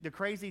the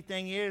crazy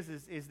thing is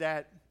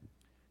that,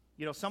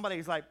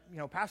 somebody's like,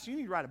 Pastor, you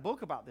need to write a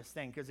book about this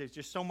thing because there's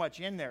just so much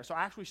in there. So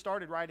I actually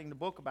started writing the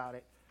book about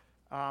it.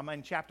 I'm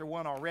in chapter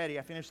 1 already.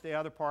 I finished the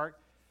other part.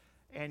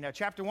 And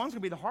chapter 1 is going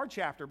to be the hard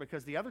chapter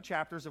because the other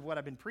chapters of what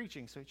I've been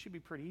preaching, so it should be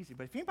pretty easy.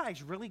 But if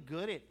anybody's really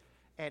good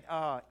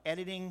at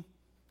editing,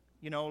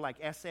 like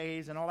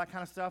essays and all that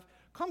kind of stuff,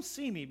 come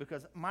see me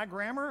because my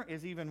grammar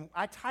is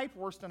I type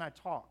worse than I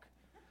talk.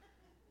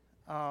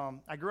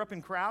 I grew up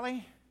in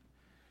Crowley,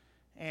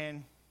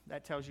 and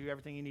that tells you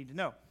everything you need to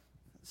know.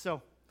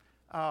 So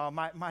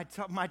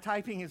my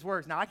typing is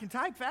worse. Now, I can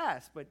type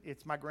fast, but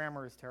my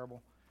grammar is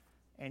terrible.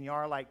 And you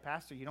are like,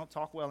 Pastor, you don't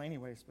talk well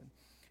anyways. But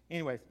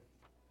anyways,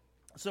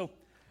 so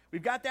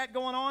we've got that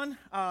going on.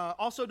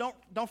 Also,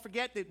 don't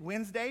forget that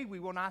Wednesday we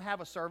will not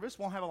have a service,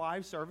 won't have a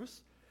live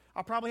service.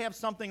 I'll probably have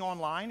something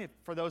online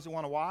for those that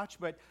want to watch.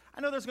 But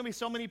I know there's going to be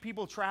so many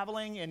people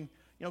traveling and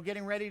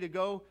getting ready to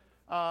go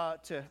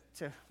to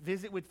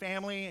visit with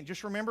family. And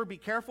just remember, be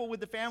careful with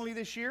the family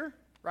this year,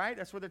 right?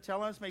 That's what they're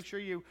telling us. Make sure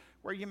you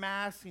wear your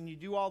mask and you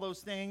do all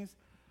those things.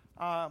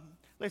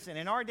 Listen,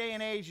 in our day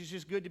and age, it's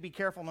just good to be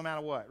careful no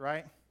matter what,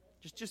 right?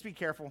 Just be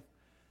careful.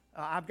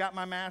 I've got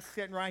my mask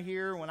sitting right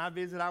here. When I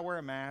visit, I wear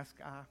a mask.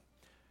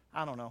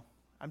 I don't know.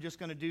 I'm just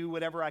going to do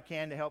whatever I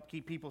can to help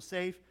keep people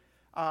safe.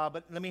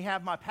 But let me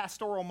have my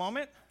pastoral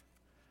moment.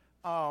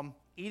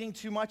 Eating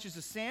too much is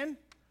a sin.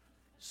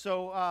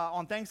 So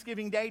on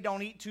Thanksgiving Day,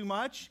 don't eat too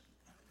much.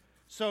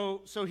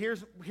 So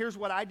here's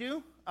what I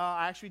do.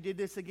 I actually did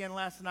this again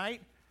last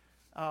night.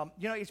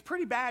 It's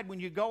pretty bad when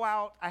you go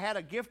out. I had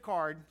a gift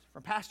card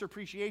from Pastor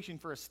Appreciation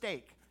for a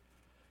steak.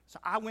 So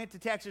I went to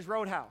Texas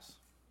Roadhouse.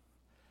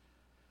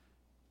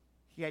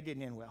 Yeah, it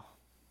didn't end well.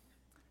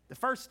 The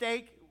first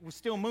steak was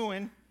still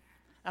mooing,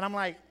 and I'm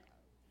like,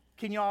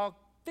 can y'all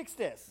fix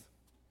this?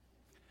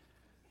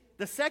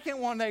 The second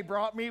one they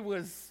brought me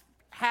was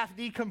half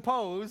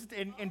decomposed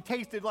and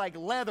tasted like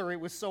leather. It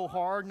was so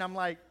hard, and I'm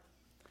like,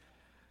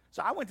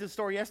 so I went to the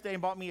store yesterday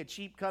and bought me a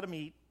cheap cut of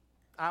meat.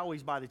 I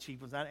always buy the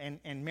cheap ones,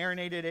 and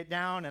marinated it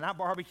down, and I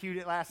barbecued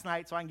it last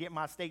night so I can get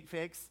my steak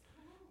fix.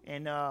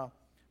 And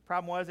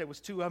problem was, there was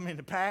 2 of them in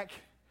the pack.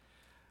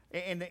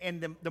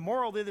 And the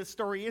moral of this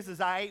story is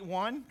I ate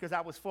one because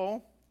I was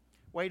full,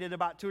 waited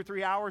about 2 or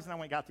 3 hours, and I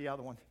went and got the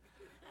other one.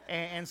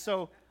 And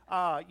so,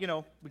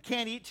 we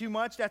can't eat too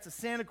much. That's a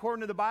sin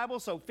according to the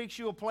Bible. So fix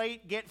you a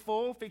plate, get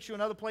full, fix you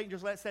another plate, and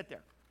just let it sit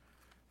there.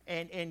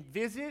 And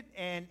visit,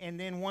 and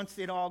then once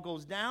it all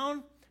goes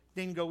down,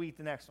 then go eat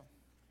the next one.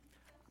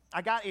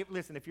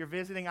 Listen, if you're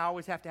visiting, I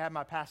always have to have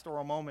my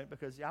pastoral moment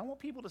because I want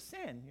people to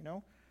sin,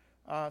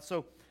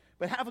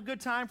 But have a good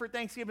time for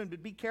Thanksgiving,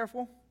 but be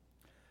careful.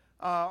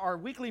 Our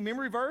weekly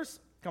memory verse,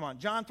 come on,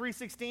 John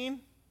 3:16.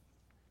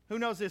 Who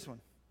knows this one?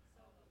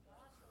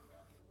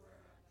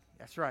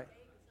 That's right.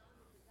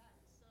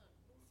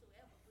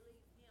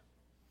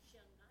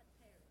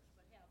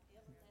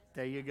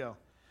 There you go.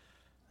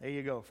 There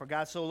you go. For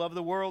God so loved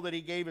the world that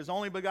he gave his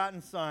only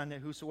begotten Son, that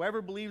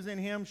whosoever believes in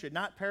him should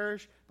not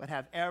perish, but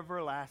have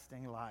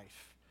everlasting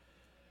life.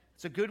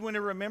 It's a good one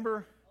to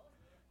remember.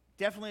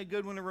 Definitely a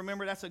good one to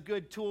remember. That's a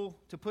good tool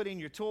to put in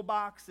your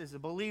toolbox as a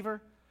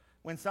believer.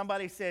 When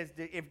somebody says,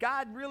 if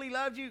God really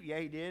loved you, yeah,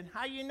 he did.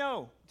 How you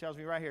know? It tells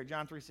me right here,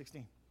 John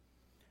 3:16.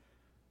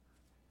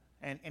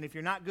 And if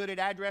you're not good at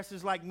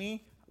addresses like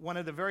me, one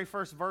of the very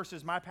first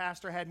verses my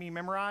pastor had me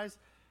memorize,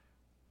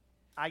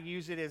 I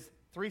use it as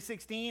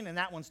 3:16, and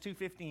that one's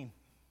 2:15.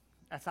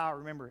 That's how I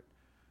remember it.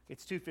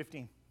 It's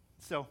 2:15.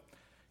 So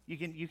you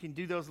can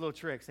do those little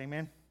tricks,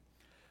 amen?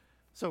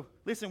 So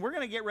listen, we're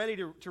going to get ready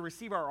to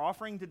receive our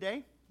offering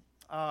today.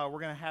 We're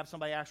going to have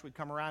somebody actually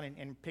come around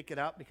and pick it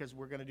up because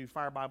we're going to do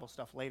Fire Bible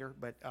stuff later.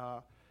 But,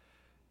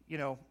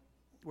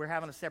 we're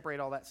having to separate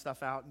all that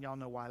stuff out, and y'all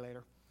know why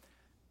later.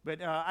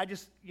 But I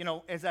just,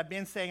 as I've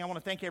been saying, I want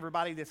to thank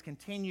everybody that's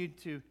continued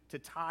to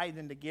tithe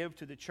and to give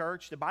to the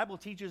church. The Bible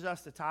teaches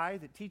us to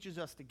tithe. It teaches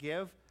us to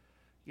give.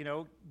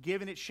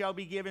 Given it shall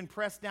be given,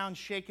 pressed down,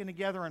 shaken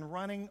together, and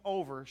running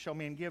over shall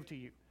men give to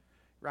you,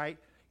 right?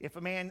 If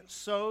a man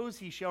sows,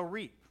 he shall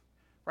reap,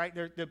 right?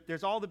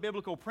 There's all the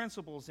biblical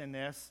principles in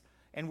this,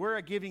 and we're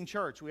a giving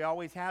church. We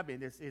always have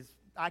been.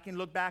 I can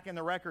look back in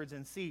the records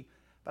and see.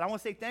 But I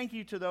want to say thank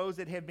you to those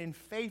that have been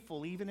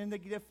faithful, even in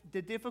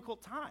the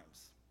difficult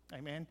times.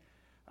 Amen.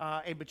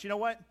 But you know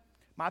what?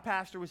 My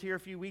pastor was here a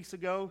few weeks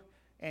ago,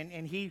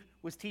 and he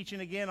was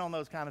teaching again on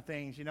those kind of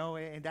things,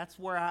 and that's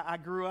where I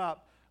grew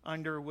up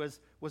under was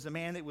a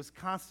man that was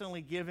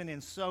constantly giving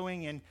and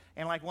sowing, and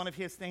like one of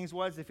his things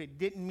was, if it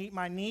didn't meet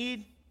my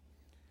need,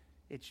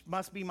 it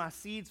must be my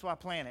seed, so I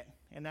plant it.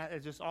 And that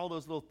is just all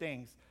those little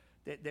things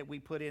that we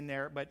put in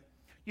there. But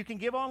you can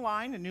give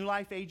online at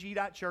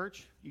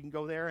newlifeag.church. You can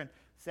go there and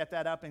set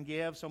that up and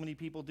give. So many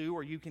people do,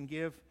 or you can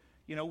give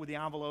with the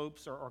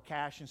envelopes or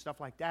cash and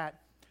stuff like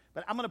that.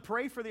 But I'm going to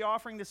pray for the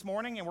offering this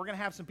morning, and we're going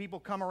to have some people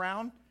come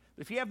around.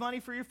 But if you have money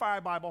for your Fire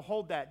Bible,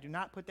 hold that. Do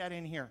not put that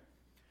in here.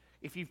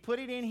 If you've put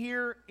it in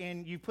here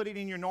and you put it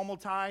in your normal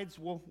tithes,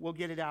 we'll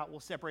get it out.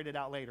 We'll separate it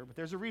out later. But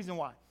there's a reason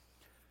why.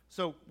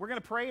 So we're going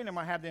to pray, and I'm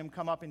going to have them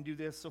come up and do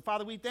this. So,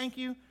 Father, we thank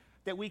you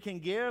that we can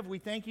give. We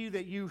thank you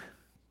that you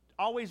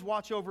always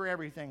watch over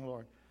everything,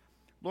 Lord.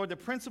 Lord, the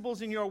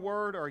principles in your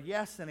word are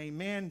yes and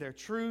amen. They're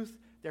truth.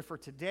 They're for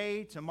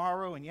today,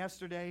 tomorrow, and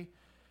yesterday.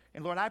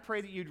 And, Lord, I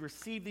pray that you'd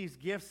receive these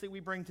gifts that we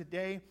bring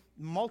today.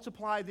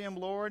 Multiply them,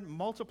 Lord.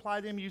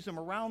 Multiply them. Use them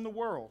around the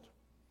world.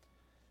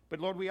 But,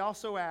 Lord, we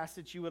also ask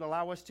that you would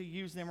allow us to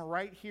use them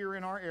right here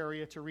in our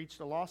area to reach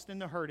the lost and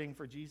the hurting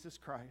for Jesus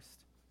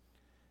Christ.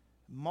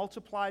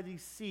 Multiply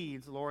these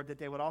seeds, Lord, that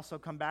they would also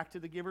come back to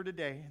the giver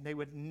today. They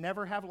would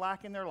never have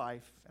lack in their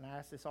life. And I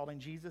ask this all in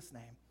Jesus'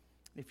 name.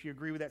 If you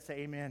agree with that, say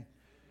amen.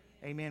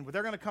 Amen. Well,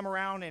 they're going to come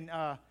around and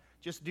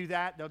just do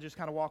that. They'll just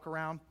kind of walk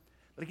around.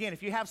 But again,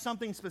 if you have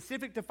something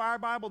specific to Fire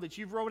Bible that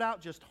you've wrote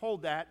out, just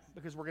hold that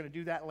because we're going to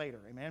do that later.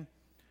 Amen.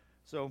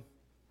 So, all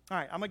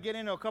right, I'm going to get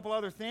into a couple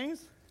other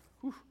things.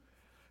 Whew.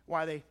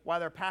 Why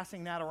they're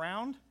passing that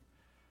around.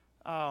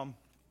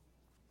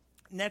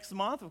 Next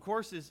month, of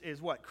course,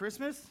 is what?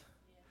 Christmas?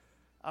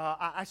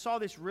 I saw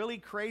this really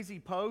crazy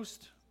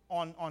post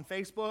on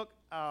Facebook,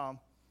 and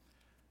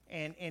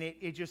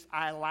it just,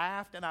 I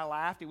laughed and I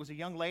laughed. It was a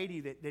young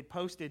lady that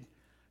posted.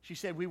 She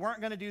said, we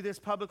weren't going to do this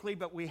publicly,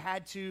 but we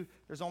had to.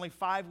 There's only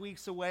 5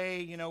 weeks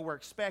away. You know, we're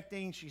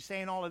expecting. She's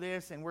saying all of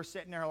this, and we're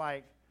sitting there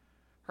like,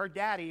 her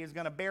daddy is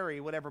going to bury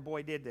whatever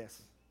boy did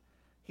this.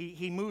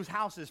 He moves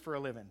houses for a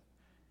living.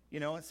 You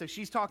know, and so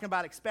she's talking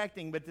about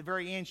expecting, but at the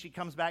very end, she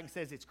comes back and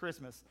says it's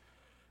Christmas.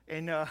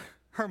 And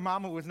her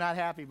mama was not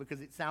happy because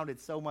it sounded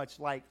so much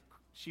like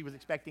she was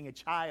expecting a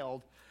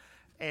child.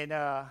 And,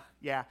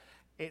 yeah.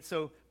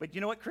 But you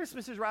know what?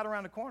 Christmas is right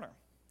around the corner.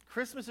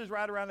 Christmas is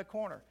right around the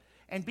corner.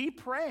 And be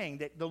praying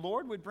that the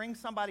Lord would bring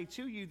somebody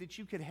to you that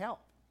you could help,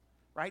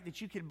 right?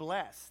 That you could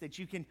bless, that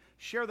you can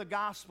share the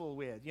gospel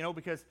with. You know,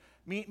 because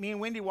me and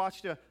Wendy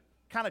watched a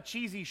kind of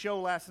cheesy show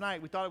last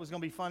night. We thought it was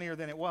going to be funnier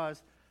than it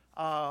was.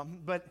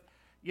 But,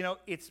 you know,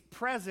 it's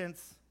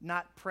presence,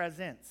 not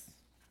presents.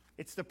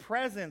 It's the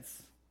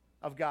presence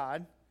of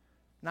God,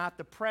 not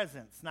the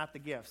presents, not the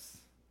gifts.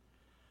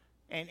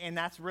 And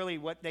that's really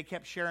what they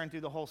kept sharing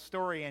through the whole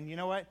story. And you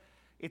know what?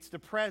 It's the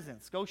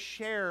presence. Go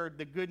share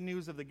the good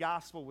news of the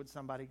gospel with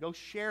somebody. Go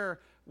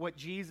share what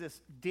Jesus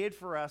did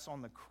for us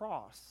on the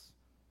cross.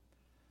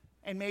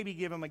 And maybe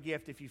give them a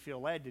gift if you feel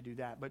led to do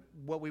that. But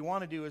what we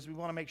want to do is we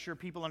want to make sure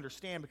people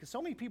understand, because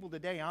so many people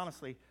today,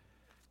 honestly,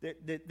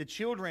 the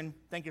children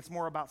think it's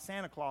more about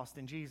Santa Claus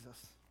than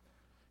Jesus.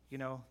 You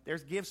know,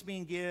 there's gifts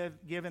being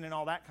given and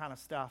all that kind of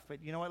stuff.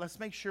 But you know what? Let's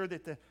make sure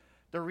that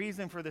the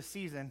reason for the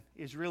season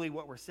is really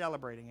what we're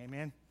celebrating.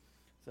 Amen?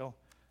 So,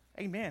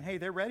 amen. Hey,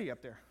 they're ready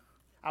up there.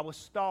 I was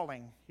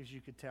stalling, as you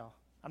could tell.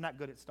 I'm not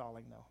good at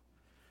stalling, though.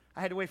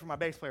 I had to wait for my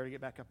bass player to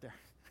get back up there.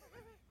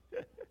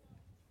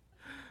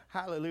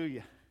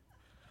 Hallelujah.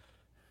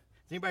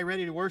 Is anybody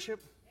ready to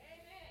worship?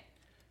 Amen.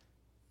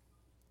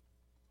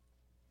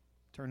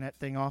 Turn that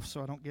thing off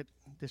so I don't get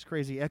this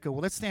crazy echo.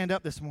 Well, let's stand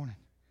up this morning.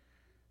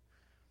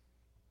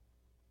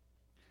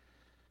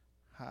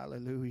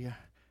 Hallelujah.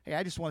 Hey,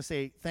 I just want to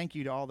say thank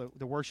you to all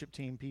the worship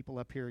team people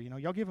up here. You know,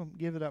 y'all give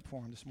it up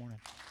for them this morning.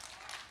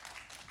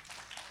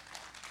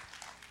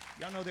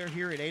 Y'all know they're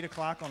here at 8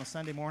 o'clock on a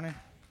Sunday morning,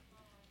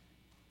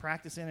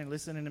 practicing and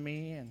listening to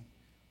me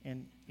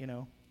and you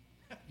know,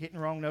 hitting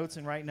wrong notes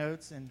and right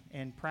notes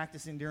and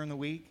practicing during the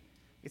week.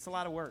 It's a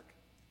lot of work.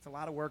 It's a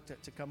lot of work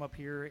to come up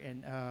here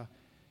and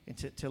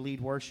to lead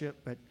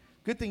worship. But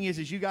good thing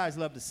is you guys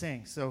love to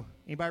sing. So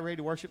anybody ready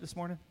to worship this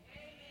morning?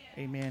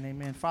 Amen.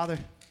 Amen. Father,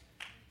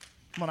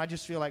 come on, I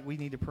just feel like we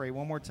need to pray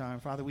one more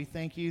time. Father, we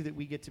thank you that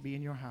we get to be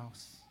in your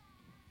house.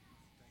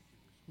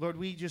 Lord,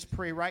 we just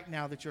pray right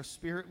now that your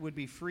spirit would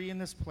be free in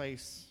this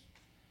place.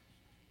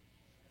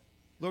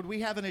 Lord, we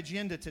have an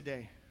agenda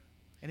today,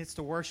 and it's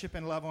to worship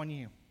and love on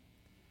you.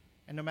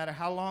 And no matter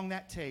how long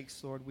that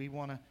takes, Lord, we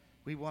want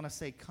to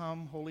say,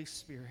 come, Holy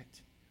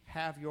Spirit,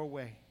 have your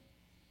way.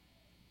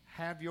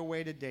 Have your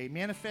way today.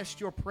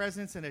 Manifest your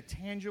presence in a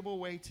tangible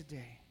way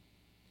today.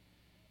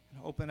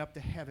 And open up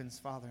the heavens,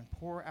 Father, and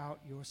pour out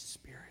your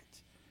spirit.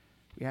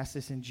 We ask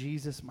this in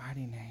Jesus'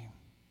 mighty name.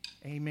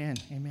 Amen.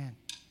 Amen.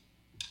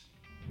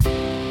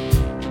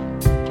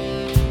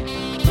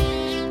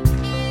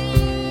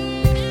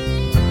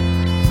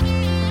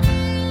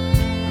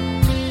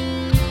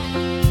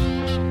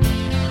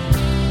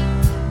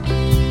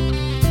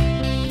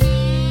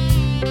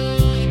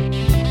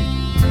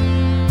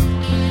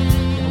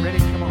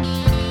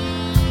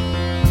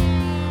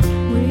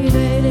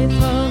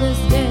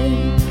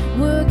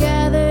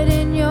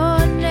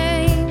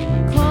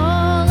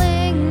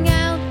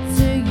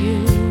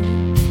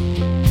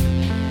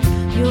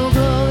 Your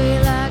glory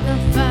like a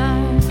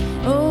fire.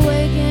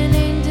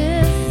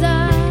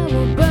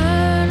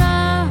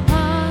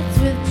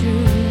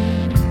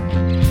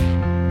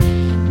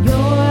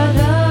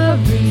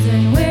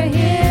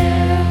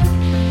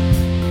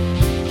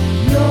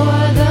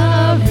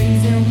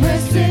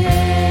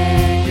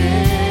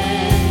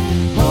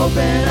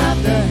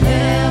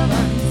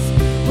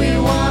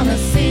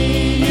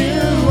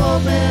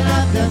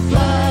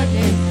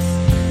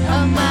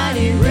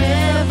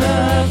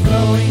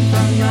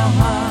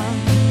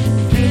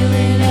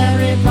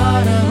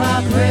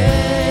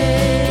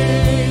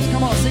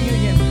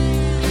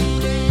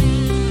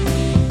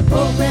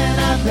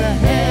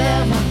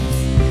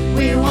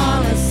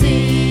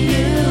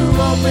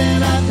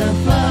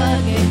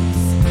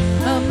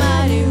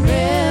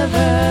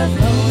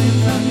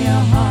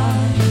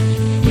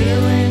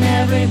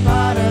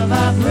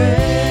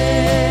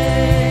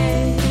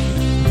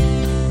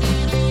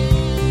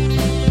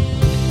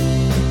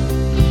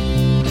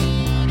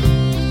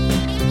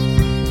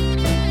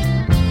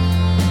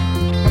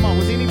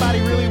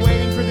 Anybody really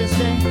waiting for this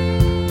day?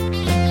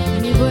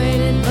 We've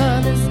waited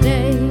for this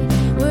day.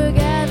 We're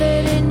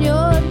gathered in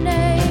your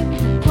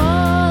name,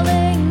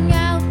 calling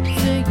out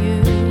to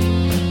you.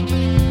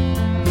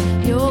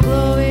 Your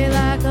glory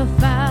like a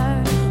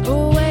fire,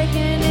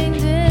 awakening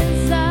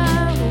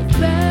desire will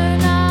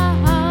burn our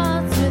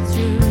hearts with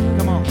you.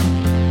 Come on.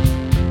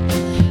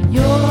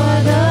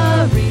 You're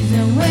the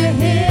reason we're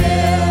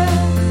here.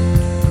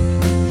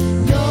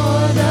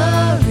 You're the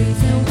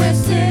reason we're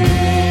singing.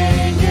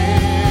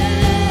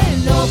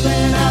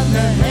 Open up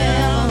the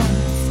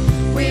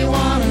heavens. We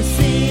want to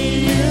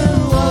see you.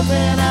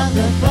 Open up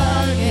the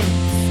floodgates.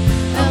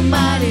 A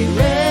mighty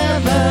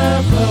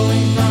river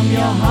flowing from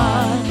your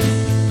heart,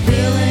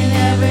 filling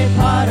every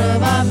part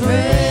of our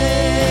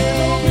praise.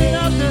 Open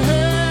up the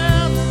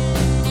heavens.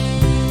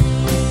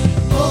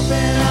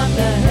 Open up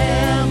the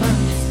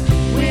heavens.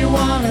 We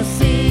want to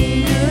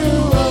see you.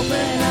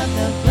 Open up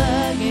the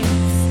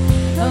floodgates.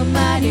 A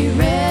mighty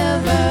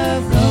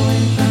river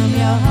flowing from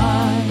your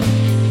heart,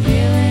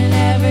 filling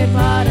every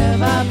part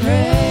of our praise.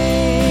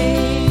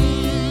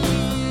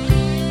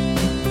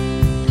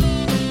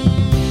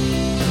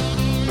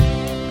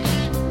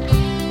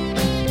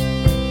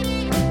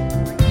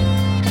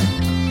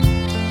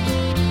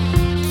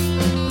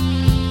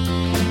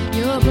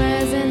 Your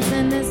presence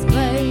in this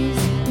place,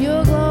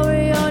 your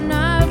glory on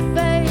our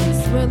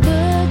face. We're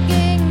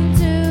looking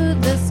to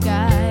the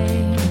sky,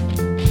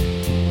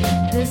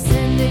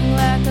 descending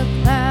like a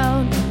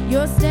cloud.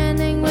 You're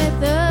standing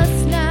with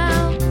us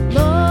now.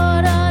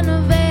 Lord,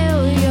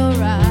 unveil your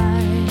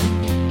eyes.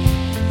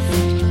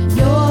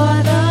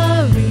 You're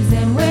the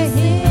reason we're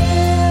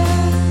here.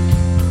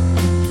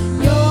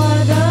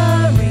 You're the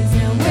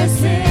reason we're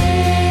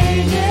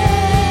singing.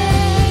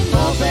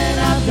 Open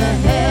up the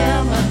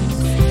heavens.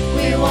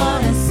 We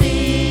want to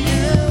see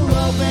you.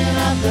 Open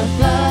up the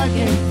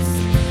floodgates.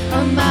 A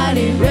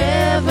mighty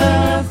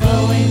river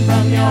flowing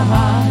from your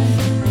heart,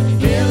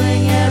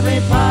 filling every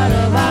part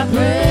of our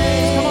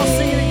praise. Come on,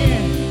 sing it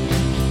again.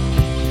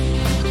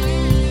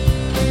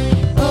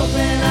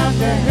 Open up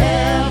the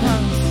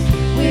heavens.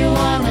 We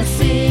want to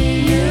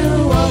see you.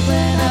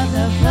 Open up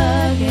the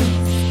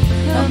floodgates.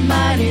 A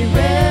mighty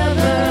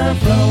river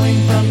flowing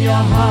from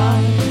your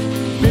heart,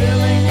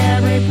 filling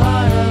every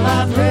part of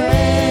our praise.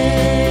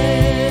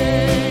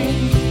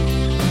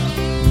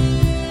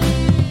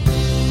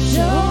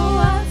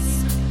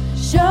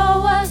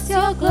 Show us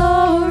your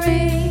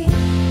glory.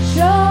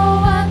 Show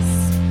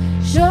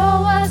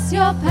us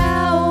your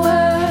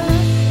power.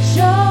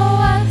 Show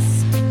us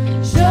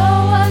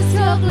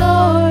your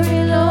glory,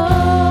 Lord.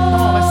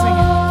 Come on, let's sing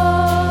it.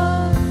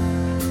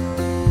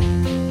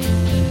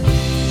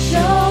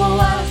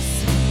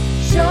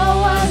 Show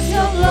us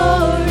your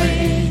glory.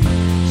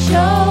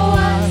 Show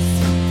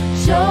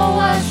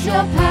us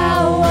your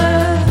power.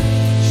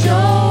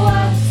 Show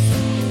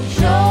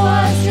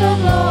us your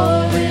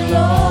glory,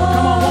 Lord.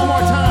 Come on, one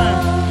more time.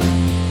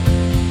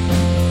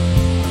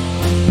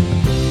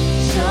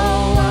 Show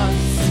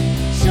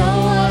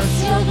us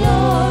your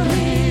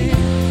glory.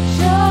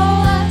 Show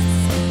us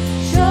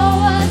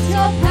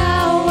your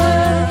power.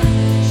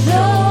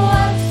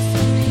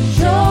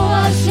 Show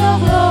us your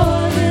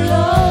glory,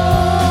 Lord.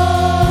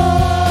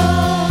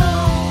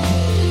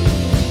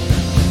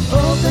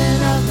 Open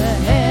up the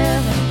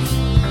heavens.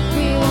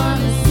 We want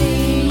to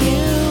see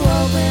you.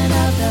 Open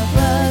up the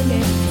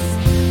floodgates.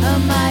 A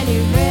mighty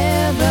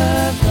river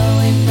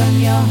flowing from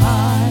your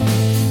heart,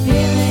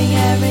 filling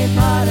every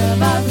part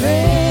of our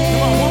praise.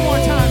 Come on, one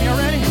more time. Y'all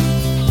ready?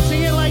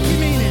 Sing it like you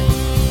mean it.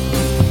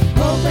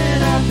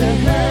 Open up the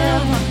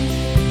heavens.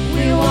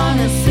 We want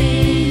to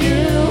see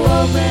you.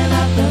 Open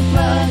up the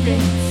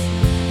floodgates.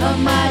 A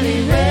mighty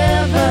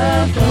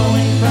river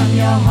flowing from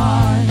your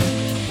heart,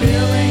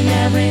 filling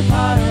every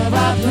part of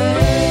our praise.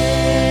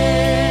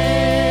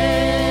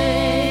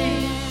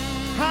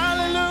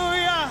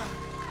 Hallelujah.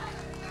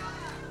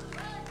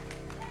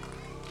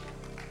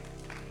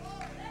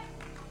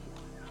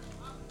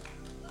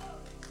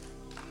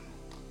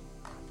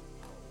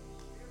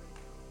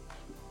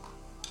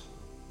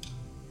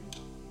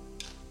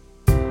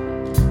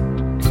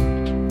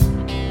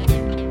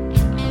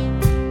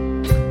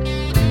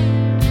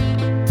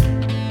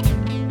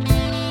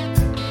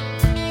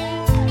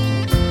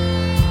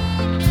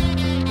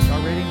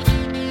 Y'all ready?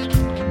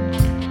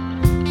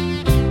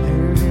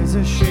 There is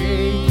a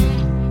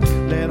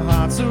shaking, let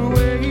hearts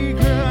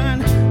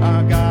awaken.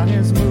 Our God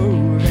is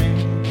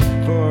moving,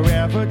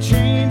 forever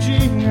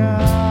changing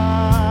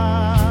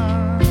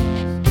us.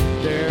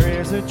 There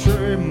is a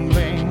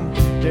trembling,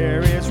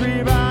 there is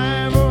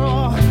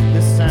revival,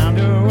 the sound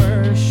of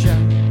worship,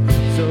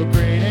 so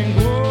great and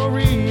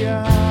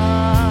glorious.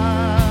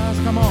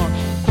 Come on.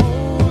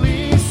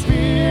 Holy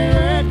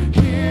Spirit,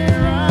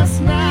 hear us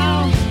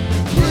now.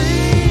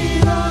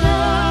 Breathe on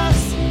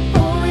us,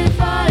 holy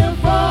fire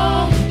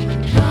fall.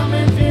 Come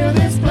and fill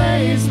this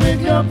place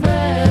with your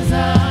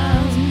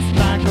presence.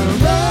 Like a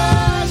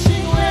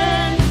rushing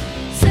wind,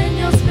 send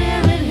your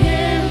spirit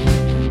here.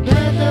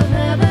 Breath of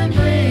heaven,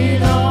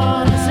 breathe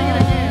on us. Sing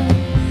it again.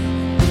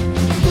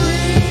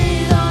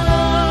 Breathe on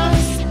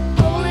us,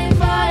 holy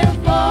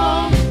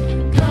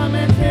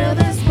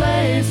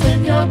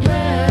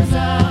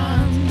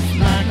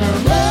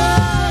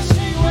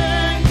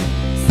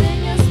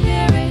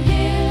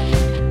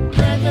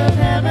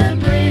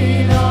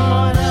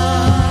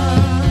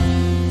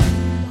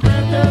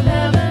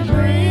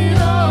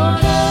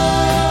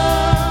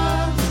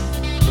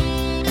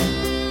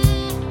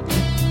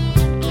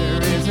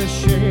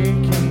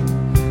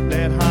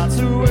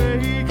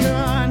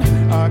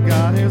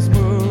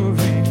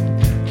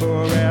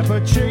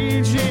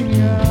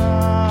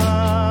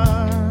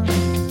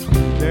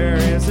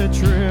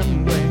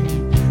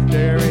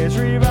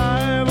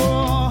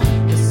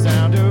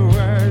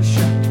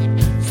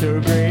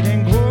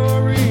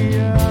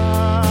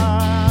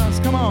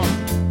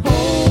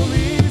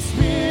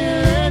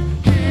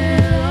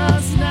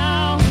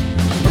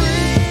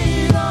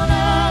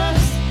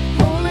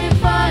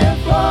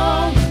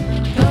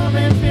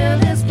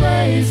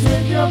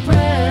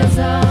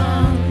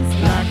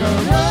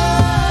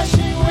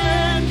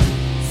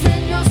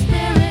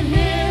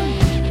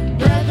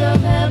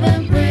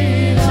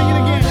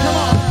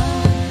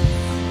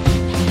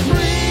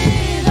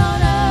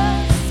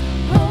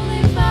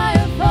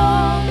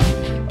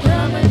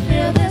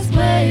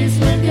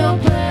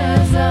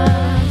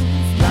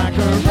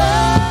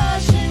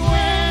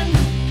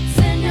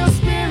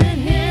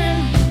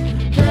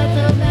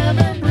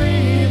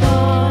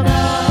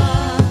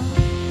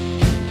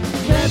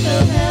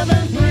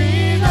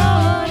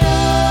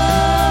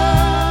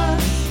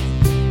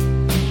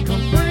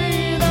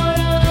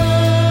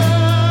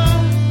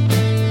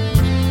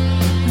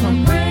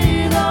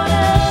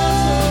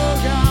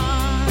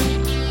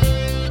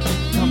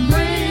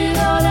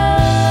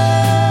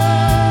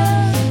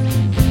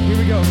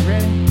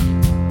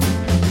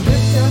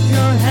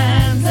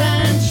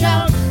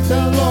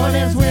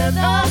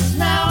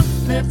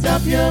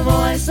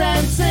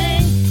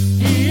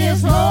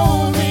is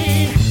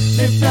holy.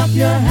 Lift up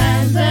your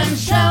hands and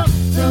shout,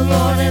 the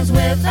Lord is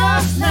with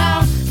us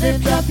now.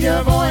 Lift up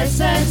your voice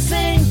and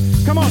sing.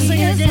 Come on, sing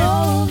it He is again.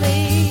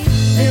 holy.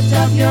 Lift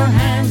up your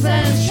hands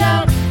and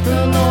shout,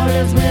 the Lord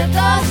is with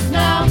us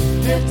now.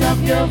 Lift up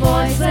your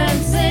voice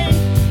and sing.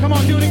 Come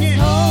on, do it again.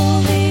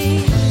 Holy.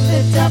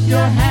 Lift up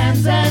your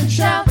hands and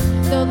shout,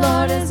 the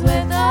Lord is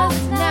with us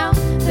now.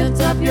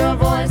 Lift up your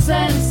voice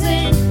and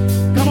sing.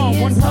 Come on,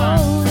 He one is time.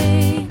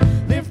 holy.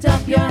 Lift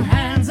up your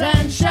hands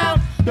and shout,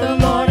 the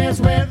Lord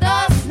is with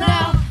us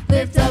now.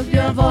 Lift up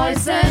your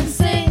voice and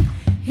sing.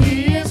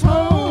 He is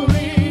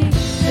holy.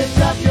 Lift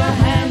up your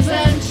hands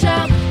and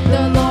shout,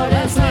 the Lord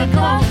has heard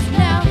us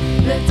now.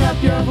 Lift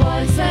up your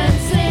voice and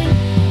sing.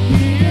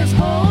 He is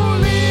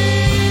holy.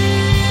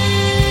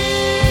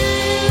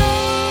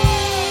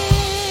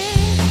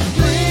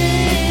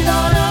 Breathe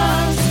on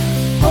us,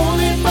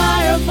 holy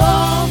fire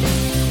fall.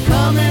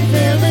 Come and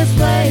fill this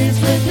place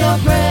with your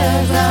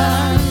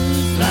presence.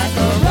 Like a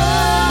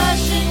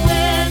rushing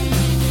wind,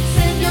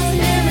 send your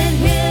spirit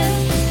here.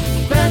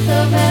 Breath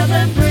of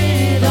heaven,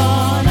 breathe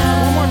on us.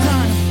 One more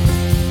time.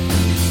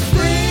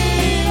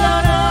 Breathe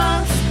on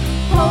us,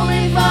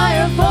 holy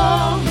fire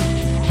fall.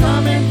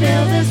 Come and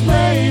fill this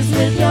place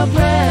with your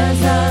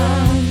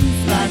presence.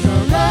 Like a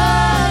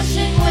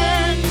rushing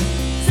wind,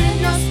 send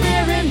your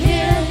spirit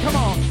here. Come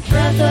on.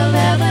 Breath of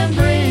heaven,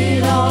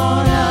 breathe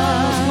on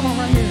us. Come on,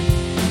 right here.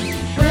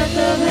 Breath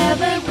of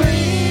heaven,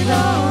 breathe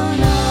on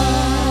us.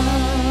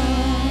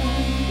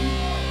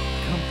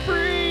 Come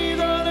breathe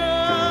on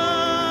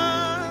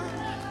us.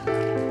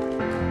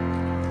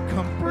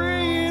 Come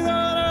breathe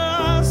on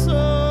us,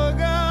 oh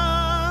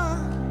God.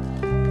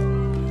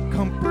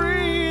 Come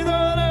breathe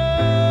on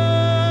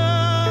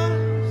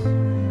us.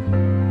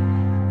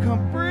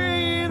 Come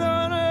breathe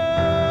on us.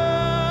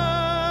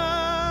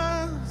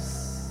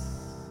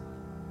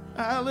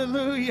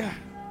 Hallelujah.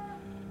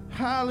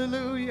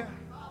 Hallelujah.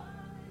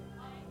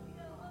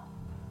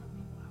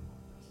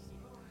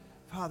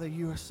 Father,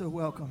 you are so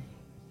welcome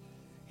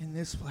in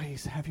this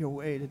place. Have your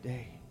way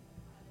today.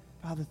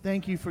 Father,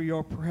 thank you for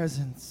your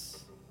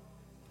presence.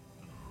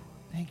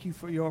 Thank you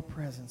for your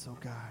presence, oh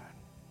God.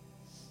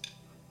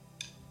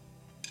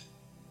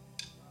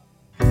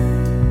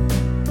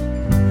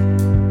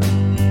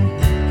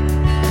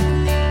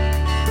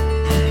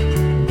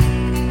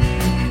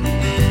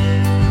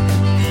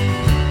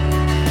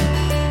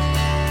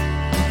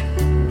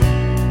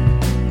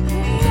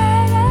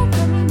 Created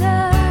from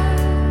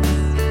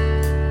dust,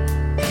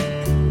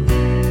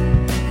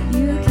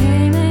 you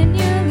came and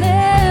you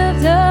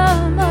lived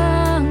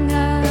among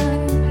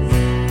us.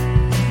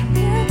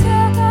 You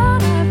took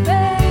on our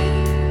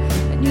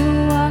faith and you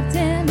walked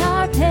in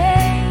our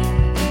pain,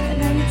 and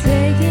now you're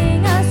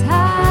taking us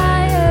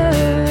higher.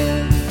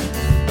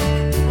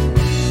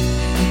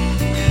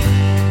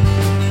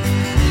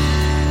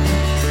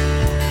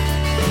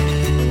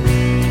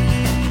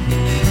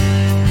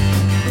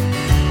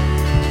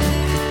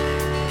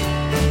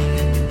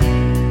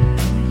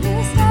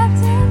 You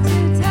stepped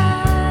into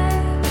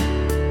time.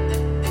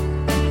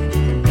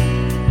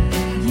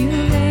 You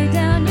laid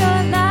down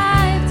your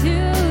life to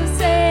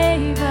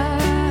save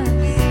us.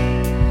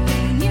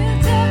 You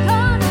took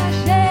on our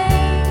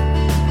shame.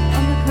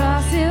 On the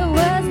cross it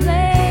was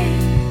laid,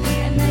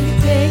 and now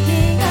you're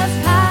taking us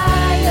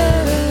higher.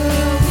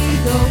 We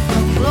go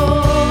from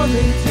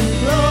glory to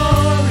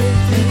glory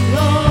to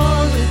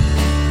glory.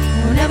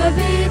 We'll never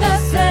be the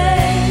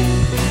same.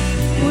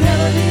 We'll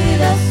never be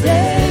the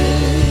same.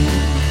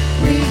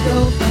 We go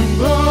from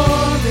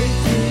glory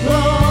to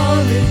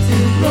glory to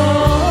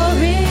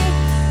glory.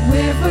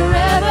 We're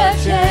forever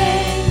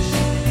changed,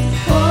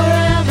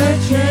 forever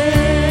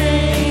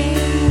changed.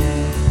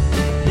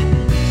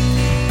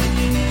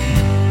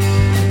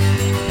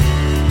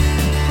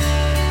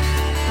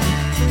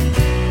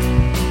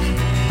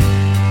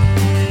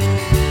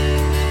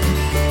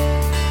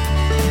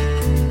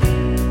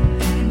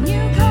 You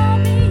call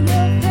me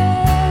your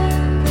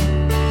friend,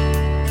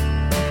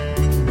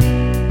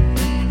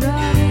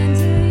 brought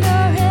into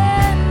your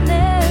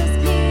endless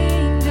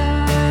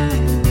kingdom.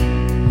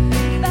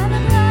 By the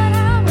blood I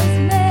was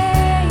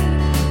made,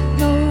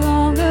 no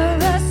longer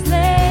a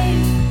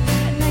slave,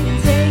 and now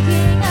you're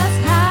taking us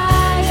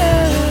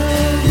higher.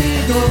 We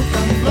go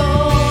from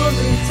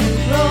glory to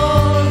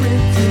glory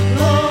to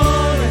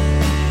glory.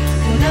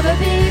 We'll never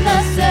be the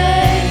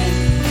same.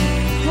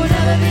 We'll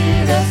never be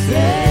the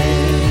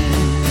same.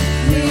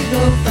 We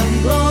go from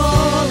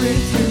glory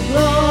to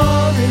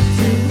glory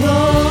to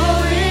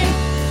glory.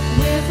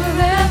 We're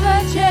forever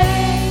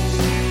changed,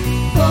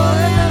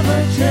 forever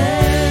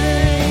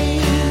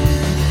changed.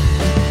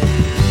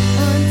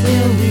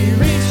 Until we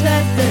reach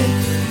that day,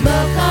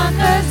 love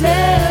conquers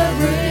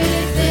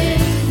everything.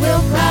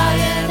 We'll cry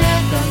and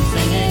anthem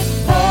singing,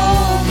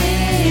 holy,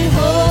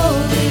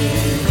 holy.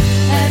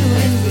 And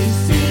when we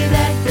see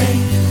that day,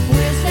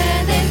 we're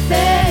standing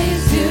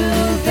face to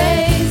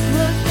face.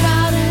 We'll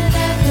shout an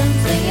anthem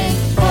singing,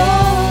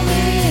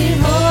 holy,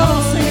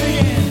 holy.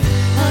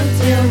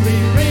 Until we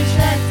reach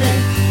that day,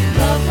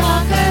 love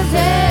conquers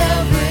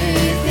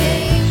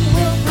everything.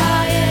 We'll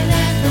cry and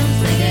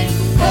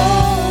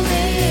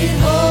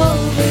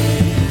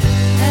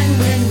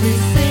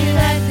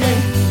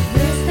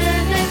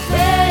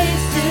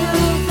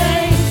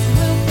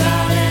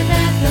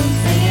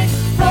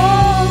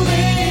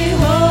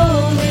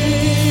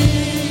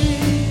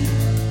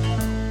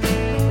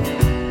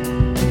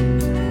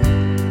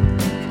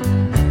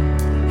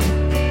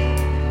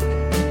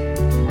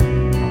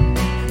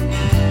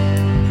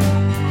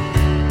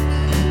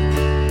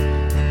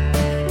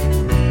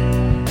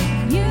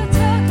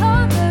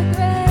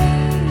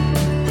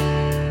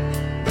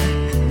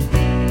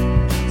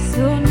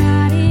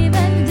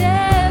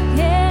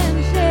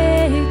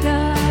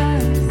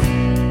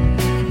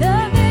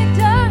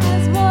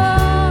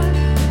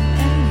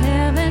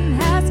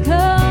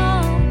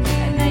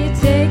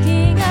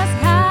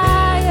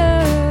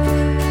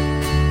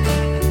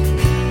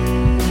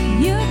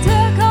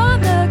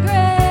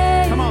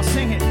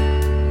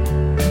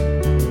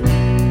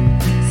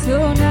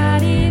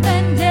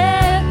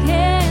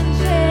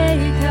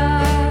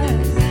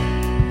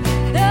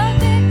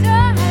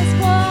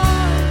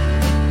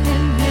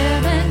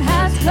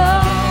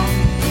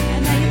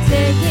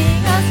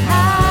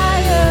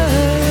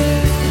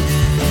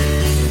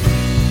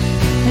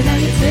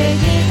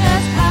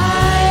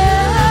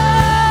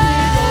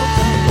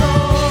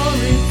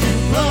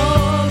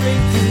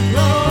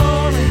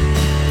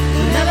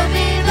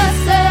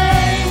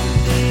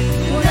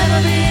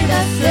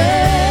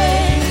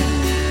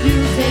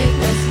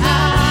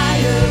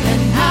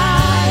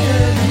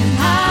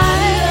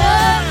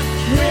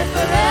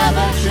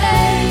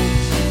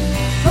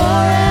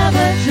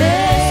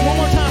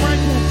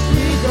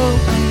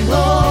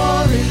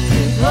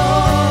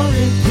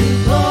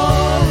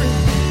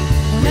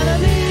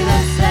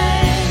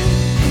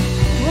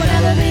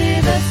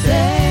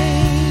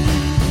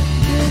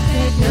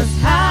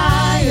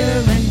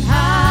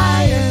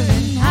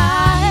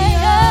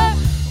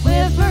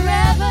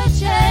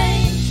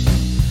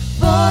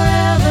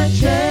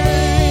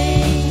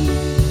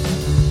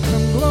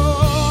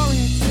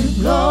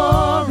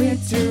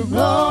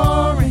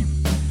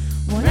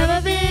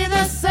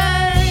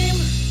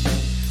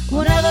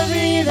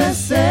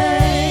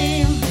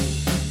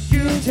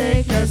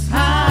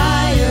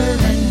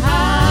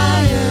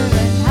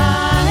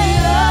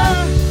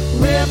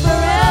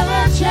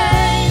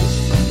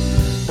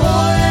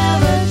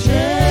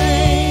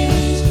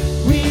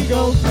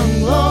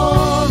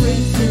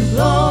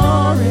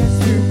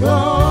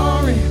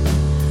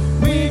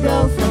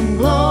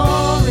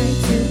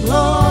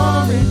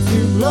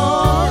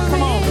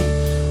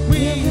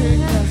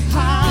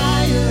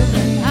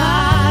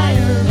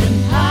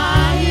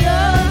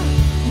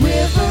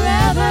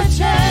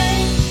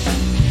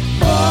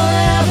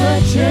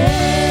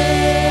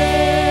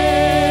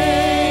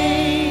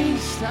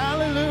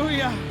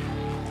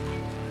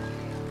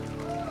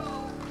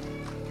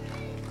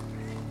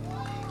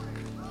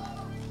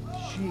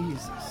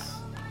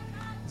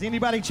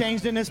Anybody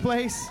changed in this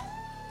place?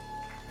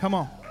 Come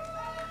on.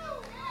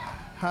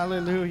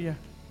 Hallelujah.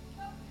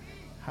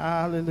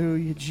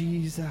 Hallelujah,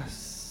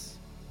 Jesus.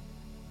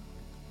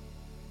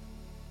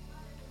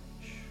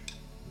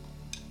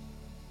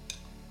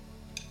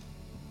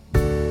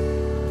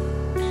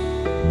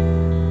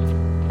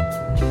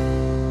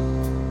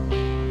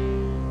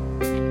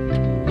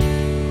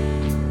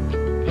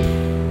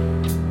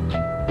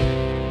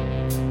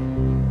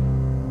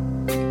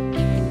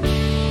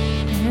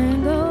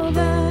 And go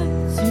back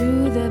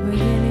to the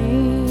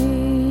beginning.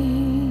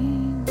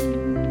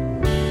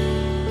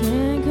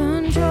 Can't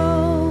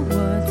control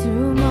what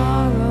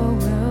tomorrow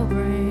will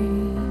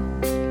bring.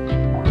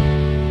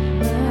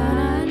 But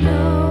I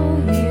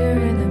know here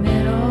in the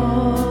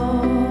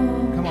middle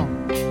Come on.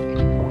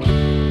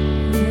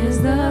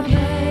 is the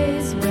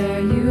place where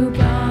you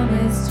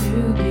promised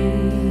to be.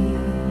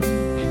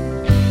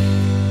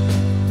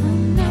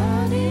 I'm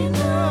not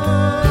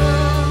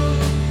enough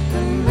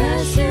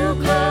unless you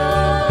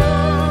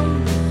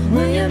come.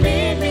 Will you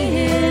meet me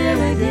here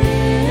again?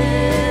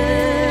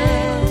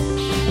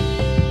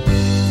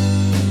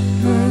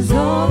 'Cause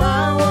all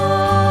I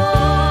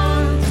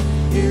want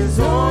is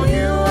all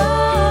you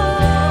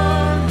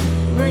are.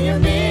 Will you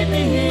meet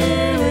me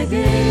here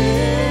again?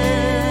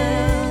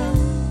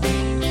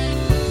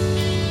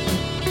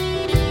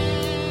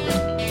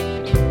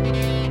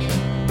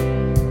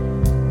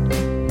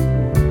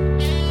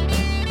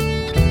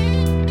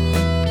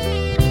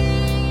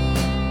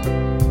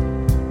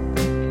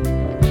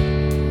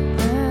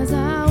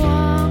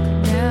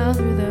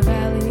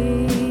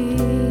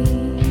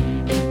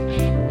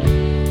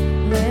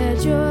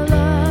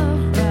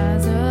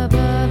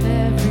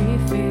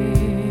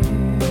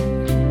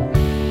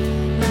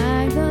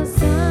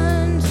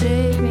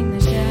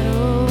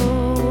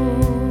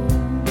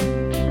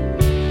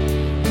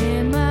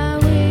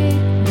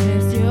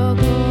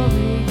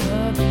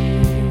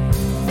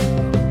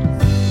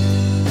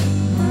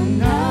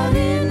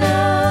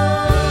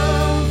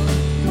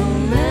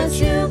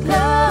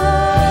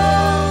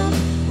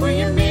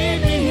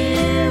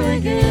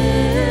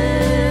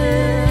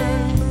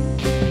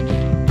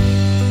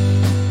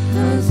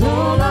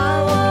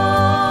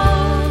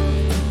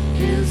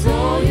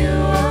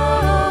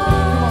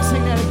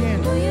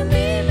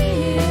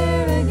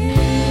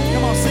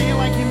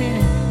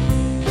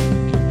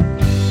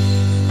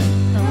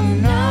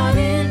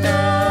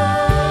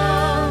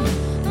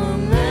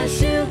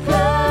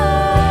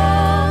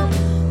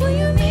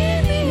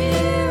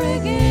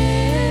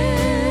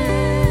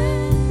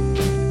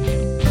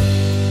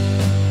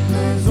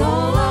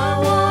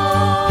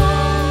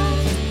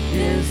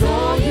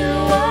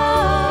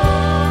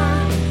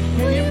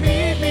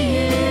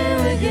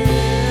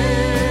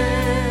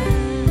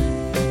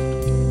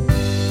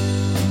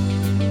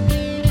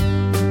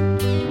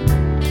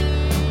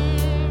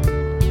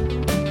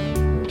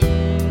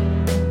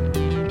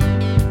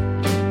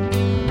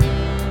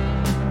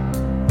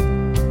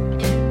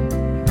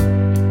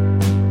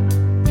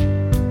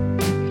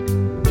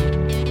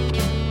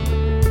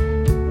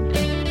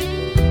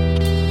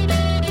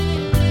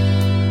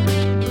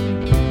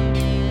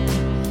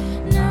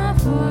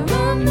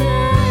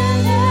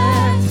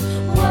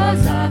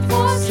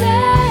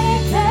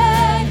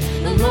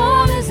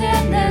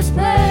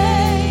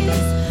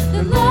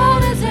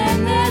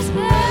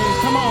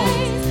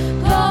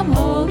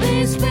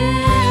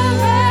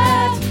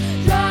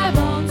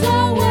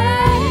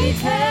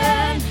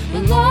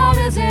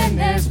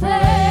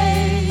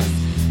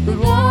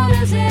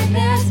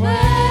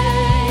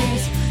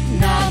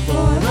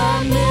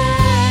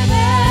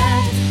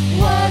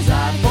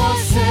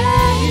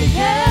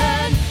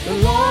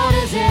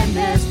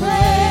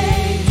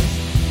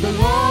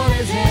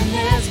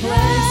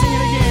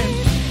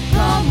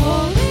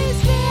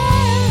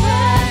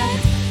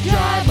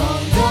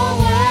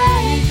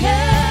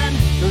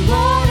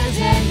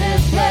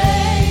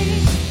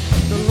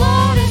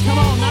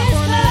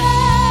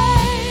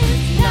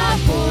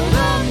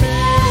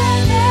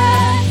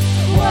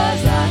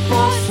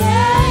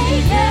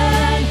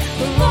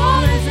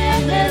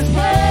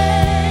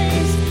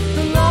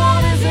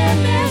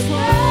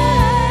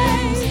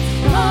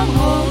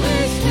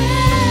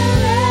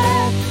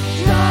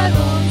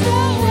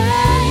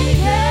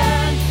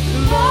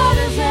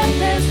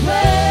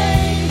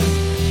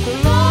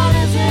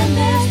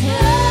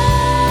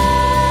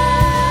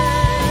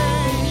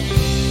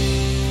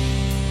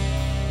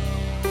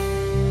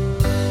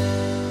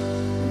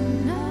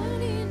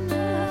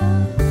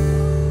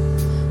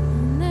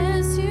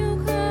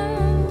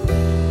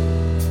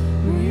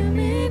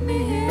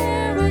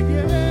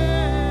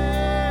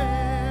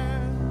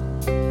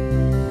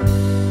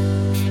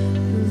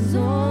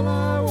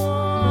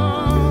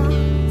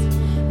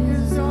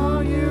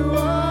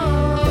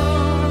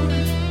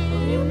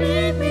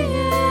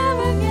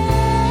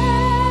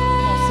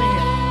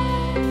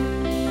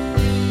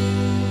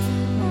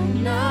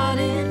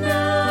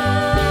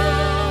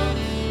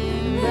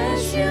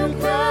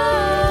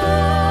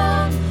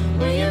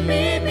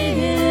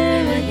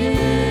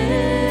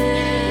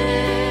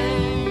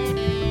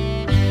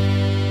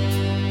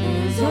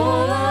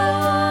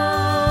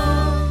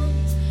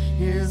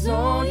 is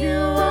all you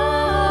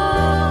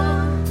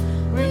want.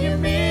 Will you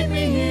meet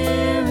me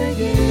here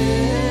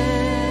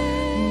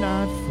again?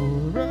 Not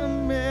for a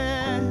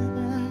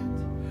minute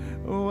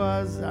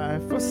was I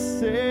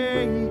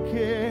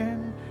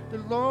forsaken. The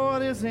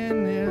Lord is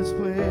in this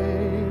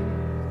place.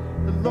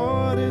 The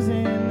Lord is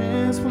in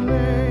this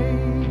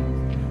place.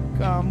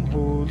 Come,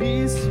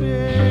 Holy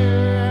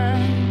Spirit,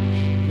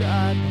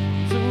 God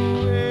to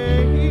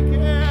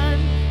awaken.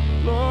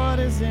 Lord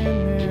is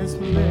in this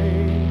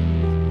place.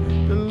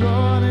 The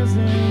Lord is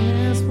in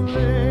this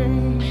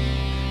place.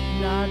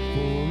 Not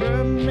for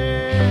a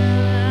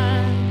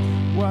minute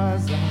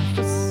was I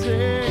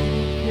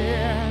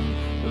forsaken.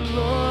 The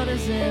Lord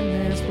is in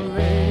this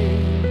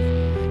place.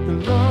 The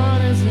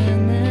Lord is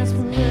in this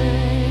place.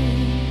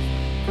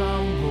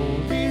 Come,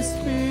 Holy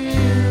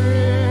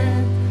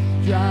Spirit,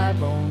 dry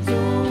bones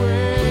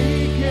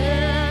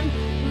awaken.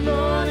 The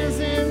Lord is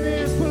in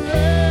this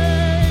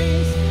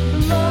place. The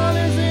Lord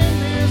is in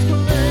this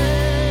place.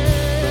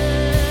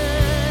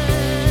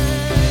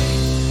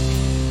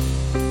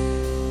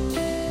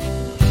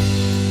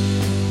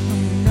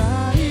 I'm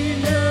not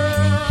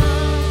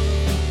enough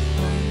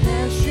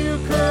unless you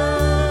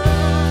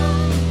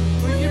come.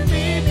 Will you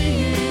meet me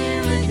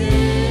here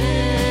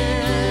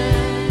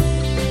again?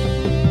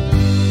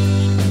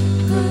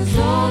 'Cause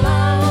all I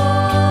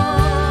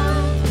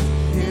want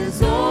is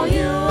all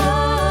you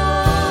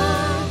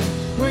want.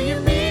 Will you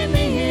meet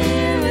me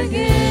here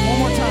again? One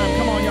more time.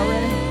 Come on, y'all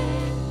ready?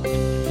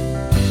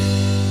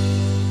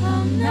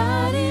 I'm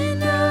not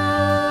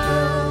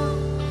enough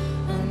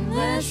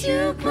unless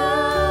you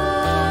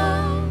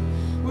come.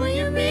 Will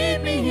you meet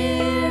me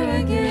here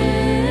again?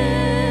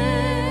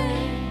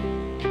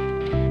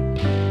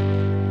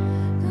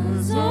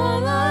 'Cause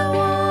all I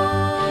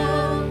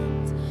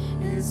want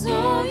is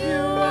all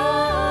you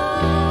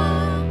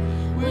want.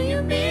 Will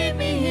you meet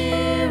me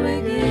here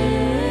again?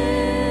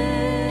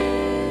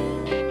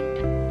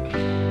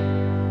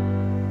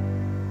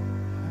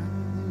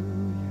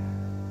 Hallelujah.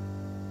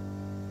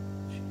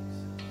 Jesus.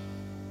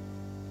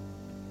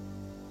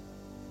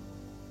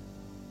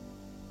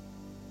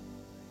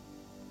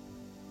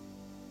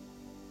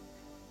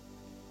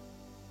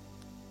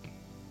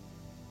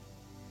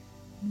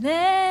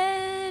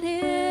 Let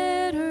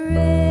it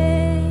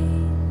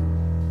rain,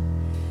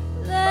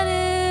 let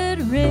it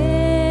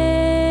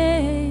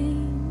rain.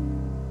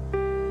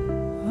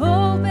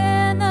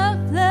 Open the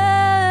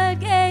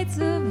floodgates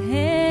of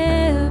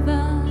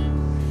heaven.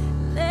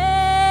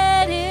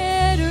 Let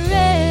it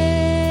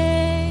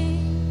rain,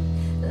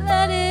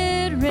 let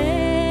it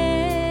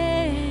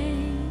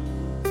rain.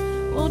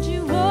 Won't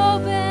you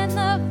open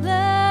the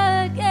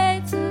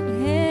floodgates of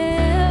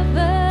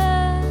heaven?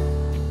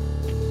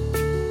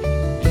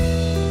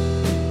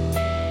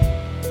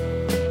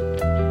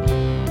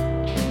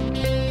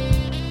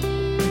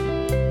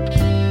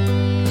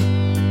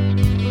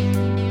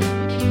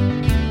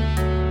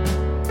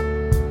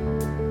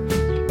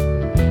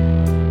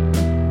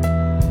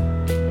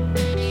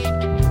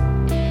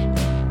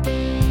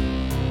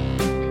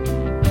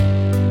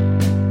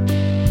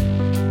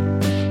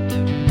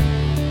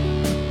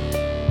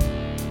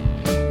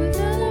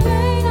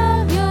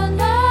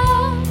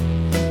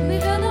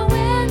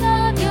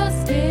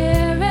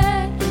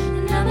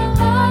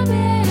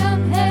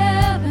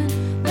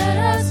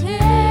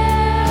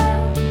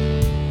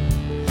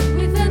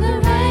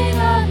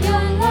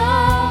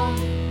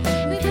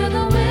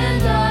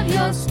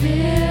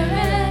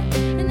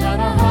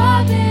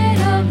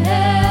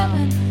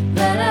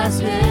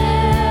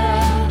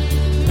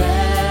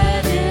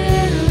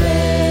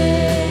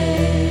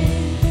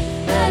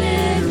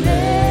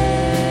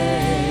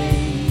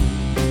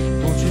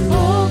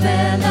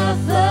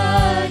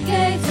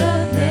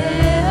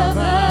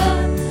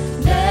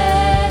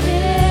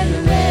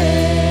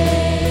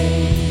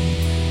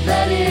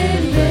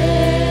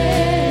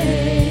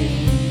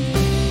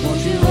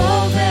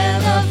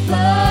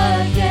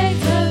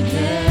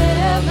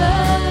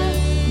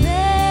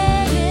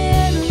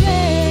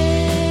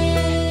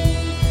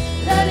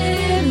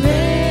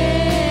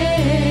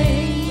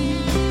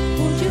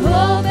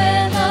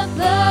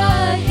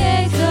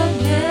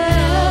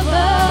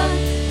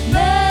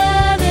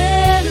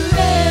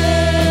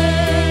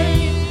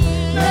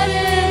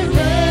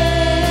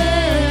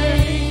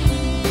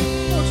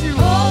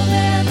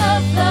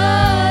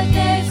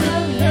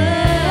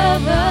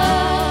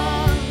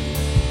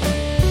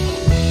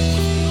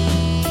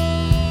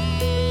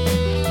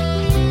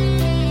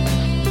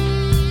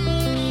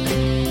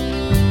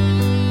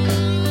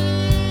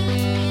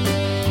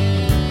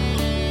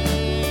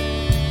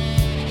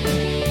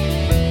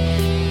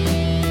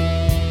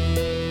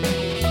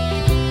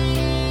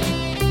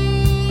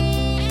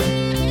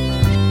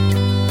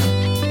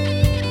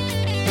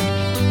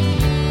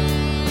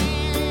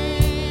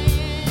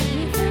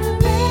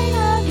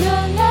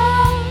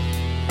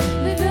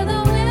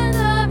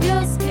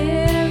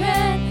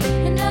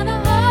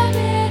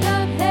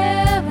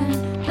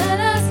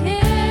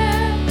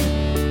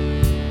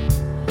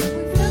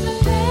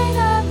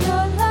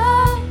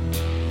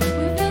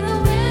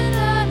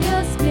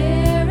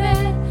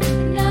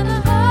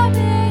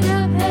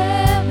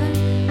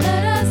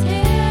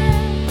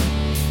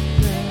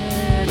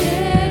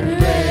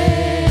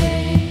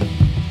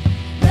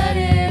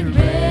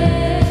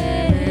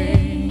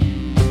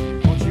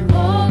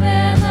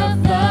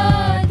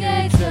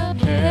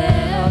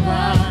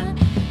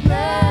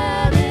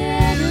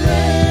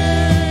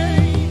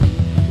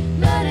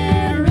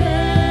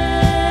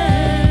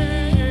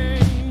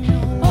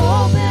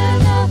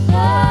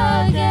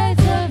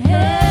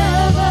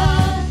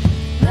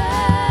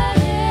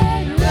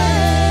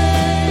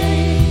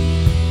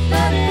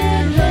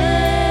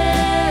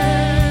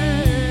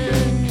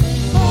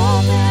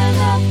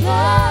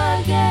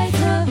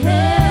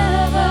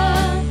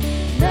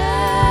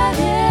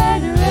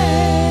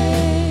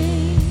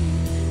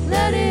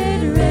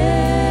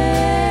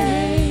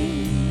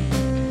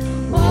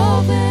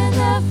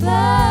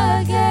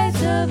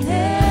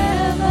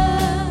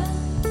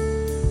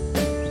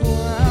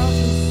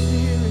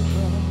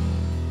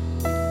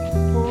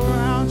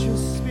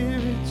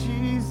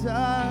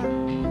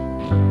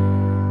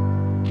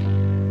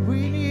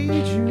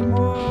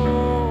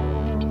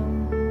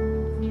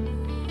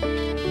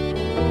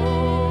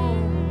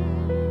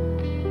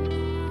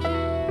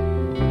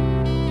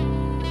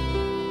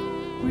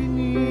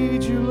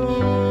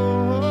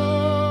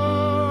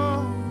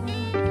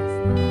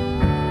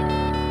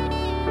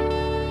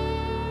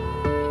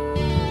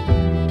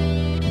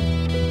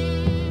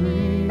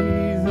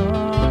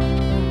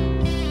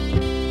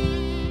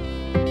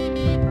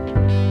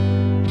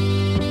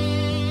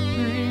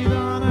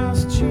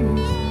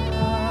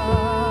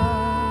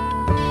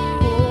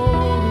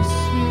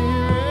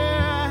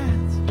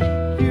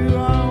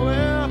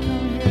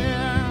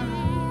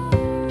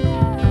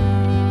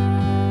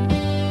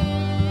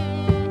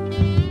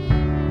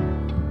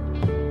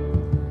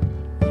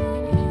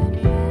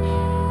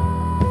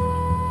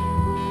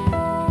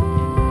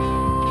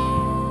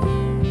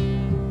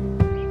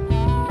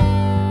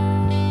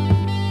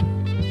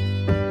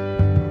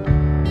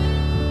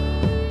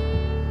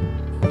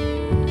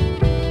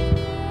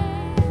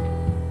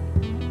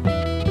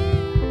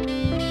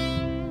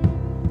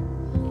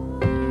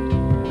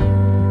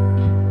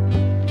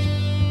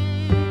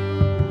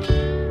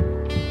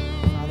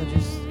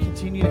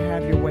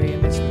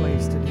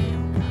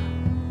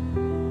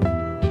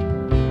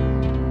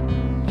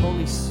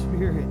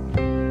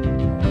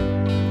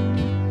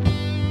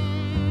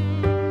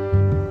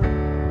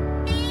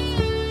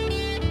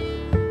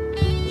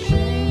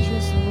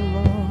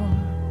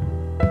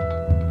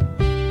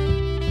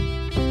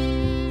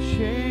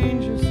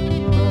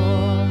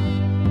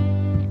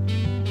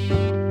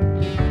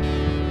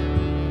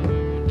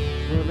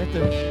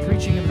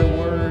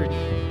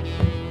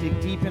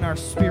 our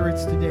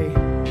spirits today.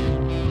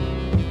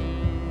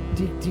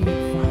 Dig deep,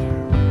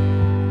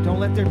 Father.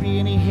 Don't let there be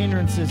any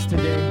hindrances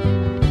today.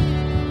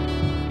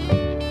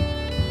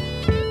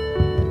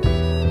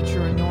 Let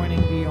your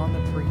anointing be on the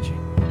preaching.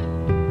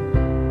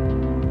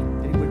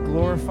 That He would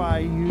glorify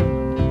you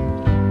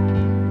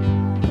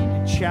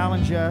and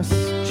challenge us,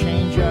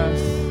 change us,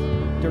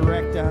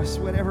 direct us,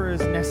 whatever is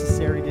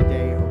necessary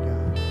today, oh God.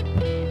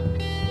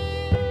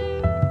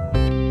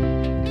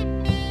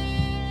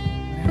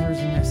 Whatever is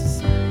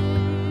necessary, oh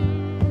God.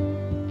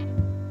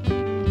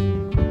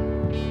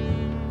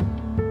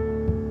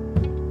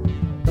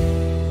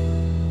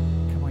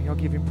 Come on, y'all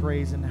give Him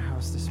praise in the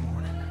house this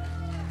morning.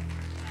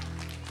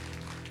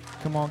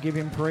 Come on, give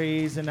Him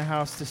praise in the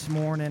house this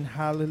morning.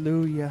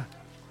 Hallelujah.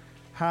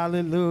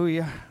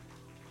 Hallelujah.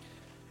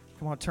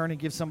 Come on, turn and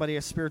give somebody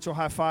a spiritual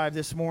high five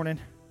this morning.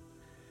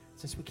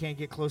 Since we can't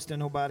get close to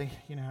nobody,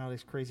 you know how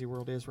this crazy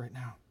world is right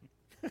now.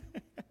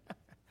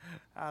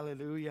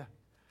 Hallelujah.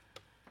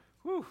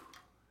 Whew.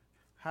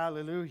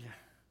 Hallelujah.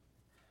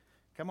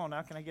 Come on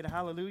now, can I get a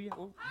hallelujah?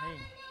 Oh, hey.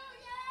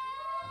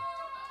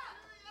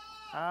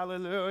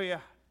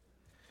 Hallelujah.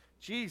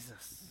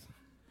 Jesus.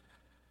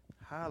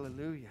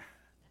 Hallelujah.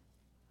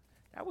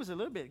 That was a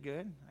little bit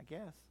good, I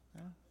guess.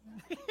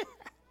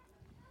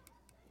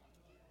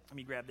 Let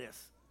me grab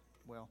this.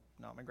 Well,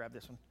 no, I'm going to grab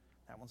this one.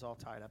 That one's all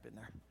tied up in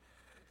there.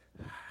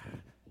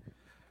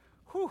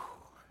 Whew.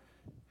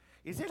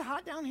 Is it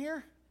hot down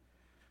here?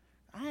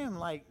 I am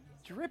like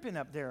dripping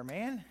up there,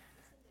 man.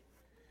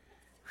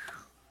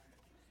 Whew.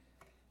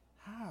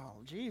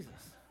 Oh,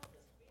 Jesus.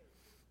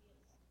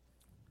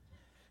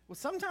 Well,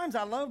 sometimes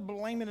I love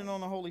blaming it on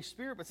the Holy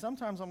Spirit, but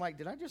sometimes I'm like,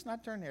 did I just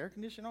not turn the air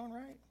conditioner on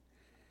right?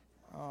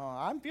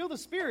 I feel the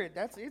Spirit.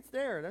 It's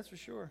there, that's for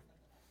sure.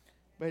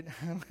 But,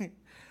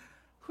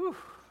 whew.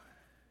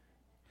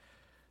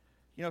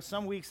 You know,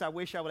 some weeks I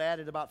wish I would have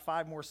added about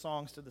 5 more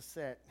songs to the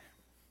set.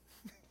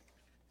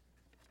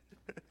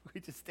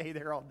 We just stay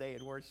there all day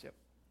and worship.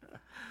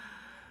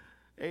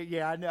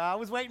 Yeah, I know. I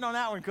was waiting on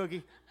that one,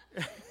 Cookie.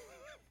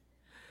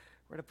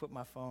 Where'd I put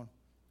my phone?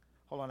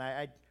 Hold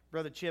on.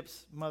 Brother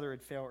Chip's mother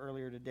had fell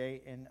earlier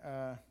today, and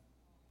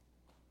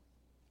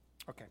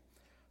okay.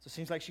 So it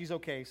seems like she's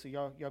okay. So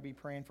y'all be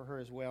praying for her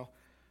as well.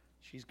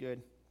 She's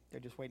good. They're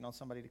just waiting on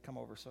somebody to come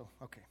over. So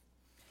okay.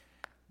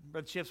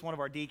 Brother Chip's one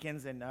of our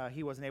deacons, and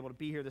he wasn't able to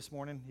be here this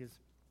morning. I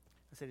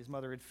said his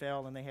mother had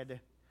fell, and they had to,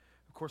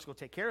 of course, go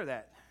take care of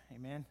that.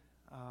 Amen.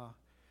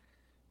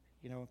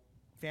 You know,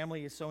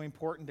 family is so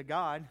important to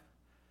God.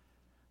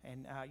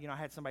 And, you know, I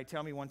had somebody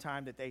tell me one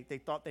time that they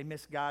thought they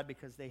missed God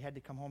because they had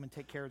to come home and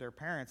take care of their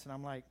parents. And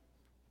I'm like,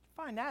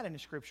 find that in the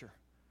Scripture.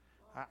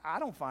 I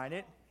don't find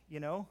it, you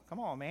know. Come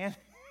on, man.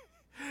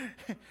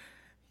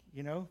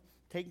 You know,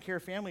 taking care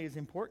of family is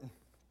important.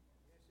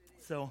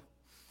 So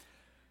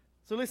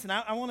listen,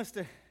 I want us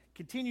to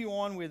continue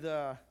on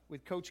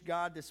with Coach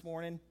God this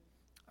morning.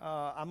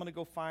 I'm going to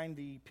go find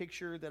the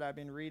picture that I've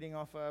been reading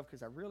off of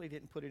because I really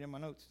didn't put it in my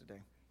notes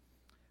today.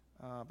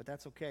 But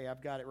that's okay.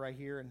 I've got it right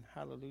here, and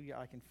hallelujah,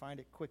 I can find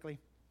it quickly.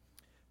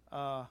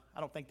 I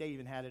don't think they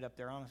even had it up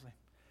there, honestly.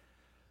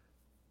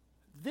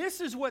 This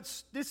is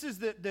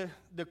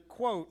the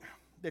quote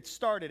that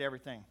started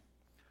everything.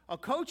 A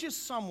coach is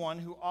someone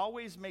who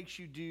always makes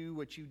you do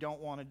what you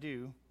don't want to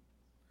do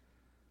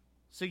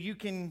so you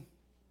can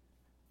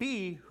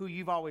be who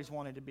you've always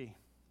wanted to be.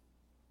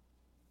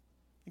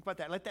 Think about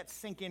that. Let that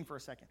sink in for a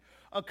second.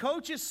 A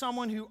coach is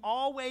someone who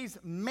always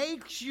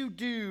makes you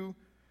do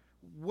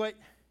what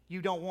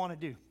you don't want to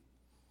do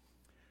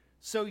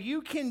so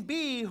you can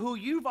be who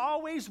you've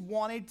always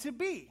wanted to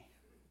be.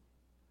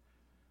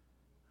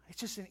 It's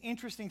just an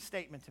interesting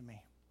statement to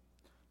me.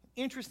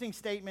 Interesting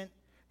statement.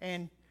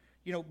 And,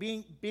 you know,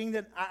 being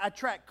that I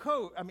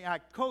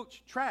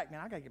coach track.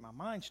 Now, I got to get my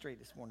mind straight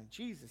this morning.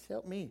 Jesus,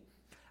 help me.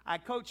 I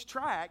coach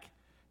track.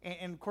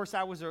 And of course,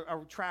 I was a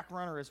track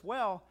runner as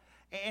well.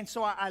 And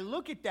so I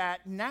look at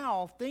that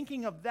now,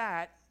 thinking of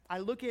that, I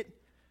look at,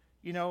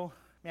 you know,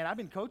 man, I've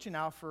been coaching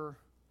now for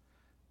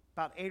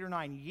about 8 or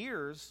 9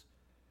 years.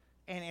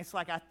 And it's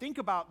like I think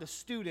about the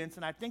students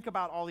and I think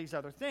about all these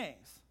other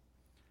things.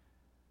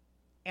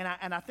 And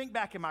I think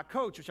back in my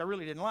coach, which I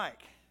really didn't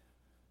like.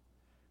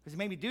 Because he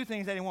made me do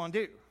things I didn't want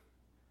to do.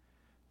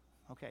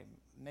 Okay,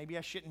 maybe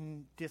I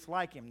shouldn't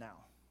dislike him now.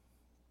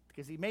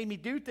 Because he made me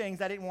do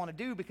things I didn't want to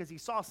do because he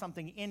saw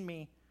something in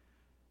me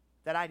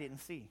that I didn't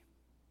see.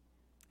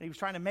 And he was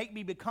trying to make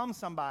me become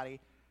somebody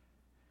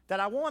that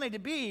I wanted to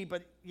be,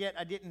 but yet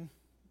I didn't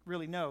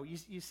really know.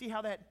 You see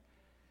how that...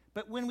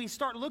 But when we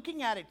start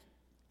looking at it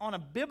on a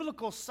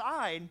biblical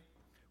side,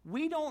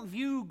 we don't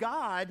view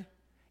God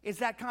as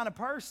that kind of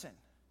person.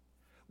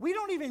 We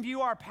don't even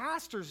view our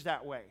pastors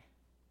that way.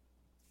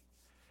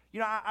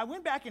 You know, I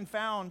went back and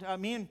found...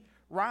 me and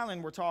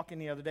Rylan were talking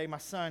the other day. My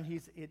son,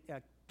 he's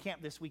at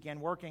camp this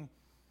weekend working,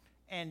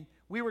 and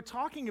we were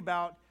talking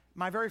about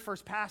my very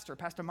first pastor,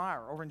 Pastor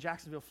Meyer, over in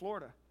Jacksonville,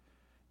 Florida,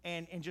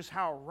 and just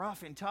how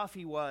rough and tough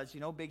he was, you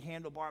know, big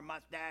handlebar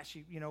mustache,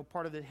 you know,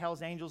 part of the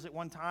Hells Angels at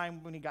one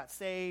time when he got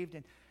saved,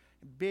 and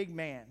big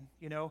man,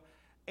 you know,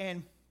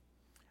 and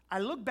I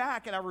look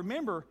back and I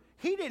remember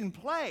he didn't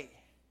play.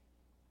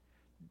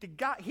 The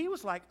guy, he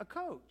was like a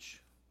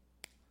coach.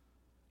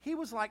 He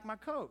was like my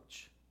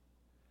coach.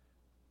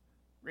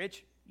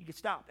 Rich, you can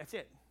stop. That's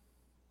it.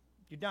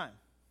 You're done.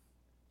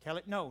 Tell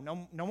it no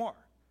more.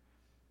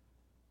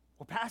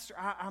 Well, Pastor,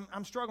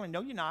 I'm struggling.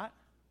 No, you're not.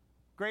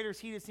 Greater is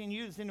he that's in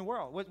you that's in the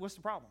world. What's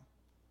the problem?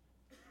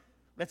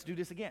 Let's do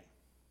this again.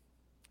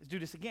 Let's do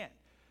this again.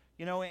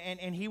 You know,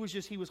 and he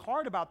was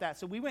hard about that.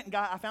 So we went and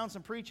I found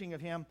some preaching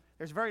of him.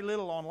 There's very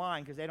little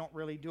online because they don't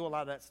really do a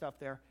lot of that stuff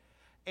there.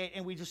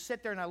 And we just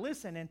sit there and I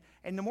listen.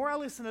 And the more I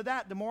listen to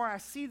that, the more I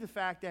see the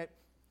fact that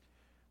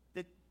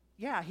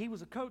yeah, he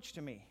was a coach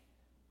to me.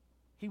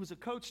 He was a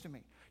coach to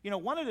me. You know,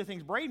 one of the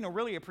things, Braden will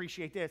really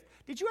appreciate this.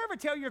 Did you ever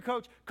tell your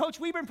coach, Coach,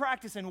 we've been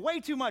practicing way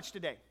too much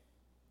today?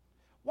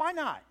 Why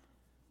not?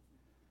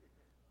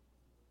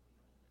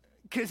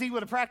 Because he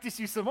would have practiced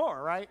you some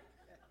more, right?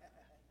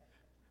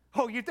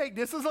 Oh, you think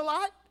this is a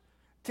lot?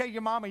 Tell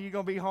your mama you're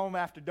going to be home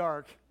after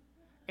dark.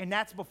 And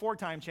that's before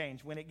time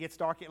change, when it gets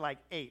dark at like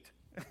 8,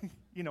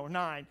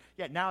 9.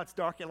 Yeah, now it's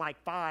dark at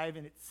like 5,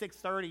 and it's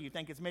 6:30. You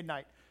think it's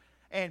midnight.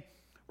 And,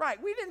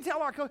 right, we didn't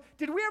tell our coach.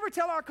 Did we ever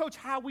tell our coach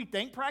how we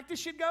think practice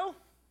should go?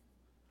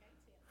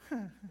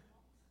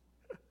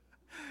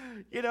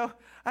 You know,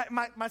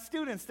 my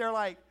students, they're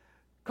like,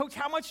 Coach,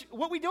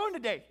 what we doing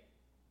today?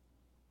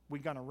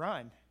 We're going to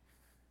run.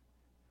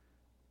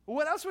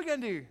 What else are we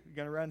going to do? We're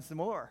going to run some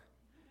more.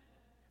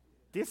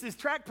 This is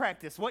track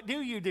practice. What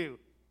do you do?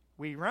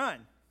 We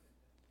run.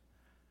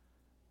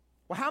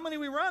 Well, how many are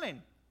we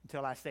running?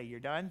 Until I say you're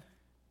done.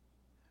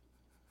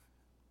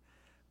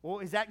 Well,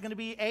 is that going to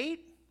be 8?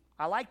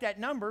 I like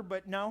that number,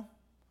 but no.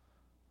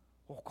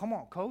 Well, come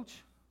on, Coach.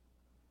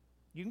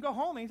 You can go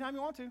home anytime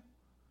you want to.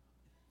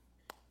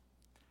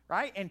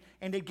 Right?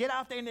 And they'd get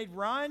out there and they'd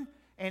run.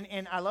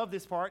 And I love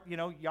this part. You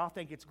know, y'all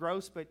think it's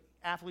gross, but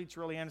athletes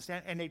really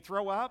understand. And they'd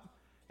throw up,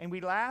 and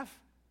we'd laugh.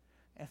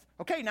 And,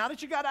 okay, now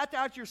that you got that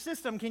out your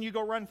system, can you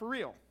go run for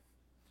real?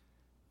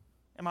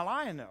 Am I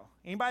lying, though?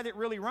 Anybody that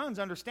really runs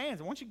understands.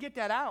 And once you get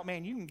that out,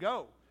 man, you can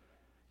go.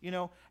 You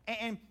know,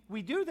 and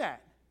we do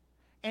that.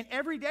 And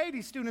every day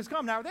these students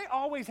come. Now, are they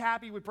always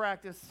happy with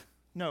practice?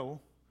 No.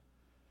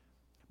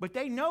 But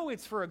they know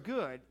it's for a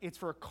good. It's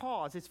for a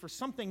cause. It's for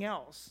something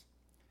else.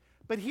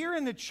 But here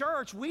in the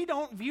church, we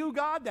don't view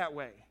God that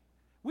way.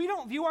 We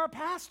don't view our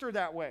pastor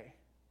that way.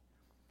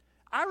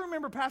 I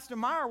remember Pastor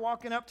Meyer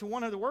walking up to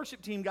one of the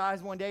worship team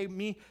guys one day.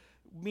 Me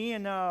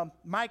and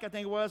Mike, I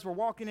think it was, were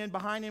walking in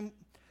behind him.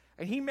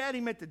 And he met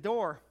him at the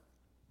door.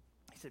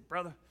 He said,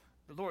 brother,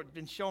 the Lord's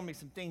been showing me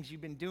some things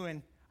you've been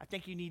doing. I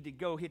think you need to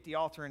go hit the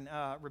altar and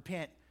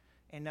repent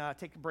and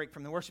take a break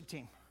from the worship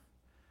team.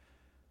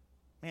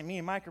 Man, me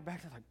and Mike are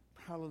back there like,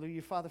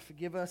 hallelujah, Father,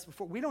 forgive us.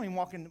 We don't even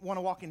want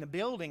to walk in the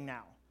building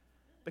now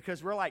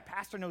because we're like,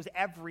 Pastor knows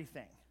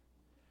everything.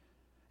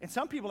 And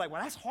some people are like,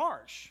 well, that's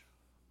harsh.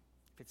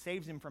 If it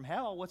saves him from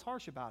hell, what's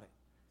harsh about it?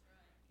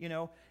 You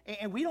know,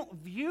 and we don't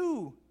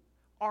view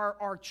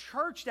our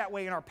church that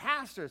way and our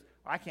pastors.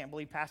 I can't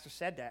believe Pastor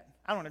said that.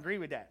 I don't agree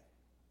with that.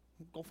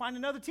 Go find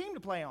another team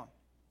to play on.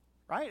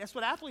 Right? That's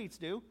what athletes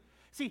do.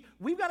 See,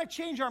 we've got to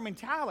change our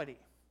mentality.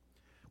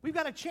 We've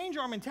got to change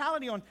our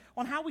mentality on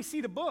how we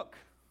see the book,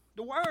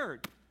 the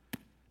Word.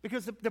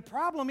 Because the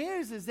problem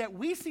is that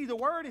we see the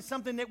Word as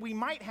something that we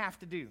might have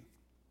to do.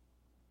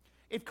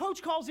 If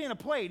Coach calls in a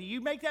play, do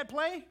you make that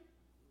play?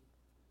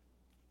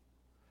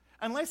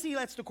 Unless he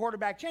lets the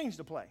quarterback change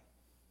the play.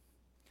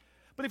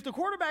 But if the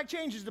quarterback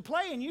changes the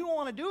play and you don't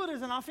want to do it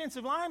as an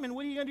offensive lineman,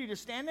 what are you going to do?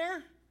 Just stand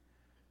there?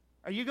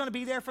 Are you going to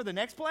be there for the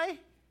next play?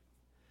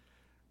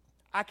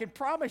 I can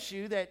promise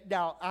you that,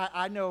 now,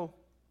 I know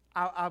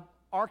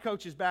our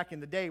coaches back in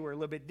the day were a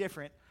little bit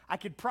different. I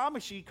could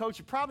promise you, Coach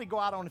would probably go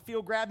out on the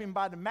field, grab him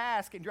by the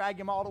mask, and drag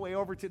him all the way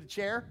over to the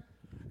chair.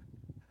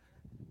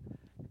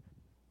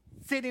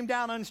 Sit him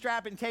down,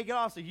 unstrap it, and take it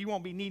off so you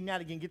won't be needing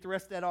that again. Get the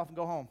rest of that off and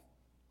go home.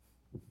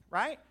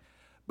 Right?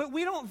 But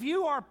we don't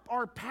view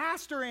our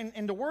pastor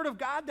and the Word of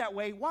God that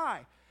way.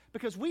 Why?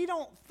 Because we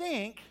don't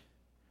think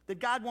that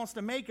God wants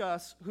to make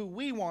us who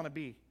we want to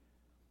be.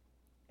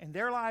 And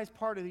there lies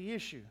part of the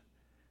issue.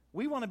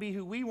 We want to be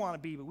who we want to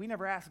be, but we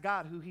never asked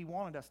God who He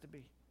wanted us to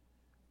be.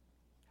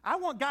 I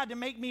want God to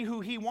make me who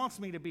He wants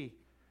me to be.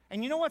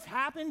 And you know what's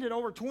happened in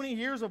over 20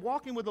 years of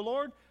walking with the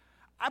Lord?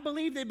 I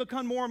believe they've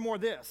become more and more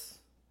this.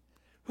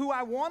 Who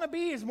I want to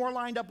be is more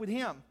lined up with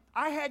Him.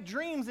 I had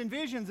dreams and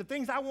visions of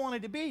things I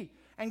wanted to be.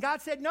 And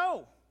God said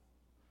no.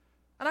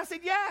 And I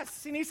said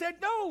yes. And He said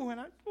no.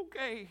 And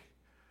okay.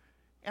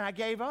 And I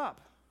gave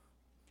up.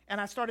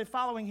 And I started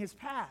following His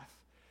path.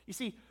 You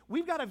see,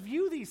 we've got to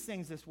view these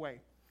things this way.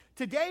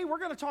 Today, we're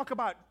going to talk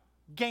about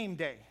game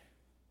day.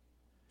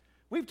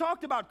 We've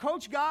talked about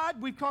Coach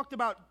God. We've talked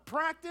about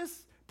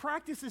practice.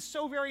 Practice is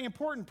so very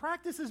important.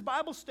 Practice is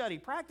Bible study.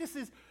 Practice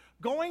is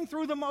going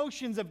through the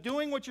motions of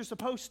doing what you're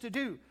supposed to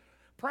do.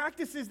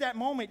 Practice is that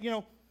moment, you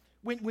know,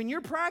 when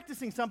you're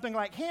practicing something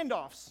like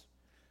handoffs.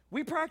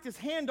 We practice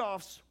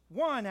handoffs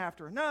one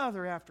after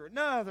another, after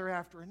another,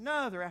 after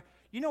another.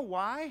 You know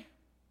why?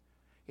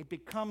 It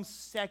becomes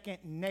second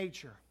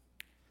nature.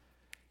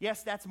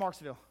 Yes, that's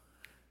Marksville.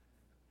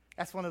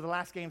 That's one of the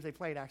last games they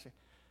played, actually.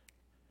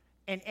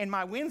 And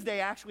my Wednesday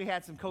actually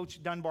had some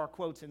Coach Dunbar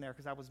quotes in there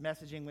because I was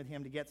messaging with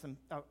him to get some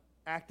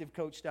active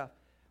coach stuff.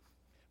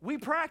 We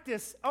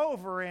practice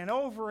over and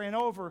over and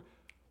over.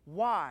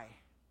 Why?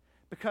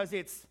 Because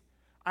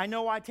I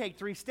know I take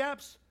 3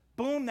 steps.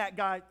 Boom, that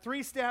guy,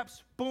 3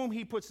 steps. Boom,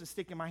 he puts the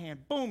stick in my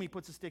hand. Boom, he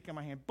puts the stick in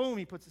my hand. Boom,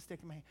 he puts the stick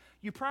in my hand.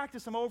 You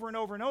practice them over and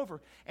over and over.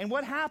 And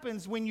what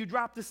happens when you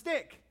drop the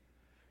stick?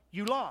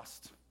 You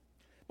lost.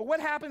 But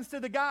what happens to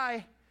the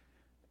guy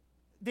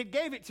that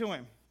gave it to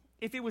him?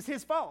 If it was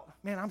his fault,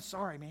 man, I'm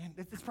sorry, man.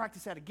 Let's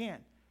practice that again.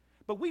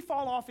 But we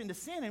fall off into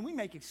sin and we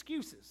make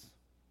excuses.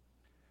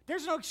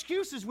 There's no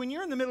excuses when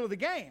you're in the middle of the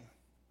game.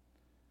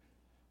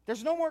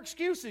 There's no more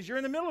excuses. You're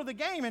in the middle of the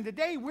game, and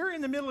today we're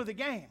in the middle of the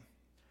game.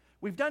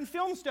 We've done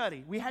film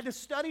study. We had to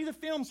study the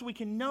film so we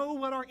can know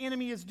what our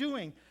enemy is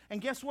doing. And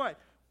guess what?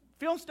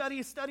 Film study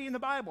is studying the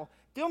Bible.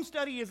 Film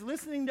study is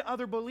listening to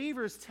other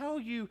believers tell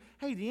you,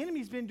 hey, the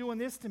enemy's been doing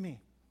this to me.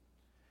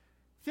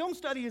 Film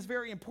study is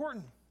very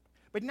important.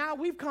 But now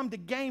we've come to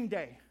game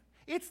day.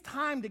 It's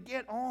time to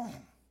get on.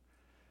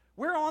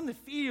 We're on the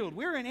field.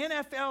 We're an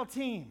NFL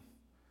team.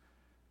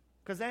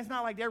 Because that's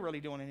not like they're really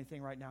doing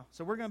anything right now.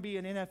 So we're going to be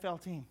an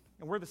NFL team.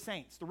 And we're the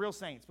saints, the real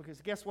saints.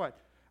 Because guess what?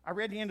 I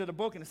read the end of the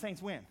book and the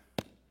Saints win.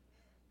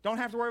 Don't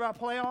have to worry about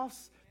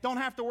playoffs. Don't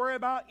have to worry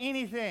about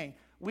anything.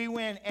 We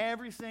win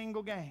every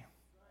single game.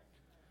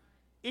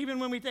 Even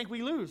when we think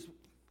we lose,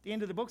 the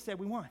end of the book said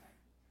we won.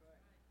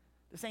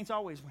 The Saints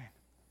always win.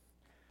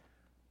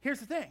 Here's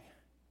the thing.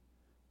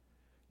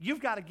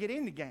 You've got to get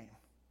in the game.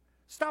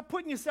 Stop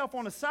putting yourself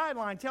on the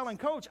sideline telling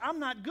coach, I'm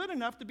not good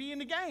enough to be in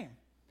the game.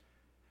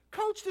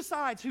 Coach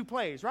decides who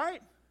plays,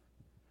 right?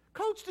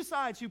 Coach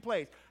decides who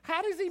plays.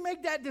 How does he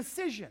make that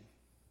decision?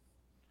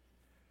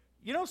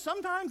 You know,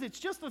 sometimes it's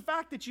just the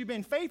fact that you've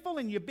been faithful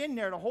and you've been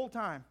there the whole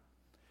time.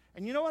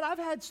 And you know what? I've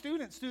had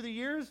students through the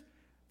years,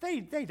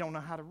 they don't know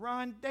how to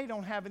run. They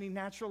don't have any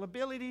natural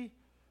ability.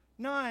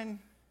 None.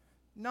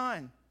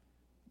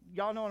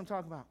 Y'all know what I'm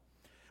talking about.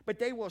 But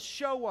they will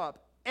show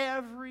up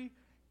every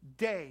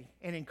day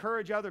and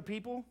encourage other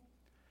people.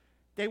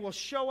 They will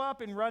show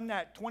up and run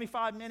that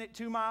 25-minute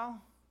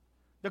 2-mile.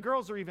 The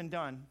girls are even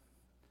done.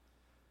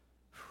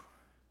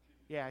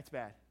 Yeah, it's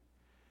bad.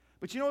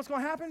 But you know what's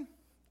going to happen?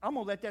 I'm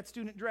going to let that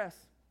student dress,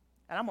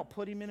 and I'm going to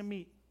put him in a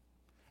meet.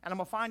 And I'm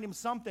going to find him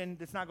something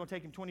that's not going to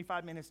take him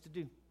 25 minutes to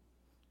do.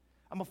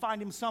 I'm going to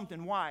find him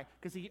something. Why?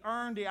 Because he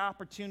earned the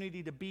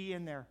opportunity to be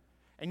in there.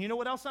 And you know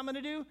what else I'm going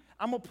to do?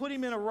 I'm going to put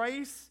him in a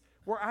race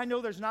where I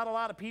know there's not a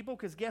lot of people,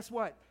 because guess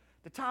what?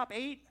 The top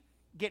 8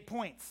 get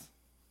points.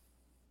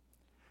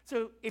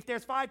 So if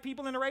there's 5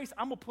 people in the race,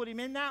 I'm going to put him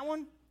in that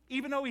one.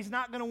 Even though he's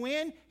not going to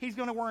win, he's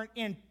going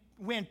to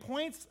win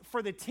points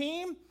for the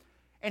team,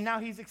 and now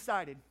he's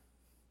excited.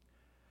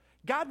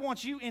 God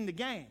wants you in the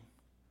game.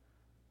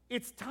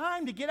 It's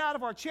time to get out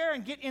of our chair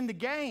and get in the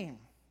game.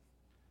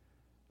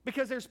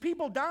 Because there's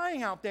people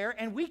dying out there,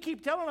 and we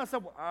keep telling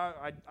ourselves,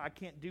 I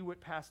can't do what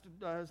pastor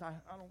does.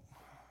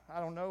 I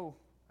don't know.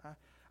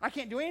 I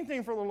can't do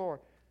anything for the Lord.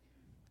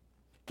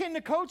 Can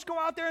the coach go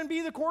out there and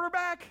be the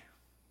quarterback?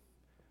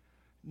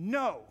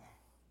 No.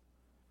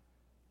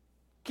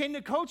 Can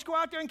the coach go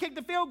out there and kick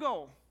the field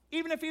goal?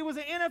 Even if he was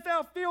an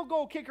NFL field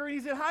goal kicker and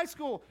he's in high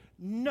school?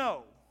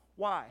 No.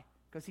 Why?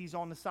 Because he's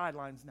on the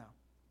sidelines now.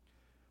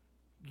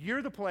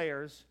 You're the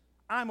players.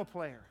 I'm a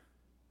player.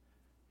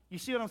 You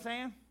see what I'm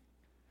saying?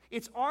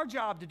 It's our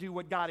job to do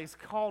what God has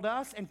called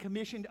us and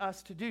commissioned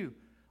us to do.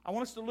 I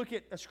want us to look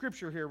at a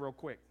scripture here real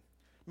quick.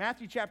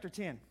 Matthew chapter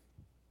 10. I'm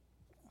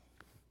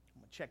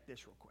going to check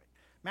this real quick.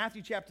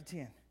 Matthew chapter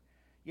 10.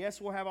 Yes,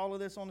 we'll have all of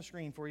this on the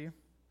screen for you.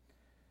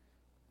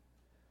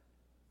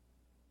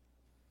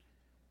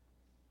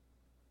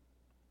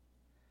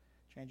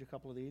 Change a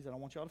couple of these. I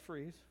don't want y'all to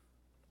freeze.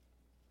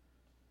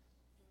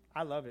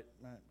 I love it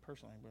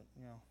personally, but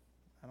you know,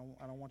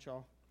 I don't want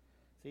y'all.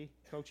 See,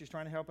 coach is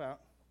trying to help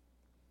out,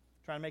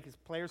 trying to make his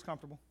players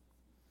comfortable.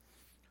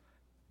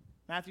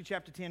 Matthew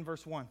chapter 10,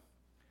 verse 1.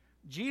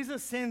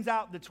 Jesus sends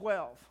out the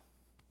 12.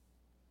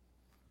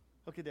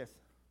 Look at this.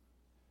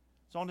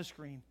 It's on the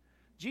screen.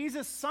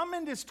 Jesus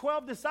summoned his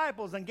 12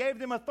 disciples and gave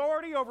them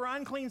authority over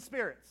unclean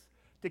spirits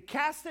to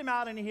cast them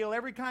out and to heal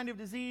every kind of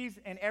disease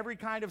and every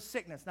kind of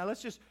sickness. Now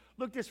let's just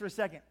look at this for a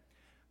second.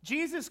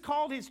 Jesus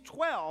called his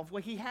 12,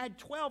 well, he had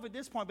 12 at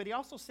this point, but he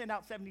also sent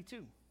out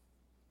 72.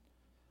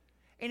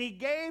 And he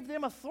gave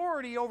them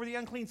authority over the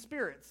unclean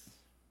spirits.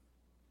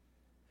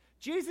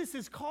 Jesus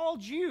has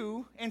called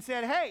you and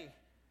said, hey,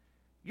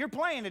 you're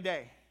playing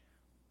today.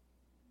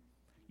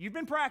 You've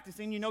been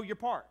practicing, you know your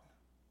part.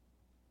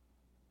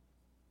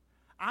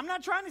 I'm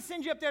not trying to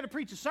send you up there to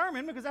preach a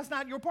sermon because that's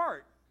not your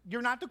part.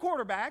 You're not the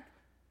quarterback.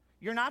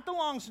 You're not the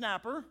long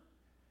snapper.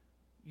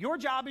 Your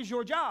job is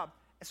your job.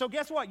 So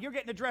guess what? You're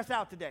getting to dress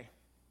out today.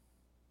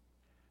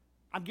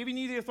 I'm giving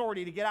you the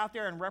authority to get out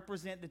there and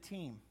represent the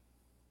team.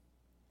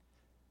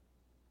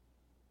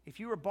 If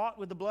you were bought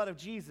with the blood of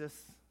Jesus,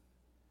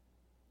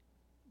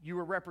 you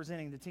were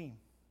representing the team.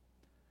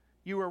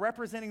 You were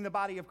representing the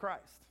body of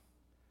Christ.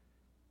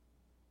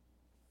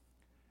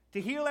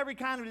 to heal every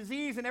kind of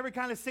disease and every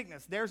kind of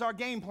sickness. There's our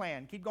game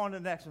plan. Keep going to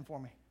the next one for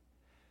me.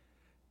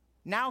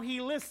 Now he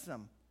lists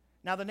them.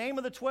 Now the name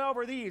of the 12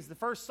 are these. The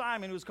first,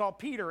 Simon, who was called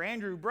Peter,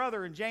 Andrew,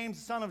 brother, and James,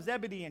 the son of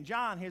Zebedee, and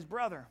John, his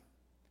brother.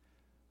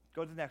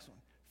 Go to the next one.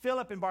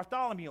 Philip and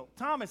Bartholomew,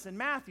 Thomas and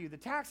Matthew, the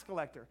tax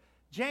collector,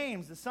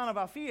 James, the son of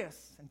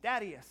Alphaeus, and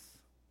Thaddeus.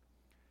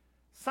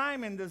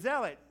 Simon the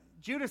zealot,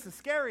 Judas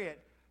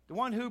Iscariot, the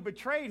one who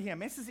betrayed him.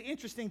 This is an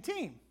interesting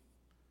team.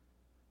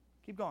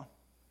 Keep going.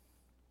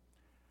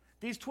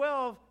 These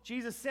 12,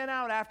 Jesus sent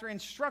out after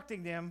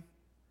instructing them.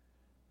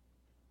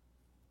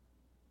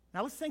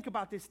 Now let's think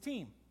about this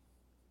team.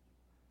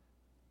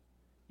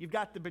 You've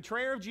got the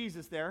betrayer of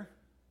Jesus there,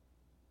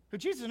 who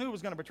Jesus knew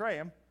was going to betray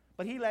him,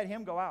 but he let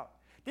him go out.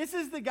 This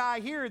is the guy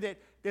here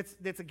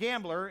that's a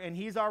gambler, and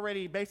he's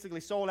already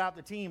basically sold out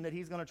the team that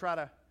he's going to try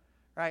to,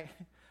 right?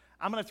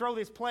 I'm going to throw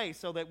this play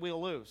so that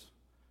we'll lose,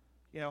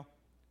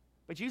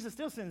 But Jesus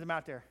still sends him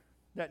out there,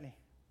 doesn't he?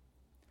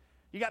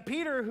 You got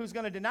Peter, who's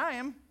going to deny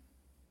him.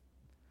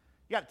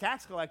 You got a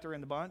tax collector in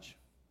the bunch.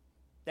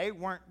 They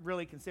weren't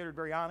really considered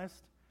very honest.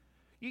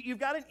 You've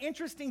got an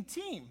interesting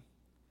team.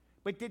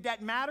 But did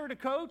that matter to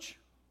Coach?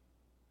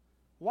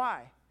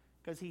 Why?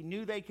 Because he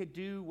knew they could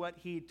do what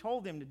he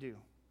told them to do.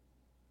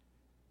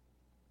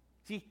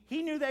 See,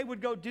 he knew they would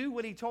go do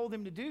what he told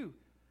them to do.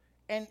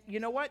 And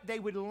you know what? They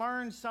would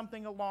learn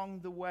something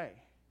along the way.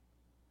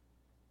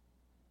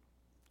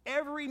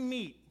 Every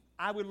meet,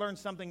 I would learn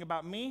something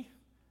about me.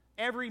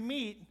 Every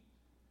meet,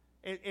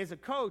 as a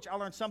coach, I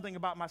learned something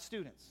about my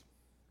students.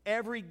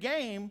 Every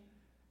game,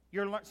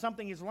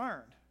 something is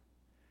learned.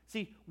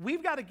 See,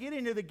 we've got to get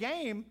into the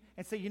game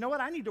and say, you know what,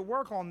 I need to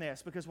work on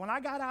this, because when I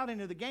got out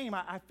into the game,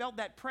 I felt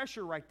that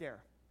pressure right there,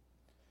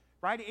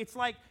 right?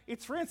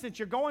 It's for instance,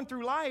 you're going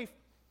through life,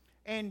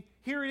 and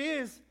here it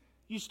is,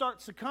 you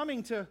start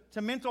succumbing to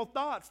mental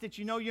thoughts that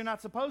you know you're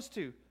not supposed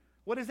to.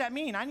 What does that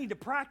mean? I need to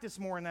practice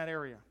more in that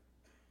area.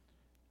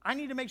 I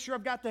need to make sure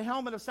I've got the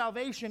helmet of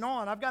salvation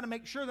on. I've got to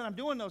make sure that I'm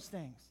doing those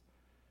things.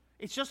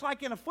 It's just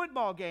like in a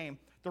football game.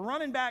 The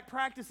running back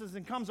practices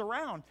and comes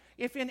around.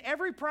 If in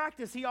every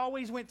practice he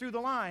always went through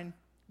the line,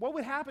 what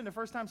would happen the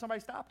first time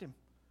somebody stopped him?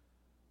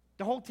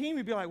 The whole team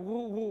would be like,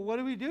 whoa, what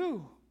do we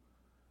do?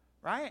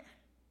 Right?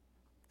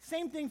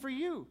 Same thing for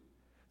you.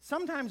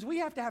 Sometimes we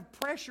have to have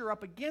pressure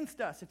up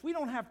against us. If we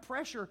don't have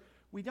pressure,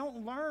 we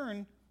don't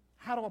learn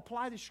how to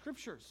apply the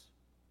scriptures.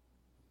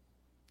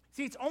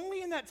 See, it's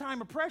only in that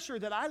time of pressure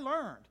that I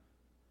learned.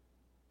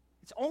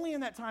 It's only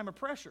in that time of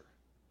pressure.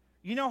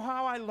 You know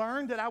how I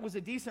learned that I was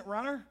a decent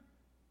runner?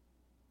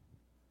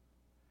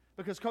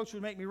 Because Coach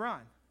would make me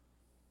run.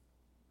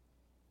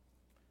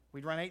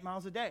 We'd run 8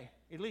 miles a day,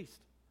 at least,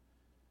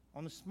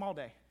 on the small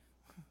day.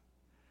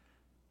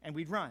 And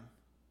we'd run,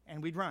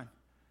 and we'd run,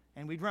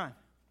 and we'd run.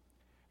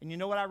 And you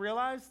know what I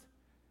realized?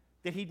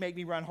 That he'd make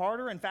me run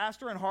harder and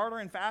faster and harder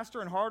and faster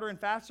and harder and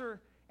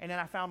faster, and then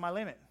I found my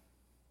limit.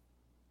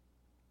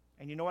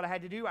 And you know what I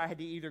had to do? I had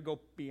to either go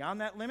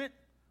beyond that limit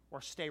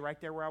or stay right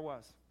there where I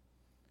was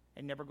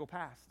and never go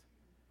past.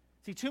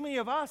 See, too many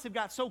of us have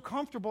got so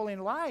comfortable in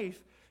life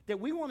that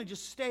we want to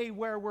just stay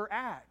where we're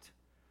at.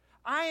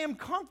 I am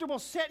comfortable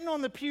sitting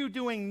on the pew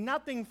doing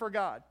nothing for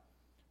God.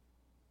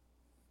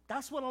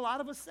 That's what a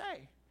lot of us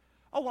say.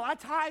 Oh, well, I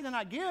tithe and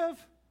I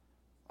give.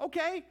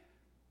 Okay.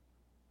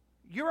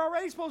 You're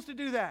already supposed to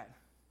do that.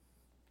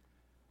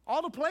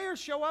 All the players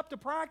show up to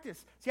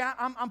practice. See,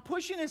 I'm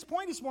pushing this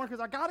point this morning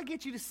because I got to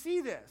get you to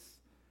see this.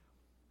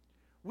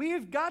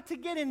 We've got to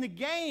get in the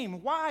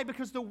game. Why?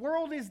 Because the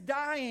world is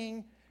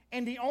dying,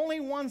 and the only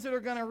ones that are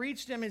going to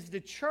reach them is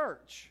the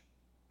church.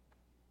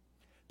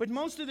 But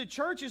most of the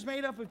church is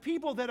made up of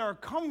people that are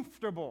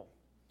comfortable,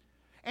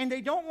 and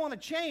they don't want to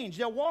change.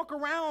 They'll walk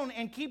around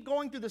and keep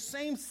going through the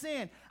same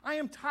sin. I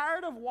am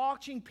tired of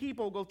watching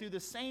people go through the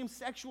same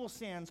sexual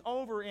sins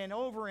over and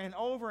over and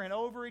over and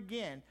over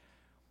again.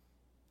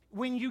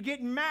 When you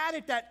get mad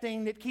at that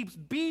thing that keeps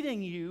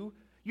beating you,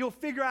 you'll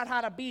figure out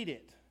how to beat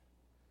it.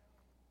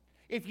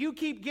 If you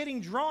keep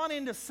getting drawn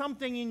into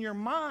something in your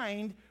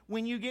mind,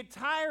 when you get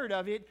tired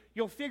of it,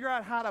 you'll figure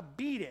out how to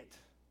beat it.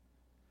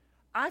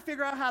 I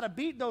figure out how to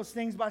beat those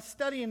things by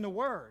studying the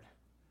Word.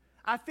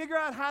 I figure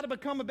out how to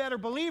become a better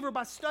believer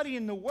by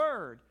studying the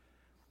Word.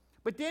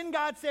 But then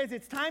God says,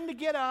 it's time to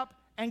get up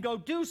and go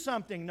do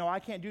something. No, I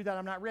can't do that.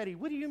 I'm not ready.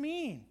 What do you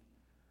mean?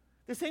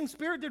 The same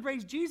Spirit that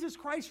raised Jesus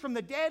Christ from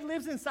the dead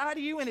lives inside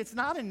of you, and it's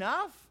not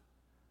enough?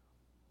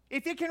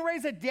 If it can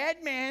raise a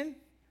dead man,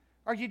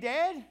 are you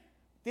dead?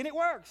 Then it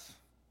works.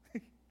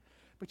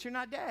 But you're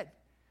not dead.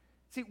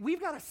 See, we've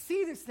got to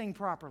see this thing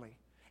properly.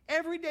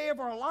 Every day of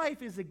our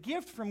life is a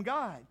gift from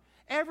God.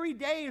 Every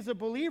day as a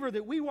believer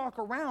that we walk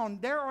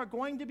around, there are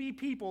going to be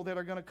people that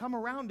are going to come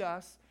around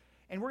us,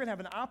 and we're going to have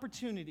an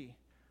opportunity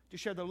to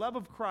share the love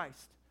of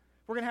Christ.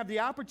 We're going to have the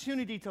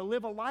opportunity to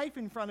live a life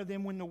in front of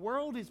them when the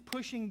world is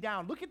pushing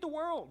down. Look at the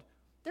world.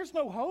 There's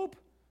no hope.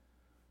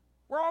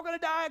 We're all going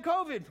to die of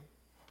COVID.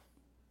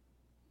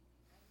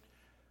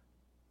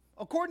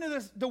 According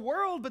to the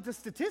world, but the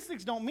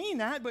statistics don't mean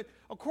that, but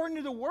according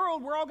to the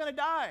world, we're all going to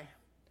die.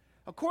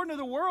 According to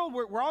the world,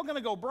 we're all going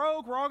to go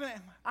broke.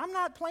 I'm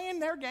not playing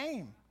their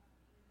game.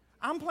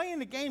 I'm playing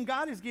the game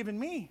God has given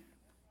me.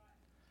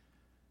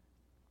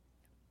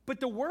 But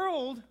the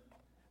world,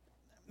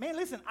 man,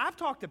 listen, I've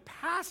talked to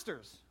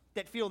pastors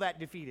that feel that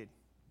defeated.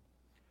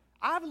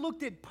 I've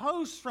looked at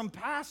posts from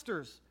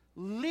pastors,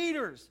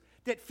 leaders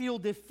that feel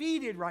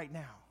defeated right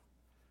now.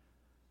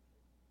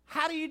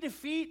 How do you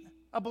defeat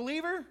a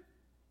believer?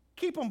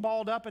 Keep them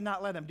balled up and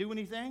not let them do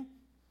anything.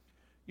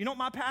 You know what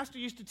my pastor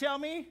used to tell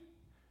me?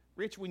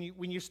 Rich, when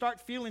you start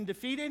feeling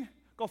defeated,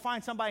 go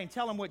find somebody and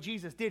tell them what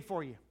Jesus did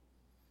for you.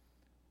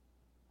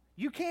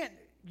 You can't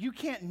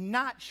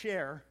not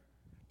share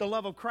the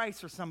love of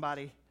Christ for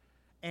somebody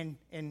and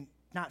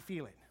not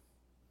feel it.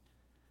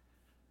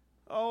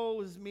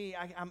 Oh, it's me.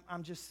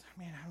 I'm just,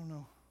 man, I don't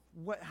know.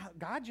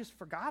 God just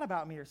forgot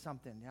about me or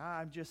something.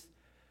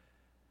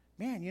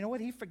 Man, you know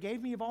what? He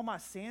forgave me of all my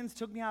sins,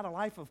 took me out of a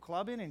life of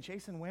clubbing and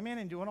chasing women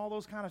and doing all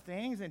those kind of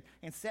things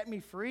and set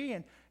me free.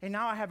 And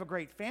now I have a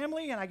great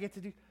family and I get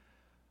to do,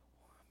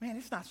 man,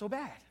 it's not so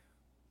bad.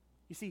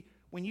 You see,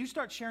 when you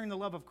start sharing the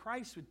love of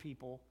Christ with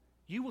people,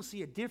 you will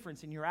see a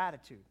difference in your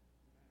attitude.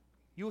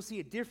 You will see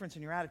a difference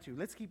in your attitude.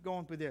 Let's keep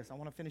going with this. I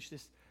want to finish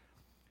this.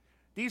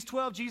 These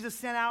 12 Jesus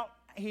sent out.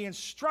 He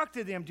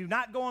instructed them, do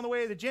not go on the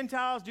way of the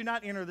Gentiles. Do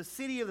not enter the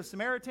city of the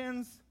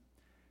Samaritans.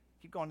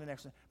 Keep going to the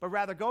next one. But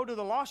rather go to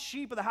the lost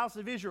sheep of the house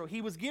of Israel.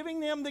 He was giving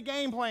them the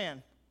game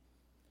plan.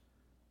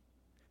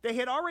 They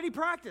had already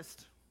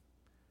practiced.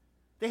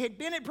 They had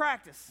been at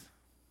practice.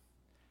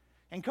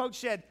 And coach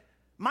said,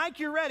 Mike,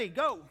 you're ready.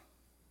 Go.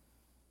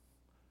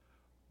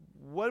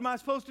 What am I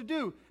supposed to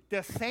do?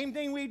 The same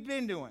thing we've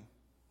been doing.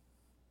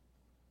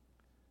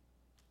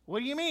 What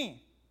do you mean?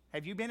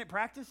 Have you been at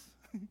practice?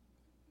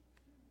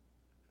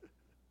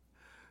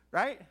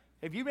 Right?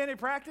 Have you been at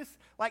practice?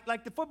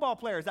 Like the football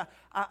players.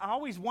 I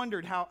always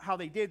wondered how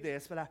they did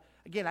this, but I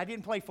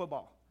didn't play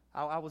football.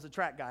 I was a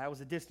track guy. I was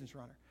a distance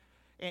runner.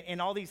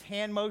 And all these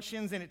hand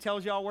motions, and it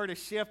tells y'all where to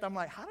shift. I'm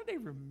like, how did they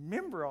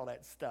remember all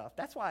that stuff?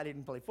 That's why I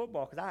didn't play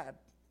football, because I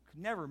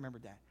could never remember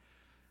that.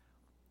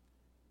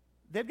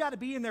 They've got to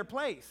be in their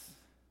place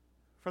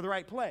for the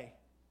right play.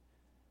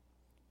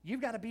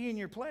 You've got to be in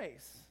your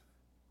place.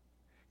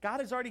 God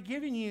has already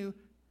given you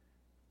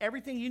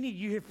everything you need.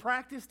 You have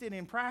practiced it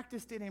and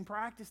practiced it and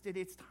practiced it.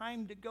 It's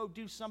time to go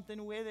do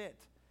something with it.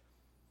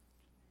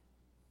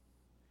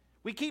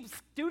 We keep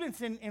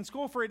students in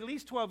school for at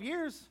least 12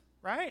 years,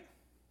 right?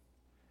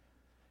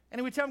 And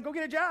then we tell them, go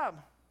get a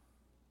job.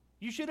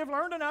 You should have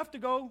learned enough to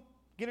go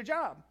get a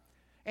job.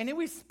 And then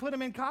we put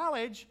them in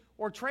college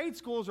or trade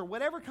schools or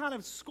whatever kind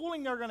of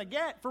schooling they're going to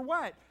get. For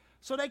what?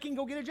 So they can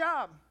go get a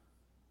job.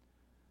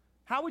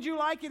 How would you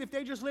like it if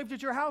they just lived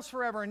at your house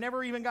forever and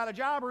never even got a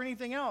job or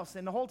anything else?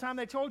 And the whole time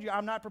they told you,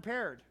 I'm not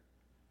prepared.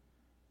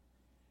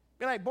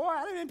 Be like, boy,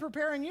 I've been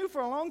preparing you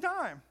for a long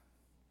time.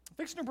 I'm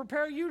fixing to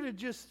prepare you to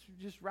just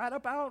right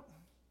up out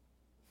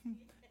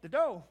the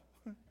dough.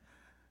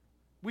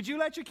 Would you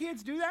let your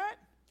kids do that?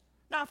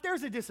 Now, if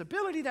there's a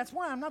disability, that's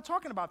why I'm not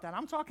talking about that.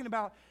 I'm talking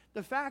about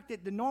the fact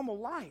that the normal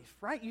life,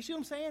 right? You see what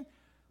I'm saying?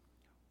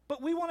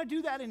 But we want to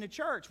do that in the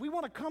church. We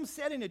want to come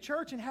sit in the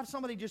church and have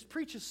somebody just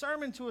preach a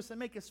sermon to us and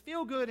make us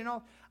feel good and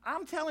all.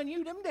 I'm telling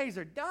you, them days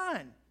are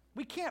done.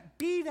 We can't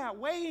be that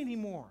way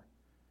anymore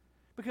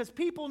because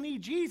people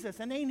need Jesus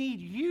and they need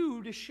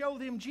you to show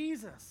them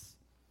Jesus.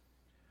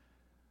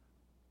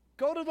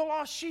 Go to the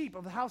lost sheep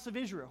of the house of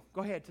Israel.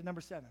 Go ahead to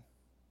number 7.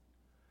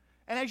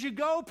 And as you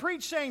go,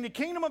 preach saying, the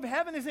kingdom of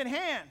heaven is at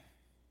hand.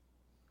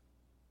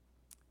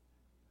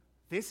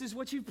 This is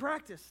what you've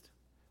practiced.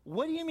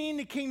 What do you mean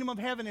the kingdom of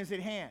heaven is at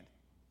hand?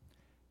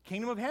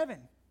 Kingdom of heaven.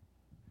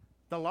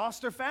 The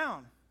lost are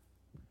found.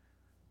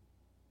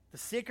 The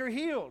sick are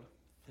healed.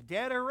 The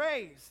dead are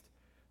raised.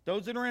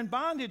 Those that are in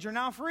bondage are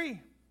now free.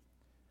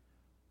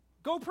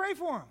 Go pray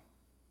for them.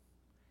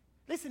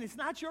 Listen, it's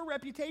not your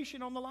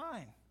reputation on the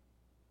line.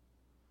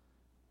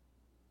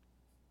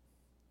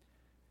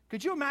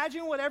 Could you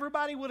imagine what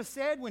everybody would have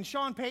said when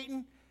Sean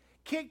Payton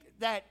kicked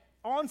that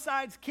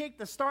onside kick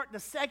to start the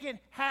second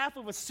half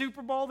of a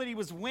Super Bowl that he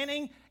was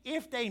winning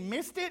if they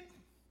missed it?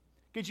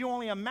 Could you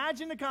only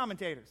imagine the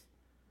commentators?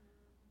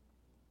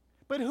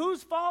 But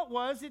whose fault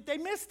was it they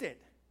missed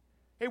it?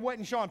 It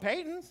wasn't Sean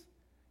Payton's.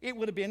 It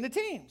would have been the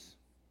team's.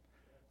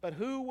 But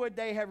who would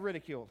they have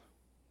ridiculed?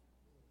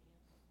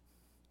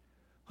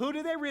 Who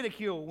do they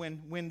ridicule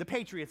when the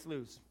Patriots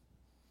lose?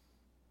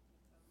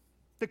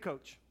 The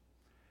coach.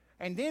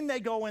 And then they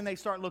go and they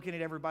start looking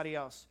at everybody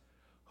else.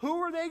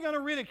 Who are they going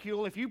to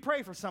ridicule if you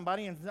pray for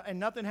somebody and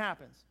nothing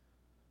happens?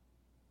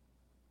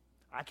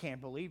 I can't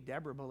believe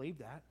Deborah believed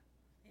that.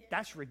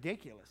 That's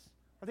ridiculous.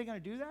 Are they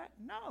going to do that?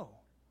 No.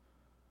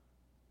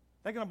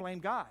 They're going to blame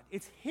God.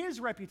 It's his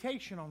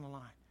reputation on the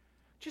line.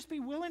 Just be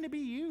willing to be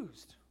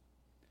used.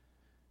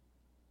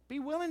 Be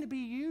willing to be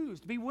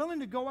used. Be willing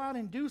to go out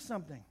and do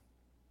something.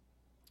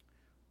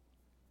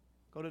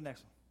 Go to the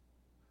next one.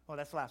 Oh,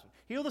 that's the last one.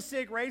 Heal the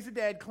sick, raise the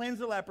dead, cleanse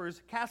the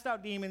lepers, cast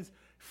out demons.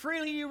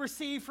 Freely you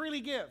receive,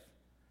 freely give.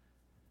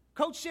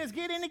 Coach says,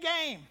 get in the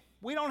game.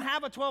 We don't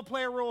have a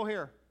 12-player rule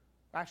here.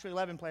 Actually,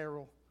 11-player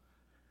rule.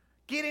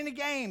 Get in the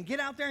game. Get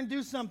out there and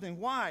do something.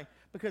 Why?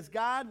 Because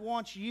God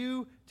wants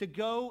you to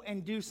go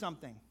and do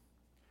something.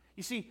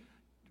 You see,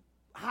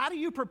 how do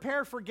you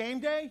prepare for game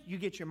day? You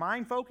get your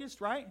mind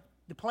focused, right?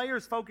 The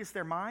players focus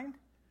their mind.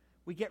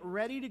 We get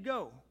ready to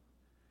go.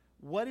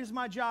 What is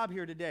my job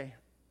here today?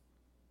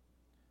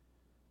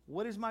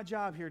 What is my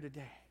job here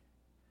today?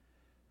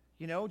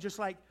 You know, just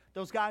like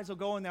those guys will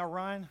go and they'll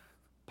run.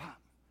 Pop.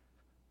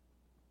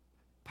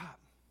 Pop.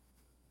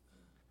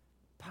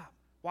 Pop.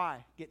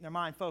 Why? Getting their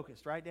mind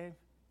focused, right, Dave?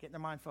 Getting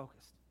their mind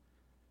focused.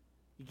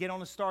 You get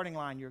on the starting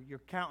line, you're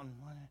counting,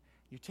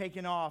 you're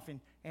taking off,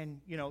 and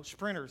you know,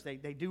 sprinters, they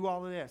do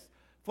all of this.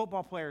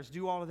 Football players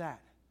do all of that.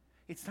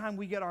 It's time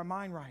we get our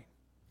mind right.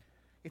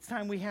 It's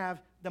time we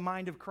have the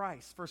mind of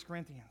Christ, 1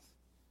 Corinthians.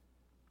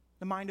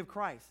 The mind of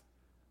Christ.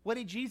 What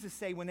did Jesus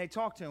say when they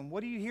talked to him?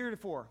 What are you here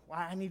for? Well,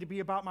 I need to be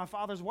about my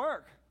Father's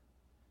work.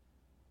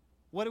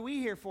 What are we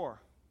here for?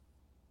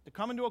 To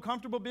come into a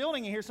comfortable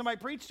building and hear somebody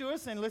preach to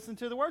us and listen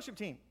to the worship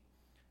team.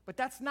 But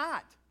that's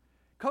not.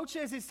 Coach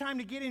says it's time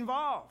to get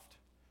involved.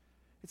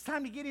 It's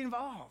time to get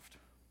involved.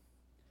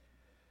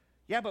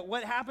 Yeah, but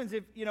what happens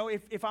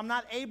if I'm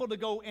not able to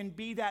go and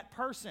be that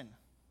person?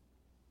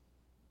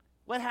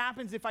 What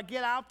happens if I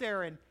get out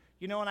there and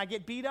I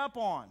get beat up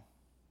on?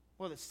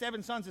 Well, the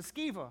 7 sons of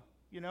Sceva,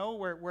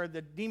 where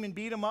the demon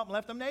beat them up and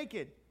left them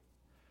naked.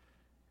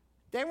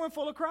 They weren't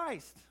full of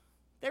Christ.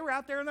 They were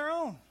out there on their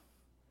own.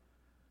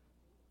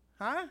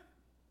 Huh?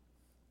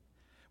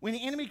 When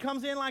the enemy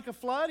comes in like a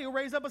flood, he'll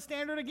raise up a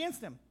standard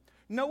against him.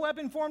 No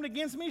weapon formed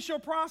against me shall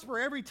prosper.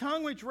 Every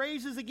tongue which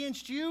raises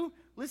against you,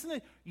 listen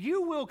to,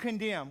 you will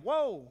condemn.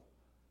 Whoa.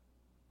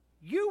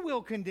 You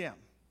will condemn.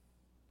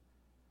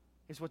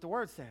 Is what the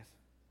word says.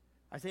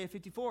 Isaiah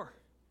 54.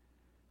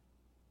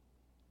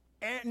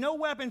 No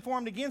weapon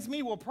formed against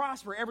me will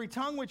prosper. Every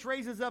tongue which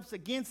raises up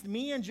against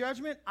me in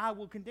judgment, I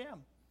will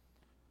condemn.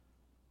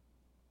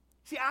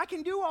 See, I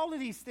can do all of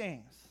these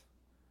things.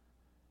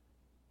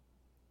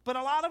 But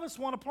a lot of us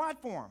want a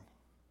platform.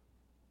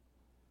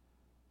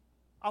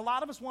 A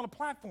lot of us want a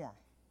platform.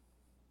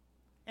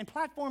 And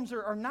platforms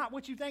are not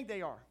what you think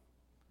they are.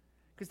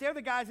 Because they're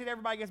the guys that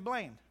everybody gets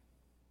blamed.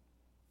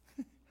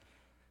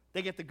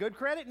 They get the good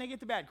credit and they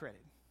get the bad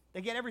credit. They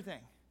get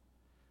everything.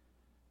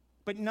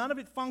 But none of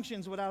it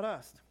functions without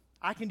us.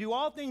 I can do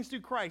all things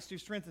through Christ who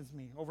strengthens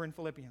me, over in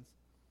Philippians.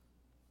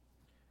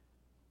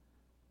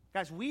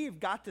 Guys, we've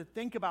got to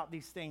think about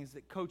these things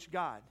that coach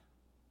God.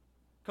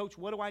 Coach,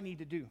 what do I need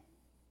to do?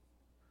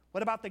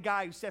 What about the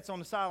guy who sits on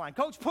the sideline?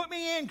 Coach, put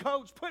me in,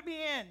 coach, put me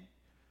in.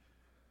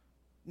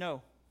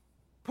 No.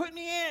 Put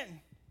me in.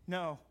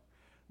 No.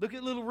 Look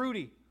at little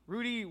Rudy.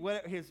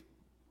 His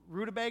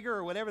Rutabaga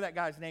or whatever that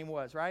guy's name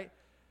was, right?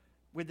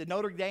 With the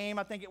Notre Dame,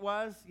 I think it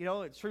was.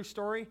 It's a true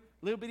story.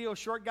 Little bitty old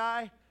short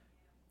guy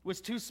was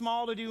too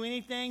small to do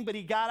anything, but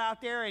he got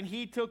out there and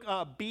he took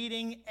a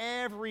beating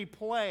every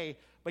play.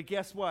 But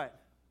guess what?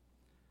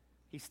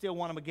 He still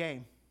won him a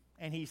game.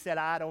 And he said,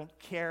 I don't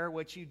care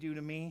what you do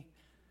to me.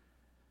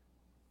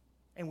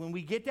 And when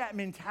we get that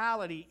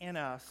mentality in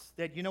us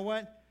that, you know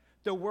what?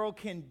 The world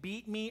can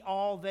beat me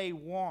all they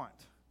want.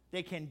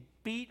 They can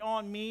beat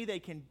on me. They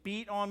can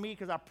beat on me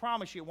because I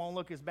promise you it won't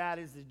look as bad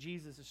as the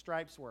Jesus'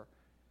 stripes were.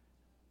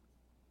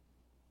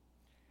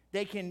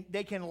 They can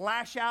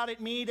lash out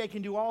at me. They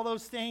can do all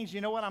those things.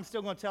 You know what? I'm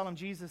still going to tell them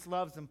Jesus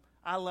loves them.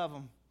 I love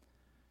them.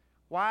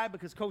 Why?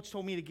 Because Coach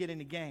told me to get in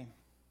the game.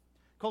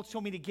 Coach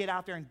told me to get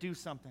out there and do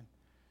something.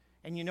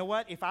 And you know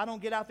what? If I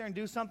don't get out there and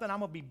do something, I'm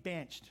going to be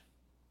benched.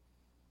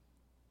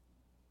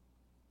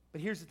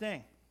 But here's the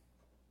thing.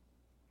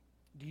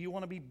 Do you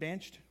want to be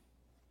benched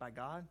by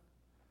God?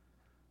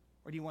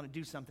 Or do you want to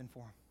do something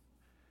for Him?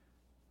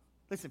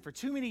 Listen, for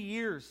too many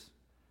years,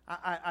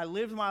 I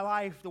lived my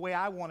life the way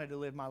I wanted to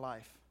live my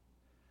life.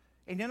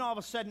 And then all of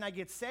a sudden I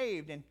get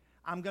saved and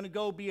I'm going to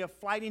go be a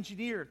flight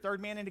engineer,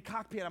 third man in the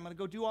cockpit. I'm going to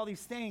go do all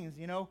these things,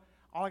 All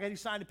I got to do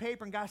is sign the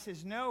paper and God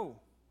says, no.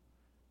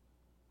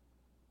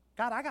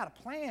 God, I got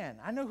a plan.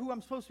 I know who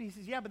I'm supposed to be. He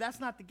says, yeah, but that's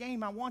not the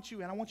game I want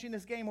you in. I want you in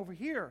this game over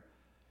here.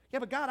 Yeah,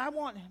 but God,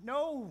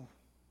 no,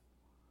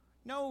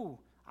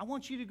 I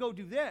want you to go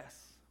do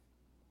this.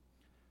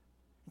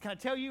 And can I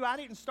tell you, I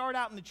didn't start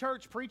out in the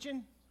church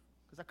preaching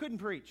because I couldn't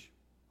preach.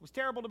 It was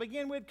terrible to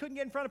begin with, couldn't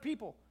get in front of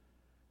people.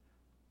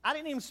 I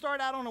didn't even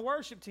start out on a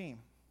worship team.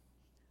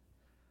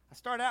 I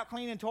started out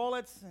cleaning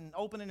toilets and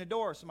opening the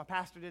door so my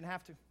pastor didn't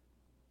have to.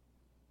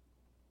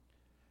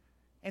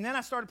 And then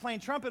I started playing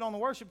trumpet on the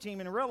worship team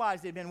and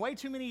realized it had been way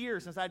too many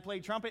years since I'd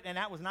played trumpet and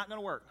that was not going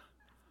to work.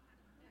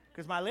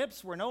 Because my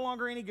lips were no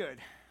longer any good.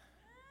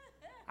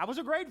 I was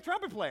a great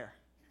trumpet player.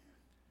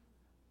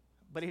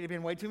 But it had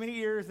been way too many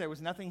years. There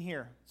was nothing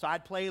here. So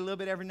I'd play a little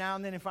bit every now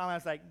and then. And finally I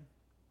was like,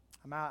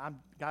 I'm out.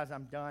 Guys,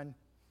 I'm done.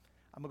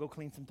 I'm going to go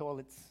clean some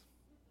toilets.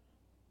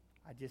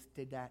 I just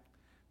did that.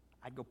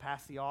 I'd go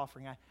pass the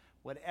offering.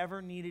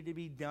 Whatever needed to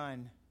be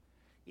done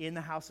in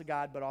the house of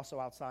God, but also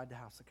outside the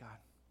house of God.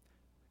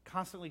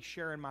 Constantly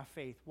sharing my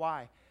faith.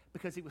 Why?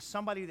 Because it was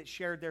somebody that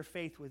shared their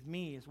faith with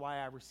me is why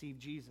I received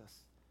Jesus.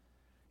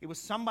 It was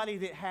somebody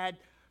that had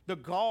the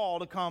gall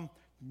to come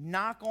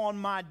knock on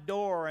my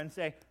door and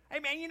say, hey,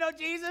 man, you know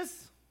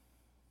Jesus?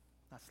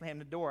 I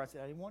slammed the door. I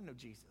said, I didn't want to know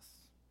Jesus.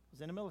 I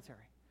was in the military.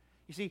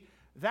 You see,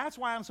 that's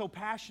why I'm so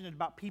passionate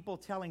about people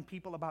telling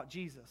people about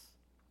Jesus.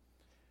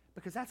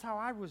 Because that's how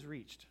I was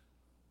reached.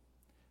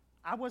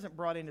 I wasn't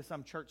brought into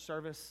some church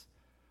service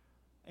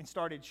and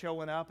started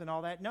showing up and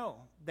all that. No,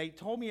 they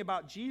told me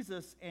about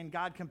Jesus, and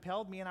God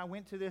compelled me, and I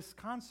went to this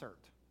concert.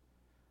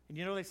 And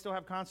you know, they still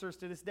have concerts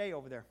to this day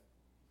over there.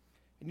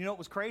 And you know what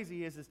was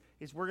crazy is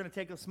we're going to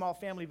take a small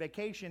family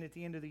vacation at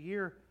the end of the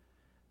year,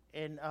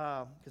 and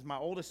because my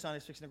oldest son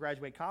is fixing to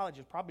graduate college,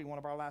 it's probably one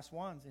of our last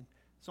ones. And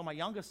so my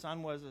youngest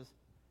son was,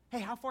 hey,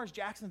 how far is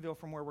Jacksonville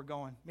from where we're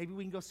going? Maybe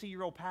we can go see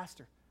your old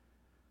pastor.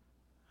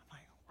 I'm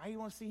like, why do you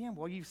want to see him?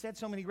 Well, you've said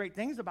so many great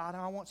things about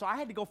him. So I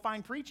had to go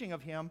find preaching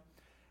of him.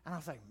 And I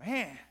was like,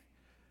 man,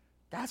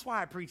 that's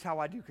why I preach how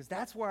I do, because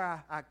that's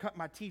where I cut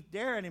my teeth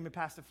daring him and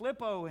Pastor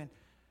Flippo. And,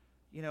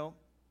 you know,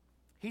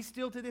 he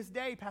still to this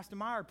day, Pastor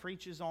Meyer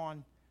preaches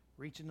on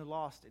reaching the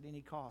lost at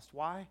any cost.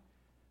 Why?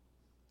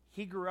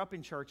 He grew up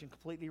in church and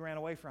completely ran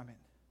away from it.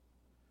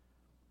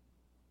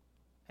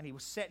 And he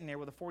was sitting there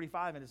with a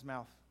 45 in his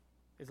mouth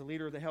as a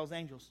leader of the Hells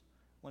Angels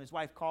when his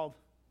wife called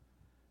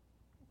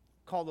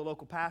the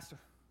local pastor.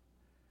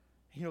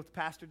 You know what the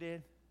pastor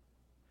did?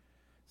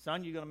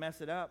 Son, you're going to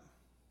mess it up.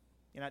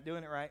 You're not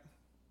doing it right.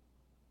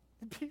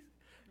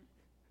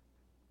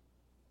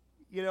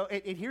 You know,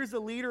 here's the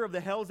leader of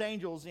the Hells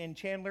Angels in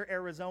Chandler,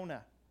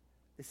 Arizona.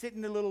 They sit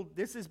in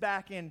this is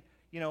back in,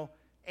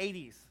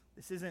 80s.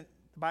 This isn't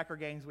the biker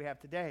gangs we have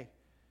today.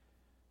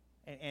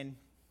 And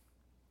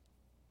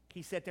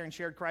he sat there and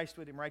shared Christ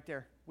with him right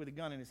there with a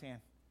gun in his hand,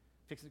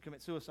 fixing to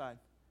commit suicide.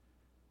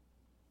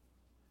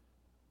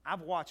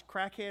 I've watched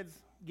crackheads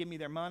give me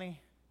their money.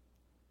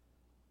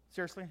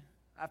 Seriously,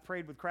 I've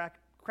prayed with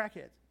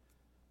crackheads.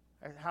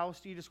 How else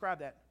do you describe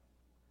that?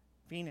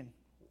 Fiending,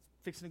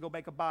 fixing to go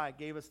make a buy,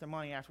 gave us the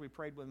money after we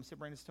prayed with them, said,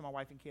 bring this to my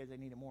wife and kids, they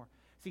need it more.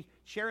 See,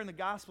 sharing the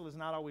gospel is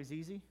not always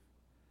easy,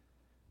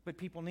 but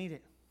people need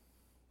it.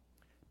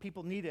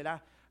 People need it. I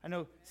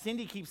know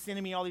Cindy keeps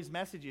sending me all these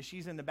messages.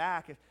 She's in the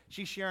back.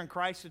 She's sharing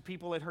Christ with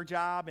people at her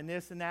job and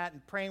this and that,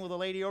 and praying with a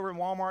lady over in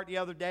Walmart the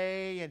other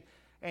day,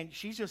 and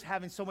she's just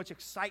having so much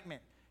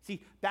excitement. See,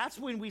 that's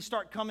when we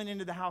start coming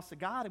into the house of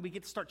God and we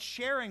get to start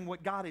sharing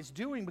what God is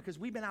doing, because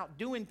we've been out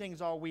doing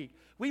things all week.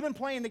 We've been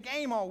playing the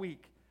game all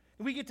week.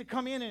 And we get to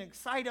come in and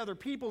excite other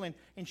people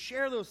and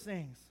share those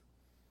things.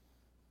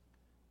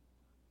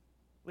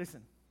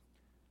 Listen,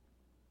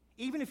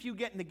 even if you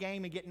get in the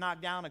game and get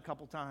knocked down a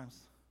couple times,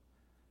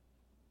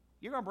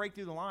 you're going to break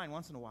through the line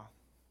once in a while.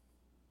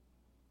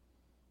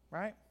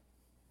 Right?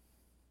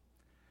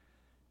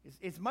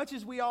 As much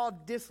as we all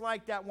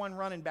dislike that one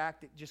running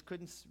back that just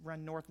couldn't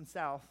run north and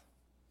south,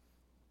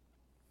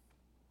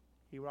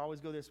 he would always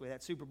go this way.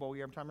 That Super Bowl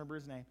year, I'm trying to remember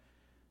his name.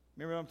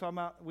 Remember what I'm talking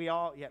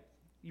about?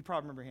 You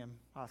probably remember him,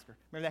 Oscar.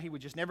 Remember that he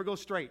would just never go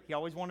straight. He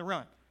always wanted to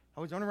run.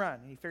 Always wanted to run.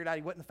 And he figured out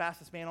he wasn't the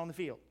fastest man on the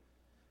field.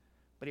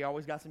 But he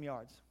always got some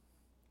yards.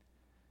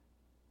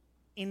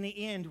 In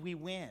the end, we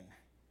win.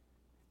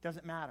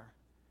 Doesn't matter.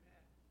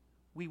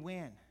 We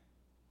win.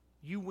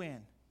 You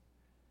win.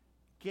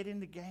 Get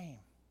in the game.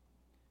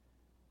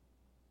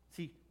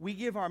 See, we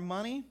give our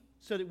money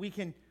so that we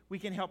can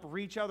help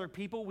reach other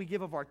people. We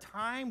give of our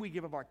time. We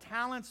give of our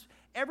talents.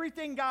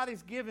 Everything God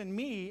has given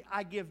me,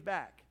 I give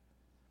back.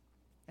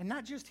 And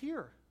not just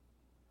here.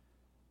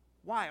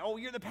 Why? Oh,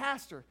 you're the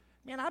pastor.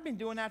 Man, I've been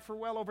doing that for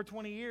well over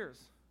 20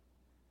 years.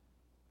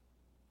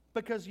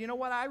 Because you know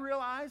what I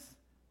realize?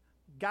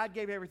 God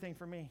gave everything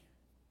for me.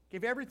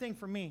 Gave everything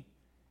for me.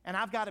 And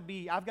I've got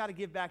to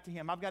give back to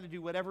him. I've got to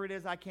do whatever it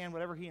is I can,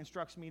 whatever he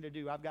instructs me to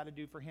do, I've got to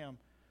do for him.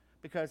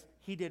 Because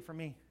he did for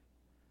me.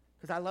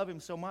 Because I love him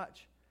so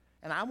much.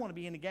 And I want to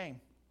be in the game.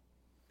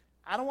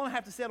 I don't want to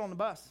have to sit on the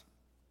bus.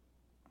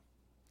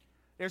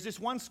 There's this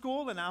one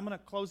school, and I'm going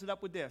to close it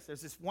up with this.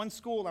 There's this one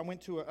school, I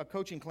went to a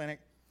coaching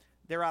clinic.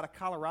 They're out of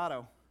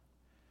Colorado.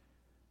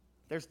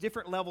 There's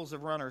different levels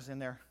of runners in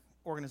their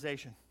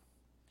organization.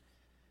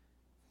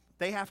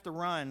 They have to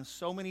run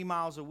so many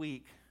miles a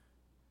week,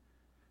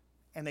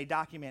 and they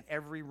document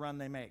every run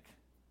they make.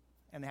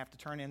 And they have to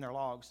turn in their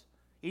logs.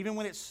 Even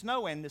when it's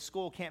snowing, the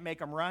school can't make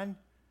them run.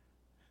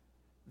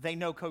 They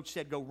know coach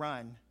said go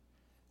run.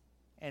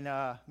 And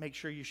make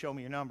sure you show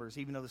me your numbers,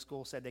 even though the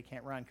school said they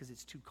can't run because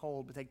it's too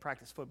cold, but they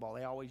practice football.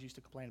 They always used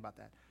to complain about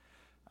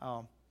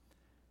that.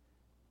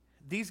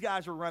 These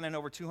guys were running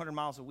over 200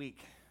 miles a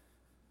week.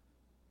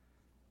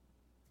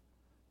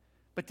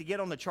 But to get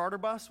on the charter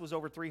bus was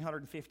over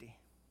 350.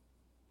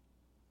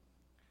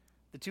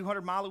 The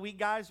 200-mile-a-week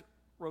guys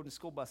rode in a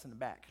school bus in the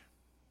back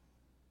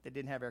that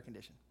didn't have air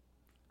conditioning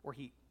or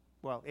heat.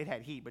 Well, it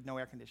had heat, but no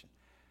air conditioning.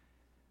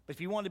 But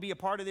if you want to be a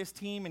part of this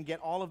team and get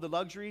all of the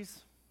luxuries,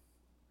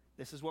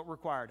 this is what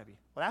required of you.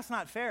 Well, that's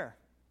not fair.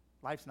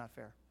 Life's not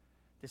fair.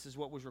 This is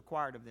what was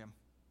required of them.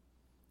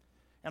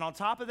 And on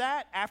top of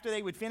that, after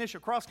they would finish a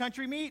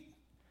cross-country meet,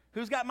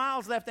 who's got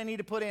miles left they need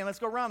to put in? Let's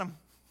go run them.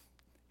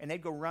 And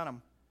they'd go run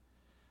them.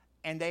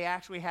 And they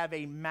actually have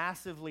a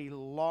massively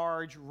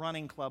large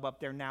running club up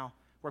there now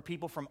where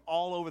people from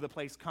all over the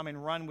place come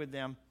and run with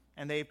them,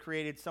 and they've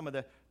created some of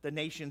the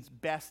nation's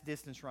best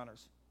distance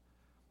runners.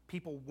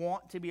 People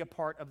want to be a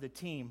part of the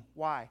team.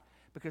 Why?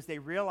 Because they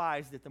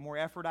realize that the more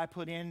effort I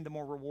put in, the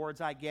more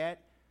rewards I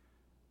get.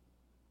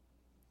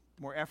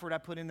 The more effort I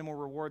put in, the more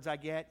rewards I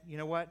get. You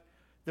know what?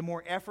 The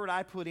more effort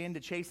I put into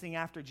chasing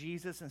after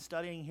Jesus and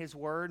studying His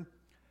Word,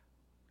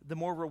 the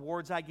more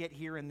rewards I get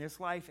here in this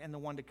life and the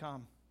one to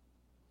come.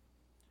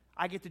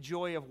 I get the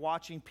joy of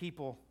watching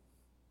people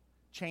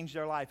change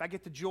their life. I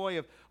get the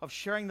joy of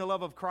sharing the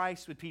love of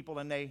Christ with people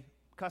and they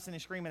cussing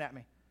and screaming at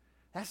me.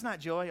 That's not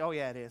joy. Oh,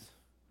 yeah, it is.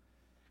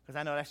 Because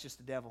I know that's just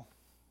the devil.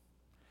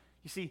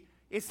 You see,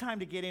 it's time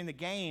to get in the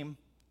game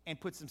and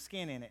put some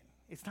skin in it.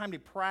 It's time to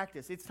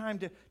practice. It's time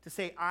to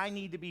say, I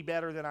need to be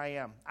better than I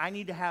am. I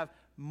need to have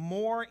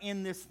more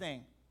in this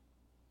thing.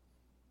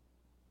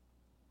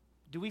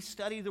 Do we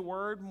study the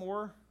Word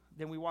more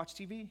than we watch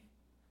TV?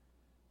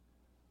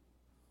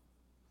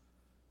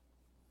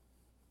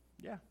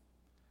 Yeah.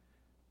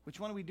 Which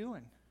one are we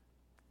doing?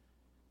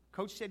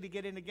 Coach said to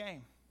get in the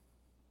game.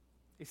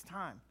 It's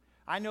time.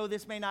 I know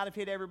this may not have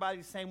hit everybody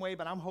the same way,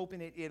 but I'm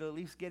hoping it'll at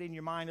least get in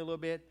your mind a little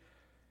bit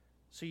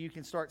so you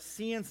can start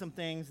seeing some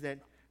things that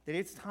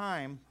it's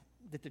time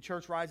that the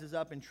church rises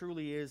up and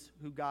truly is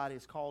who God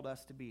has called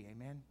us to be.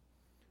 Amen?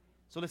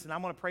 So listen,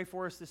 I'm going to pray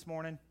for us this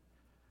morning,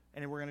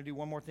 and then we're going to do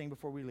one more thing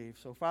before we leave.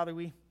 So Father,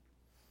 we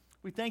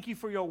thank you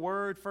for your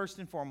word first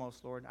and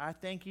foremost, Lord. I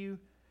thank you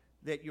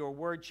that your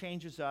word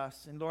changes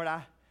us. And Lord,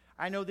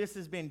 I know this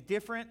has been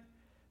different,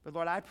 but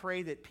Lord, I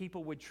pray that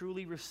people would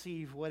truly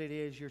receive what it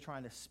is you're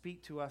trying to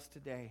speak to us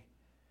today.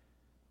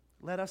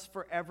 Let us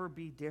forever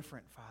be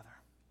different, Father.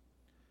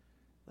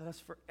 Let us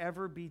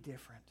forever be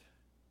different.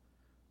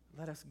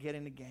 Let us get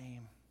in the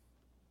game.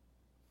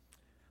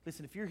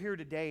 Listen, if you're here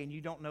today and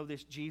you don't know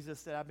this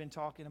Jesus that I've been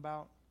talking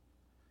about,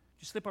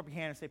 just slip up your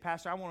hand and say,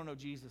 Pastor, I want to know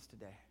Jesus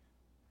today.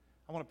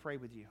 I want to pray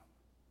with you.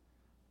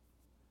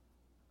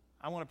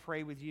 I want to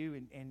pray with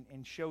you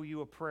and show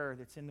you a prayer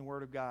that's in the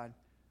Word of God.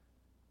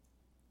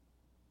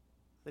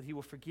 That He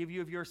will forgive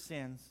you of your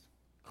sins,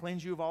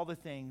 cleanse you of all the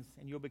things,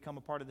 and you'll become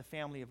a part of the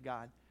family of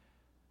God.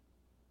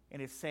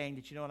 And it's saying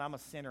that, you know what, I'm a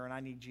sinner and I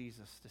need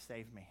Jesus to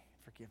save me,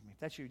 forgive me. If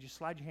that's you, just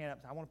slide your hand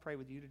up. I want to pray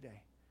with you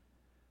today.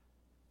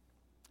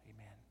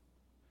 Amen.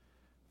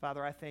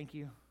 Father, I thank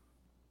you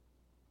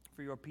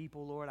for your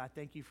people, Lord. I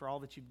thank you for all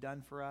that you've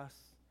done for us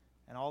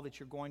and all that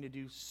you're going to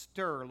do.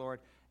 Stir, Lord.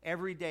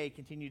 Every day,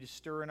 continue to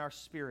stir in our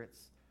spirits.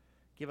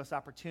 Give us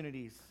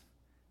opportunities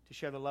to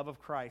share the love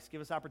of Christ. Give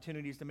us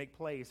opportunities to make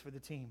plays for the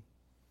team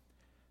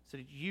so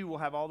that you will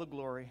have all the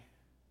glory.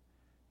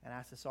 And I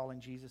ask this all in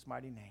Jesus'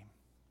 mighty name.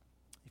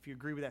 If you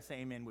agree with that, say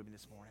amen with me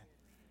this morning.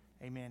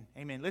 Amen.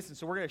 Amen. Listen,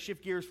 so we're going to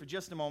shift gears for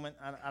just a moment.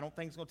 I don't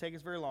think it's going to take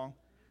us very long.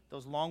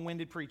 Those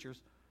long-winded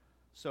preachers.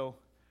 So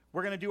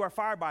we're going to do our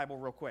fire Bible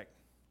real quick.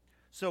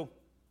 So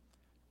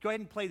go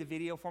ahead and play the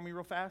video for me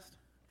real fast.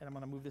 And I'm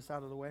going to move this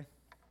out of the way.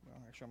 Well,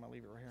 actually, I'm going to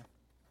leave it right here.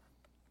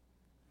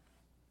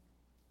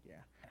 Yeah.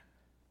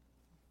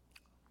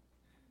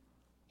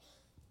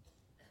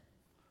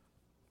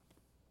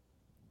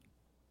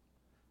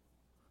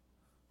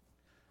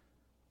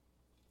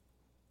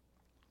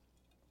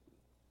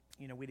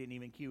 You know, we didn't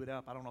even cue it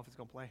up. I don't know if it's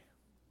going to play.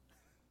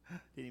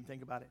 Didn't even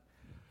think about it.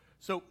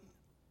 So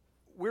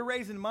we're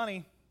raising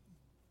money.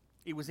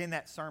 It was in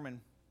that sermon,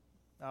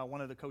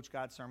 one of the Coach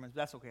God sermons.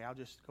 That's okay. I'll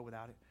just go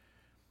without it.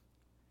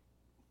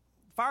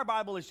 Fire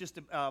Bible is just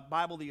a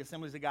Bible the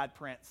Assemblies of God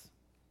prints.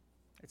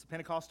 It's a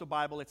Pentecostal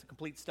Bible. It's a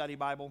complete study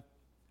Bible.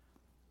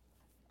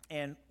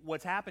 And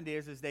what's happened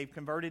is they've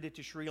converted it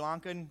to Sri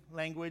Lankan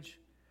language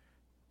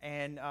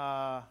and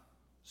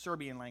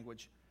Serbian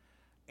language.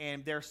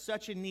 And there's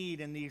such a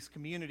need in these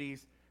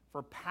communities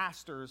for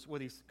pastors, or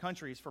these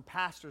countries, for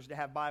pastors to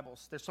have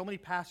Bibles. There's so many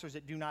pastors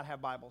that do not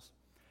have Bibles.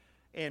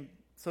 And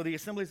so the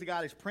Assemblies of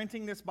God is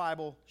printing this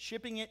Bible,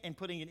 shipping it, and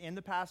putting it in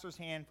the pastor's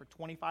hand for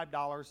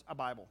 $25 a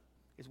Bible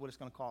is what it's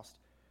going to cost.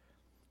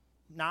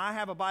 Now, I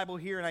have a Bible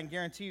here, and I can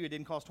guarantee you it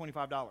didn't cost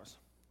 $25.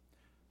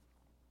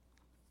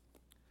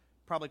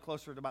 Probably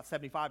closer to about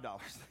 $75.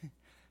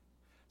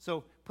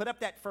 So put up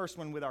that first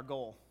one with our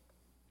goal.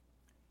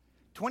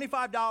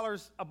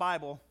 $25 a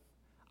Bible.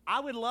 I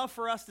would love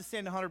for us to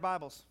send 100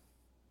 Bibles.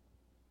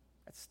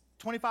 That's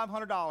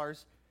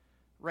 $2,500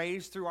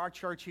 raised through our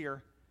church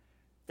here.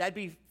 That'd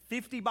be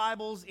 50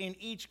 Bibles in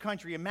each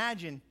country.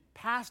 Imagine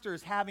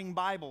pastors having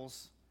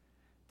Bibles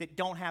that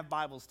don't have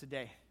Bibles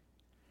today.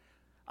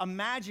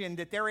 Imagine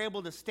that they're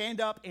able to stand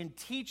up and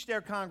teach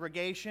their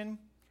congregation.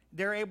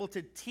 They're able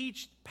to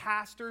teach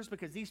pastors,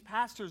 because these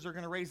pastors are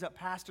going to raise up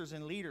pastors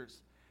and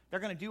leaders. They're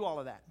going to do all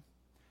of that.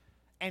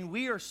 And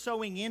we are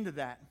sowing into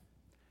that.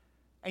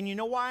 And you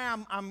know why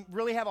I'm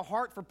really have a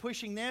heart for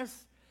pushing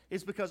this?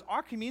 Is because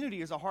our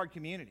community is a hard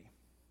community.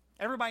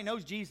 Everybody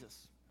knows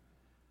Jesus.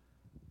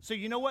 So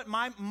you know what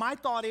my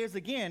thought is,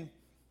 again,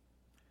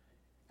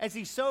 as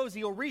he sows,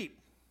 he'll reap.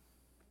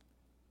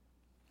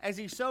 As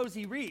he sows,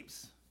 he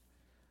reaps.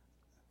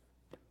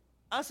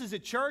 us as a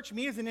church,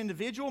 me as an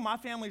individual, my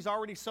family's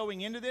already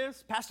sowing into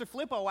this. Pastor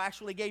Flippo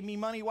actually gave me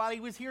money while he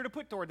was here to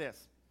put toward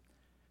this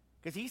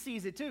because he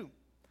sees it too.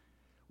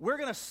 We're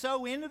going to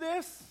sow into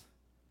this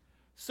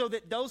so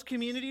that those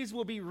communities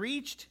will be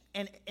reached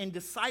and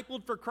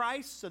discipled for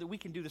Christ so that we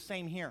can do the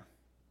same here.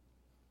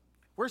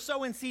 We're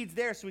sowing seeds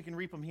there so we can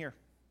reap them here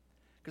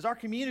because our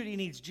community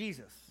needs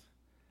Jesus.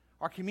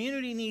 Our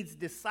community needs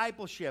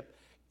discipleship.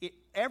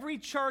 Every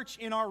church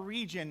in our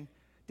region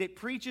that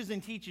preaches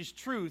and teaches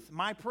truth,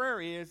 my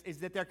prayer is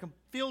that they're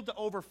filled to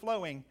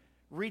overflowing,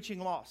 reaching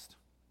lost.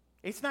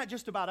 It's not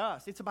just about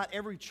us. It's about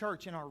every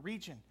church in our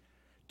region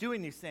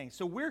doing these things.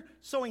 So we're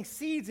sowing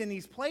seeds in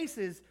these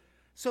places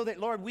so that,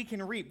 Lord, we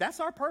can reap. That's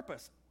our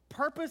purpose.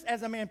 Purpose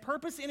as a man,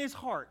 purpose in his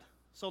heart,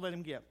 so let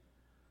him give.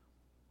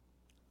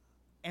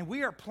 And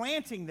we are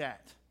planting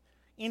that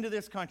into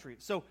this country.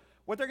 So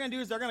what they're going to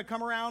do is they're going to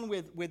come around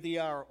with the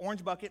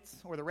orange buckets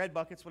or the red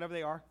buckets, whatever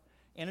they are,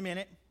 in a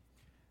minute.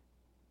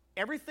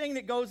 Everything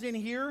that goes in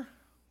here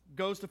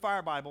goes to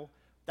Fire Bible.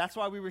 That's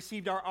why we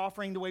received our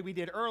offering the way we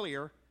did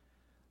earlier.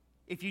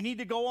 If you need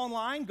to go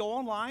online, go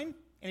online.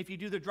 And if you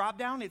do the drop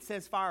down, it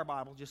says Fire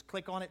Bible. Just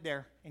click on it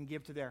there and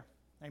give to there.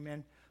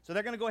 Amen. So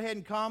they're going to go ahead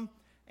and come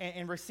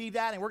and receive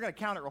that, and we're going to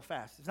count it real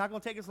fast. It's not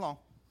going to take us long.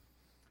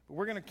 But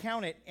we're going to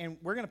count it, and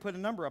we're going to put a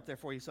number up there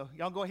for you. So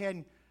y'all go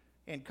ahead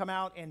and come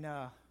out and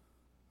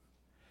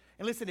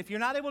listen, if you're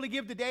not able to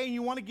give today and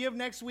you want to give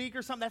next week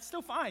or something, that's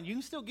still fine. You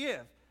can still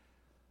give.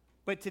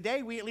 But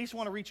today, we at least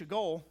want to reach a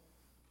goal.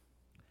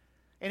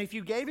 And if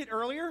you gave it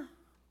earlier,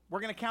 we're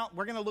going to count.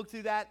 We're going to look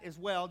through that as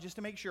well, just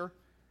to make sure.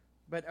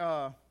 But,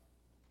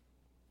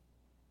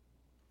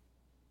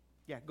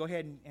 yeah, go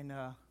ahead and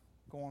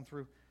go on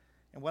through.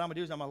 And what I'm going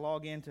to do is I'm going to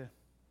log into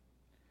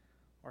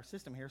our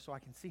system here so I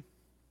can see.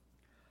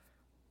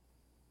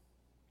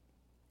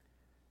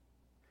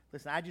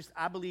 Listen,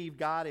 I believe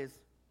God is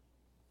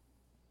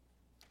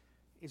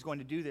going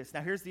to do this.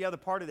 Now, here's the other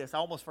part of this. I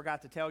almost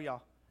forgot to tell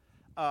y'all.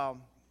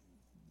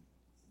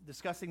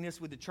 Discussing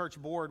this with the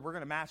church board, we're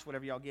going to match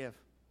whatever y'all give.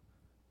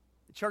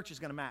 The church is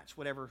going to match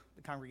whatever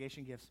the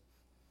congregation gives.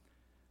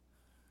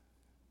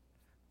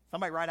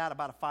 Somebody write out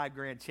about a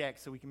 $5,000 check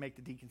so we can make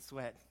the deacon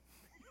sweat.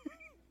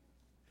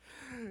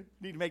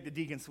 Need to make the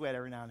deacon sweat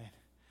every now and then.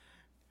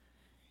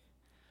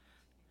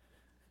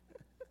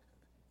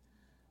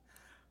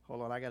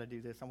 Hold on, I got to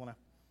do this. I want to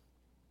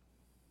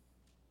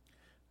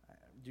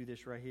do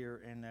this right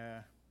here, and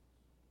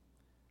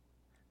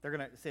they're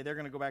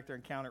going to go back there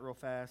and count it real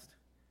fast.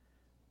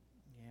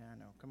 Yeah, I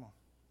know. Come on.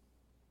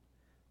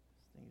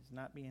 This thing is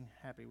not being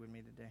happy with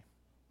me today.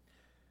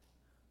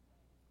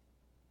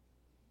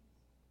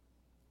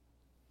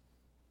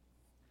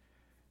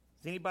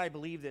 Does anybody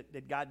believe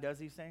that God does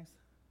these things?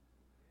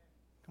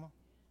 Come on.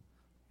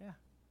 Yeah.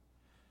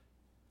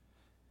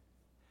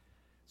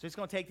 So it's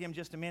going to take them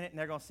just a minute, and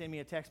they're going to send me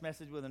a text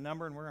message with a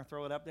number, and we're going to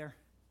throw it up there.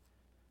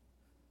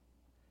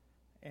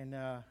 And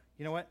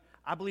you know what?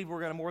 I believe we're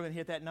going to more than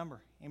hit that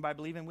number. Anybody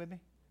believing with me?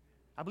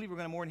 I believe we're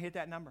going to more than hit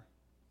that number.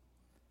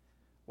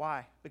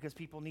 Why? Because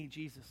people need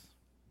Jesus.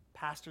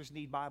 Pastors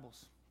need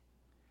Bibles.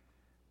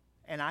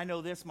 And I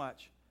know this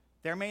much.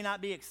 There may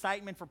not be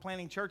excitement for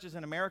planting churches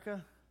in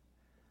America,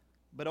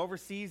 but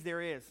overseas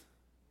there is.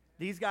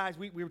 These guys,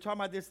 we were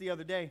talking about this the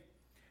other day.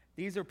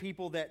 These are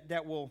people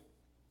that will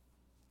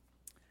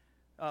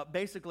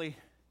basically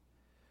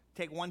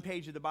take one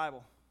page of the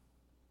Bible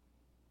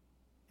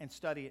and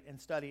study it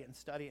and study it and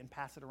study it and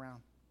pass it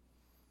around.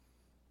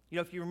 You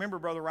know, if you remember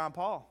Brother Ron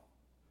Paul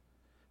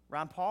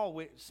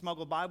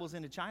smuggled Bibles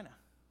into China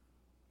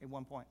at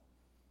one point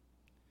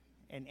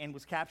and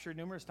was captured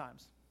numerous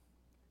times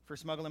for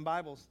smuggling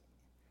Bibles.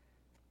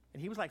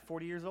 And he was like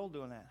 40 years old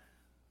doing that.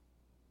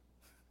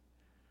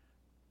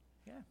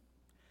 Yeah.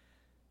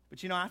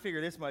 But, you know, I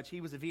figure this much. He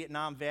was a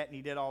Vietnam vet, and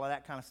he did all of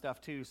that kind of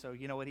stuff, too. So,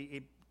 you know what?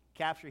 He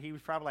captured, he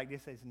was probably like,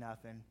 this is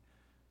nothing.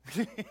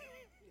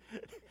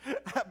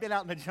 I've been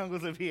out in the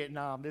jungles of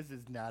Vietnam. This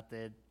is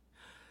nothing.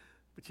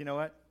 But you know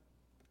what?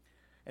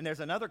 And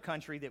there's another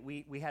country that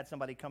we had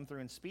somebody come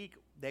through and speak.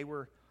 They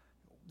were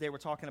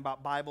talking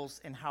about Bibles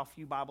and how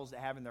few Bibles they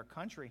have in their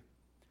country.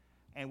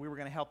 And we were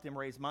going to help them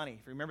raise money.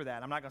 If you remember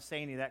that. I'm not going to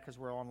say any of that because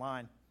we're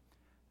online.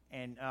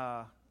 And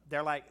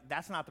they're like,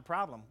 that's not the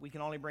problem. We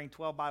can only bring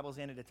 12 Bibles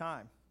in at a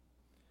time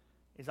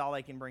is all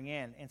they can bring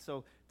in. And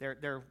so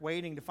they're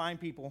waiting to find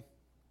people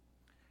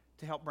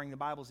to help bring the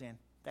Bibles in.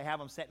 They have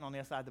them sitting on the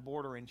other side of the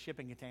border in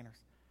shipping containers.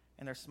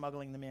 And they're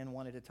smuggling them in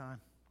one at a time.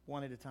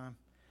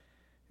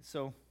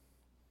 So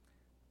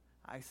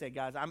I say,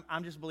 guys,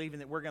 I'm just believing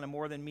that we're going to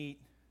more than meet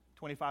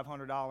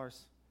 $2,500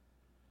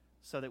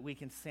 so that we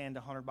can send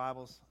 100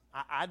 Bibles.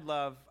 I'd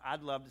love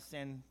to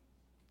send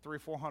 300 or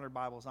 400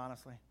 Bibles,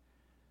 honestly.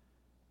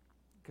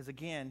 Because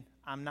again,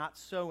 I'm not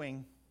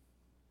sowing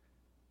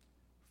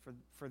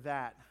for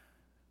that.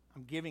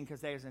 I'm giving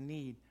because there's a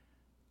need.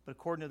 But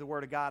according to the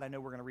Word of God, I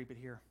know we're going to reap it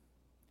here.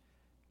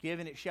 Give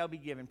and it shall be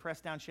given.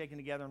 Pressed down, shaken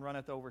together, and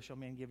runneth over shall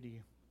men give to you.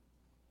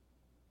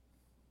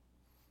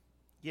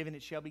 Give and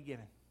it shall be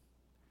given.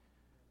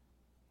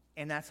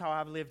 And that's how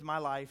I've lived my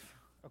life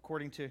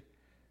according to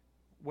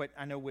what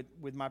I know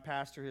with my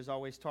pastor has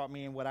always taught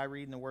me and what I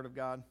read in the Word of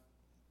God.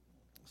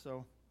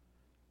 So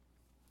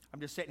I'm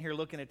just sitting here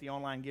looking at the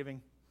online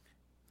giving.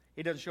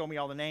 It doesn't show me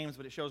all the names,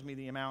 but it shows me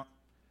the amount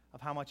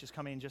of how much is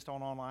coming in just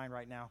on online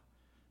right now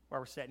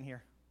while we're sitting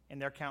here.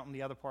 And they're counting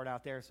the other part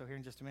out there. So here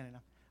in just a minute,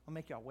 I'll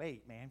make y'all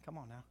wait, man. Come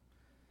on now.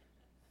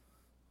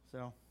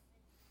 So,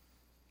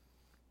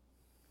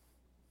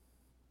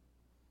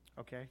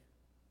 okay.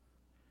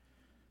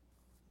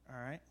 All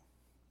right.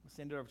 I'll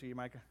send it over to you,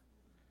 Micah.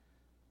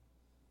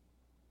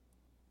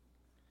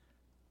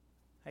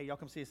 Hey, y'all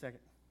come see a second.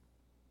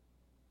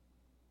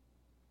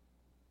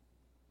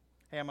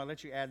 Hey, I'm going to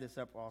let you add this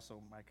up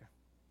also, Micah,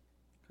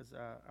 because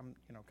I'm,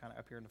 kind of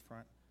up here in the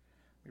front.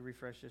 Let me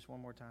refresh this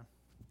one more time.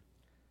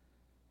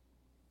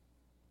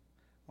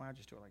 Why don't I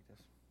just do it like this?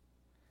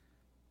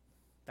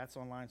 That's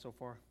online so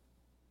far.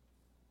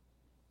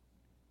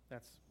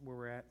 That's where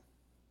we're at.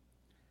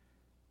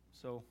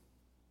 So,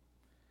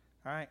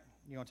 all right,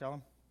 you going to tell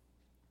them?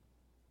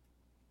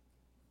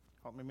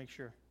 Help me make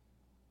sure.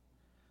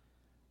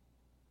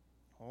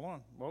 Hold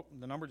on. Well,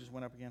 the number just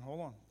went up again.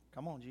 Hold on.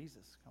 Come on,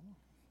 Jesus. Come on.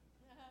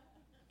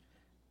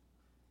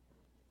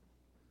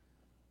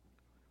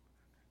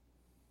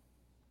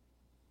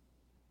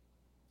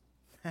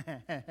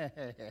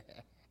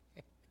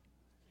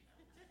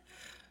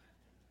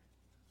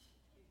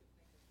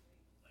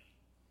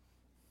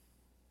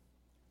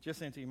 Just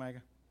sent to you,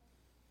 Micah.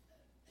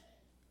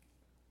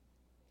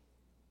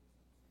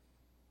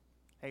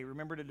 Hey,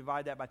 remember to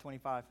divide that by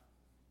 25.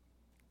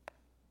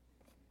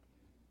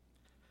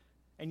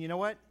 And you know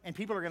what? And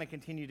people are going to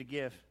continue to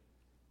give.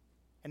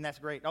 And that's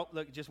great. Oh,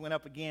 look, it just went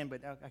up again,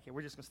 but okay,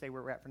 we're just going to stay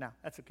where we're at for now.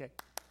 That's okay.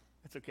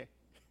 That's okay.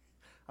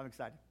 I'm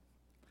excited.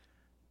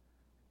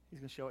 He's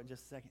going to show it in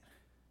just a second.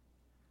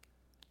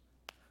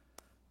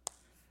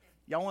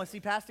 Y'all want to see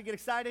Pastor get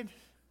excited?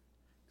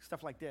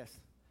 Stuff like this.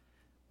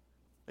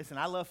 Listen,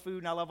 I love food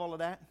and I love all of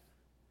that.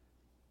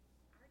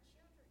 Our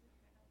children had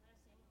a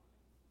lesson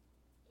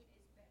on it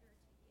is better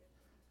to give than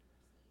to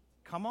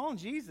receive. Come on,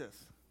 Jesus.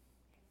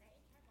 And they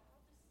have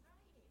all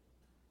decided to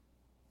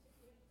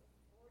give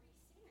the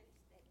 40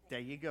 cents that There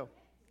you go.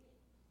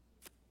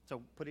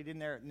 So put it in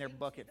their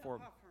bucket for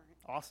them.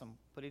 Awesome.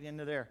 Put it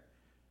into there.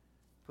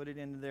 Put it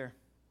into there.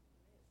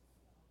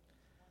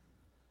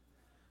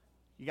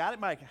 You got it,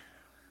 Micah?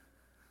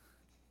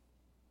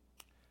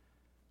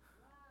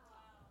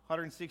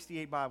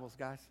 168 Bibles,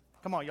 guys.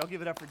 Come on, y'all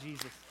give it up for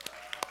Jesus.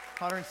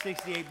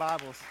 168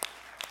 Bibles.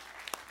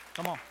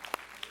 Come on.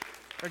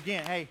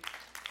 Again, hey.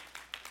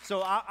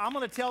 So I'm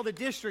going to tell the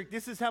district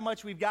this is how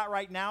much we've got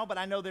right now, but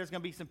I know there's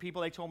going to be some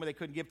people, they told me they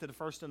couldn't give to the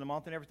first of the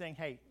month and everything.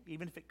 Hey,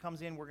 even if it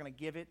comes in, we're going to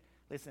give it.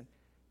 Listen,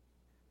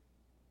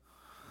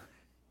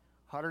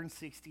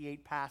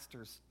 168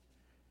 pastors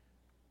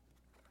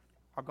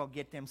are going to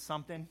get them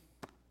something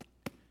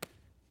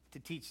to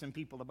teach some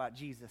people about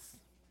Jesus.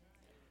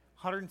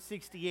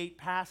 168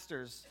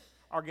 pastors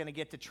are going to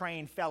get to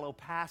train fellow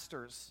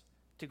pastors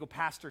to go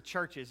pastor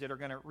churches that are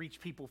going to reach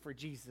people for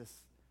Jesus.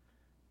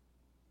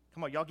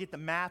 Come on, y'all get the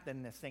math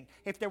in this thing.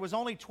 If there was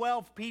only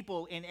 12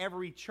 people in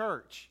every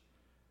church,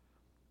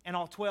 and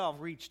all 12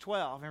 reached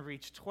 12 and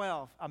reached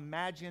 12,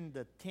 imagine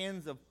the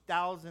tens of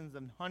thousands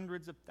and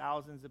hundreds of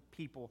thousands of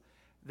people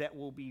that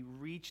will be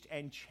reached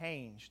and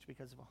changed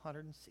because of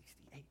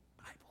 168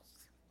 Bibles.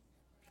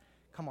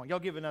 Come on, y'all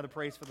give another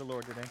praise for the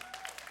Lord today.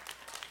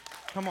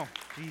 Come on,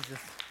 Jesus.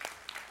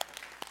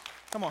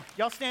 Come on,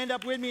 y'all stand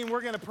up with me and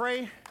we're going to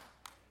pray.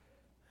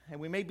 And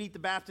we may beat the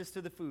Baptists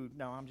to the food.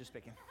 No, I'm just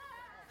picking.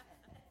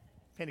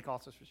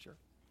 Pentecostals for sure.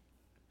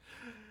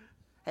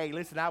 Hey,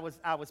 listen, I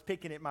was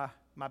picking at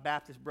my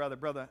Baptist brother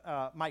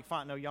Mike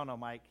Fontenot. Y'all know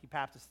Mike. He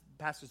pastors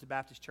the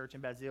Baptist church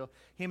in Basile.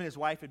 Him and his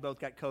wife had both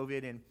got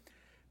COVID, and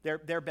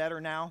they're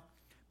better now.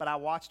 But I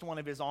watched one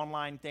of his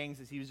online things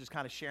as he was just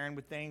kind of sharing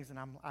with things, and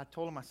I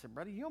told him, I said,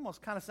 brother, you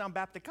almost kind of sound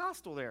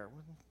Baptist-costal there.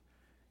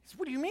 He said,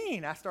 what do you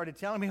mean? I started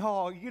telling me,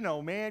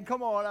 man,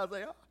 come on. I was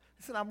like, I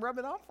said, I'm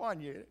rubbing off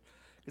on you.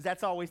 Because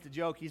that's always the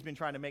joke. He's been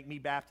trying to make me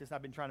Baptist.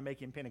 I've been trying to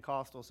make him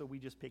Pentecostal, so we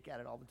just pick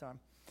at it all the time.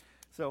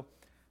 So,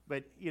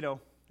 but,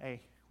 hey,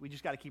 we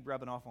just got to keep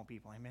rubbing off on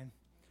people. Amen.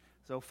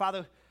 So,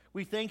 Father,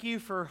 we thank you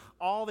for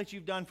all that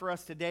you've done for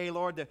us today,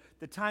 Lord.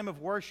 The time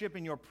of worship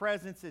and your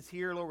presence is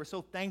here, Lord. We're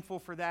so thankful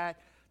for that.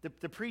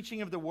 The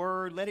preaching of the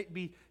word, let it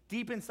be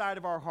deep inside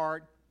of our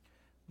heart.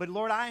 But,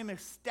 Lord, I am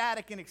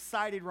ecstatic and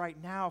excited right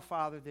now,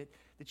 Father,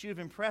 that you have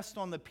impressed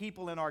on the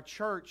people in our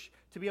church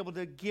to be able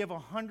to give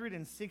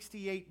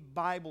 168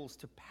 Bibles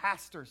to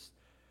pastors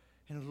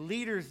and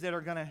leaders that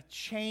are going to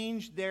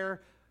change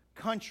their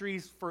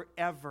countries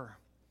forever.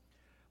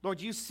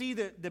 Lord, you see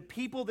the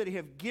people that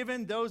have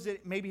given, those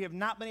that maybe have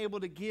not been able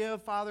to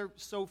give, Father,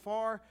 so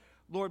far.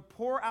 Lord,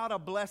 pour out a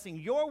blessing.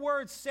 Your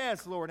word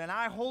says, Lord, and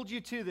I hold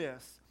you to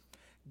this,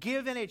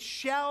 give and it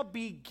shall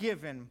be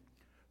given.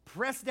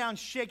 Pressed down,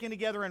 shaken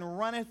together, and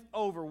runneth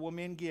over will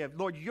men give.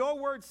 Lord, your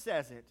word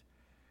says it.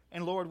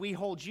 And Lord, we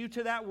hold you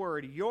to that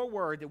word, your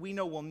word that we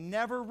know will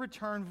never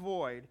return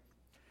void.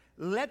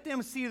 Let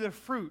them see the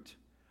fruit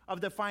of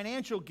the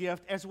financial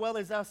gift, as well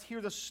as us hear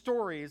the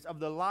stories of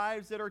the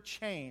lives that are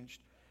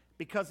changed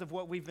because of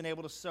what we've been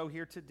able to sow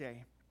here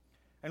today.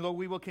 And Lord,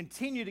 we will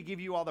continue to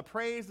give you all the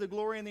praise, the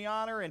glory, and the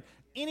honor, and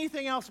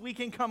anything else we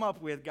can come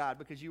up with, God,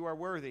 because you are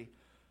worthy.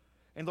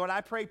 And Lord,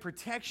 I pray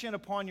protection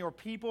upon your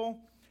people.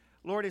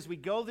 Lord, as we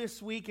go this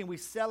week and we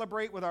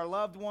celebrate with our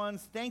loved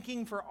ones,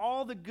 thanking for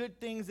all the good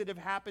things that have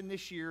happened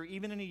this year,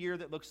 even in a year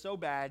that looks so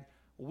bad,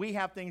 we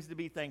have things to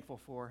be thankful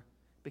for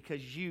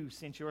because you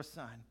sent your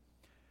Son.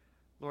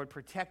 Lord,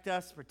 protect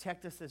us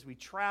as we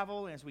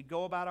travel and as we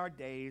go about our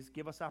days.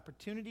 Give us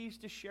opportunities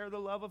to share the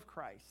love of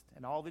Christ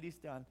and all that he's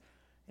done.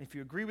 And if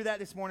you agree with that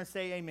this morning,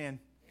 say amen.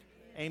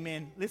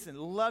 Amen. Listen,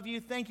 love you.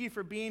 Thank you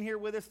for being here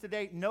with us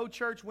today. No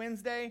church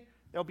Wednesday.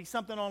 There'll be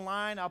something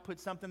online. I'll put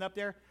something up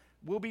there.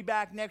 We'll be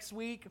back next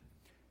week.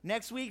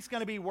 Next week's going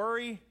to be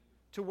Worry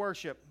to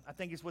Worship. I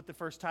think is what the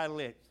first title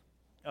is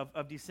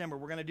of December.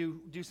 We're going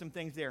to do some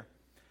things there.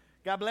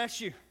 God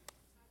bless you.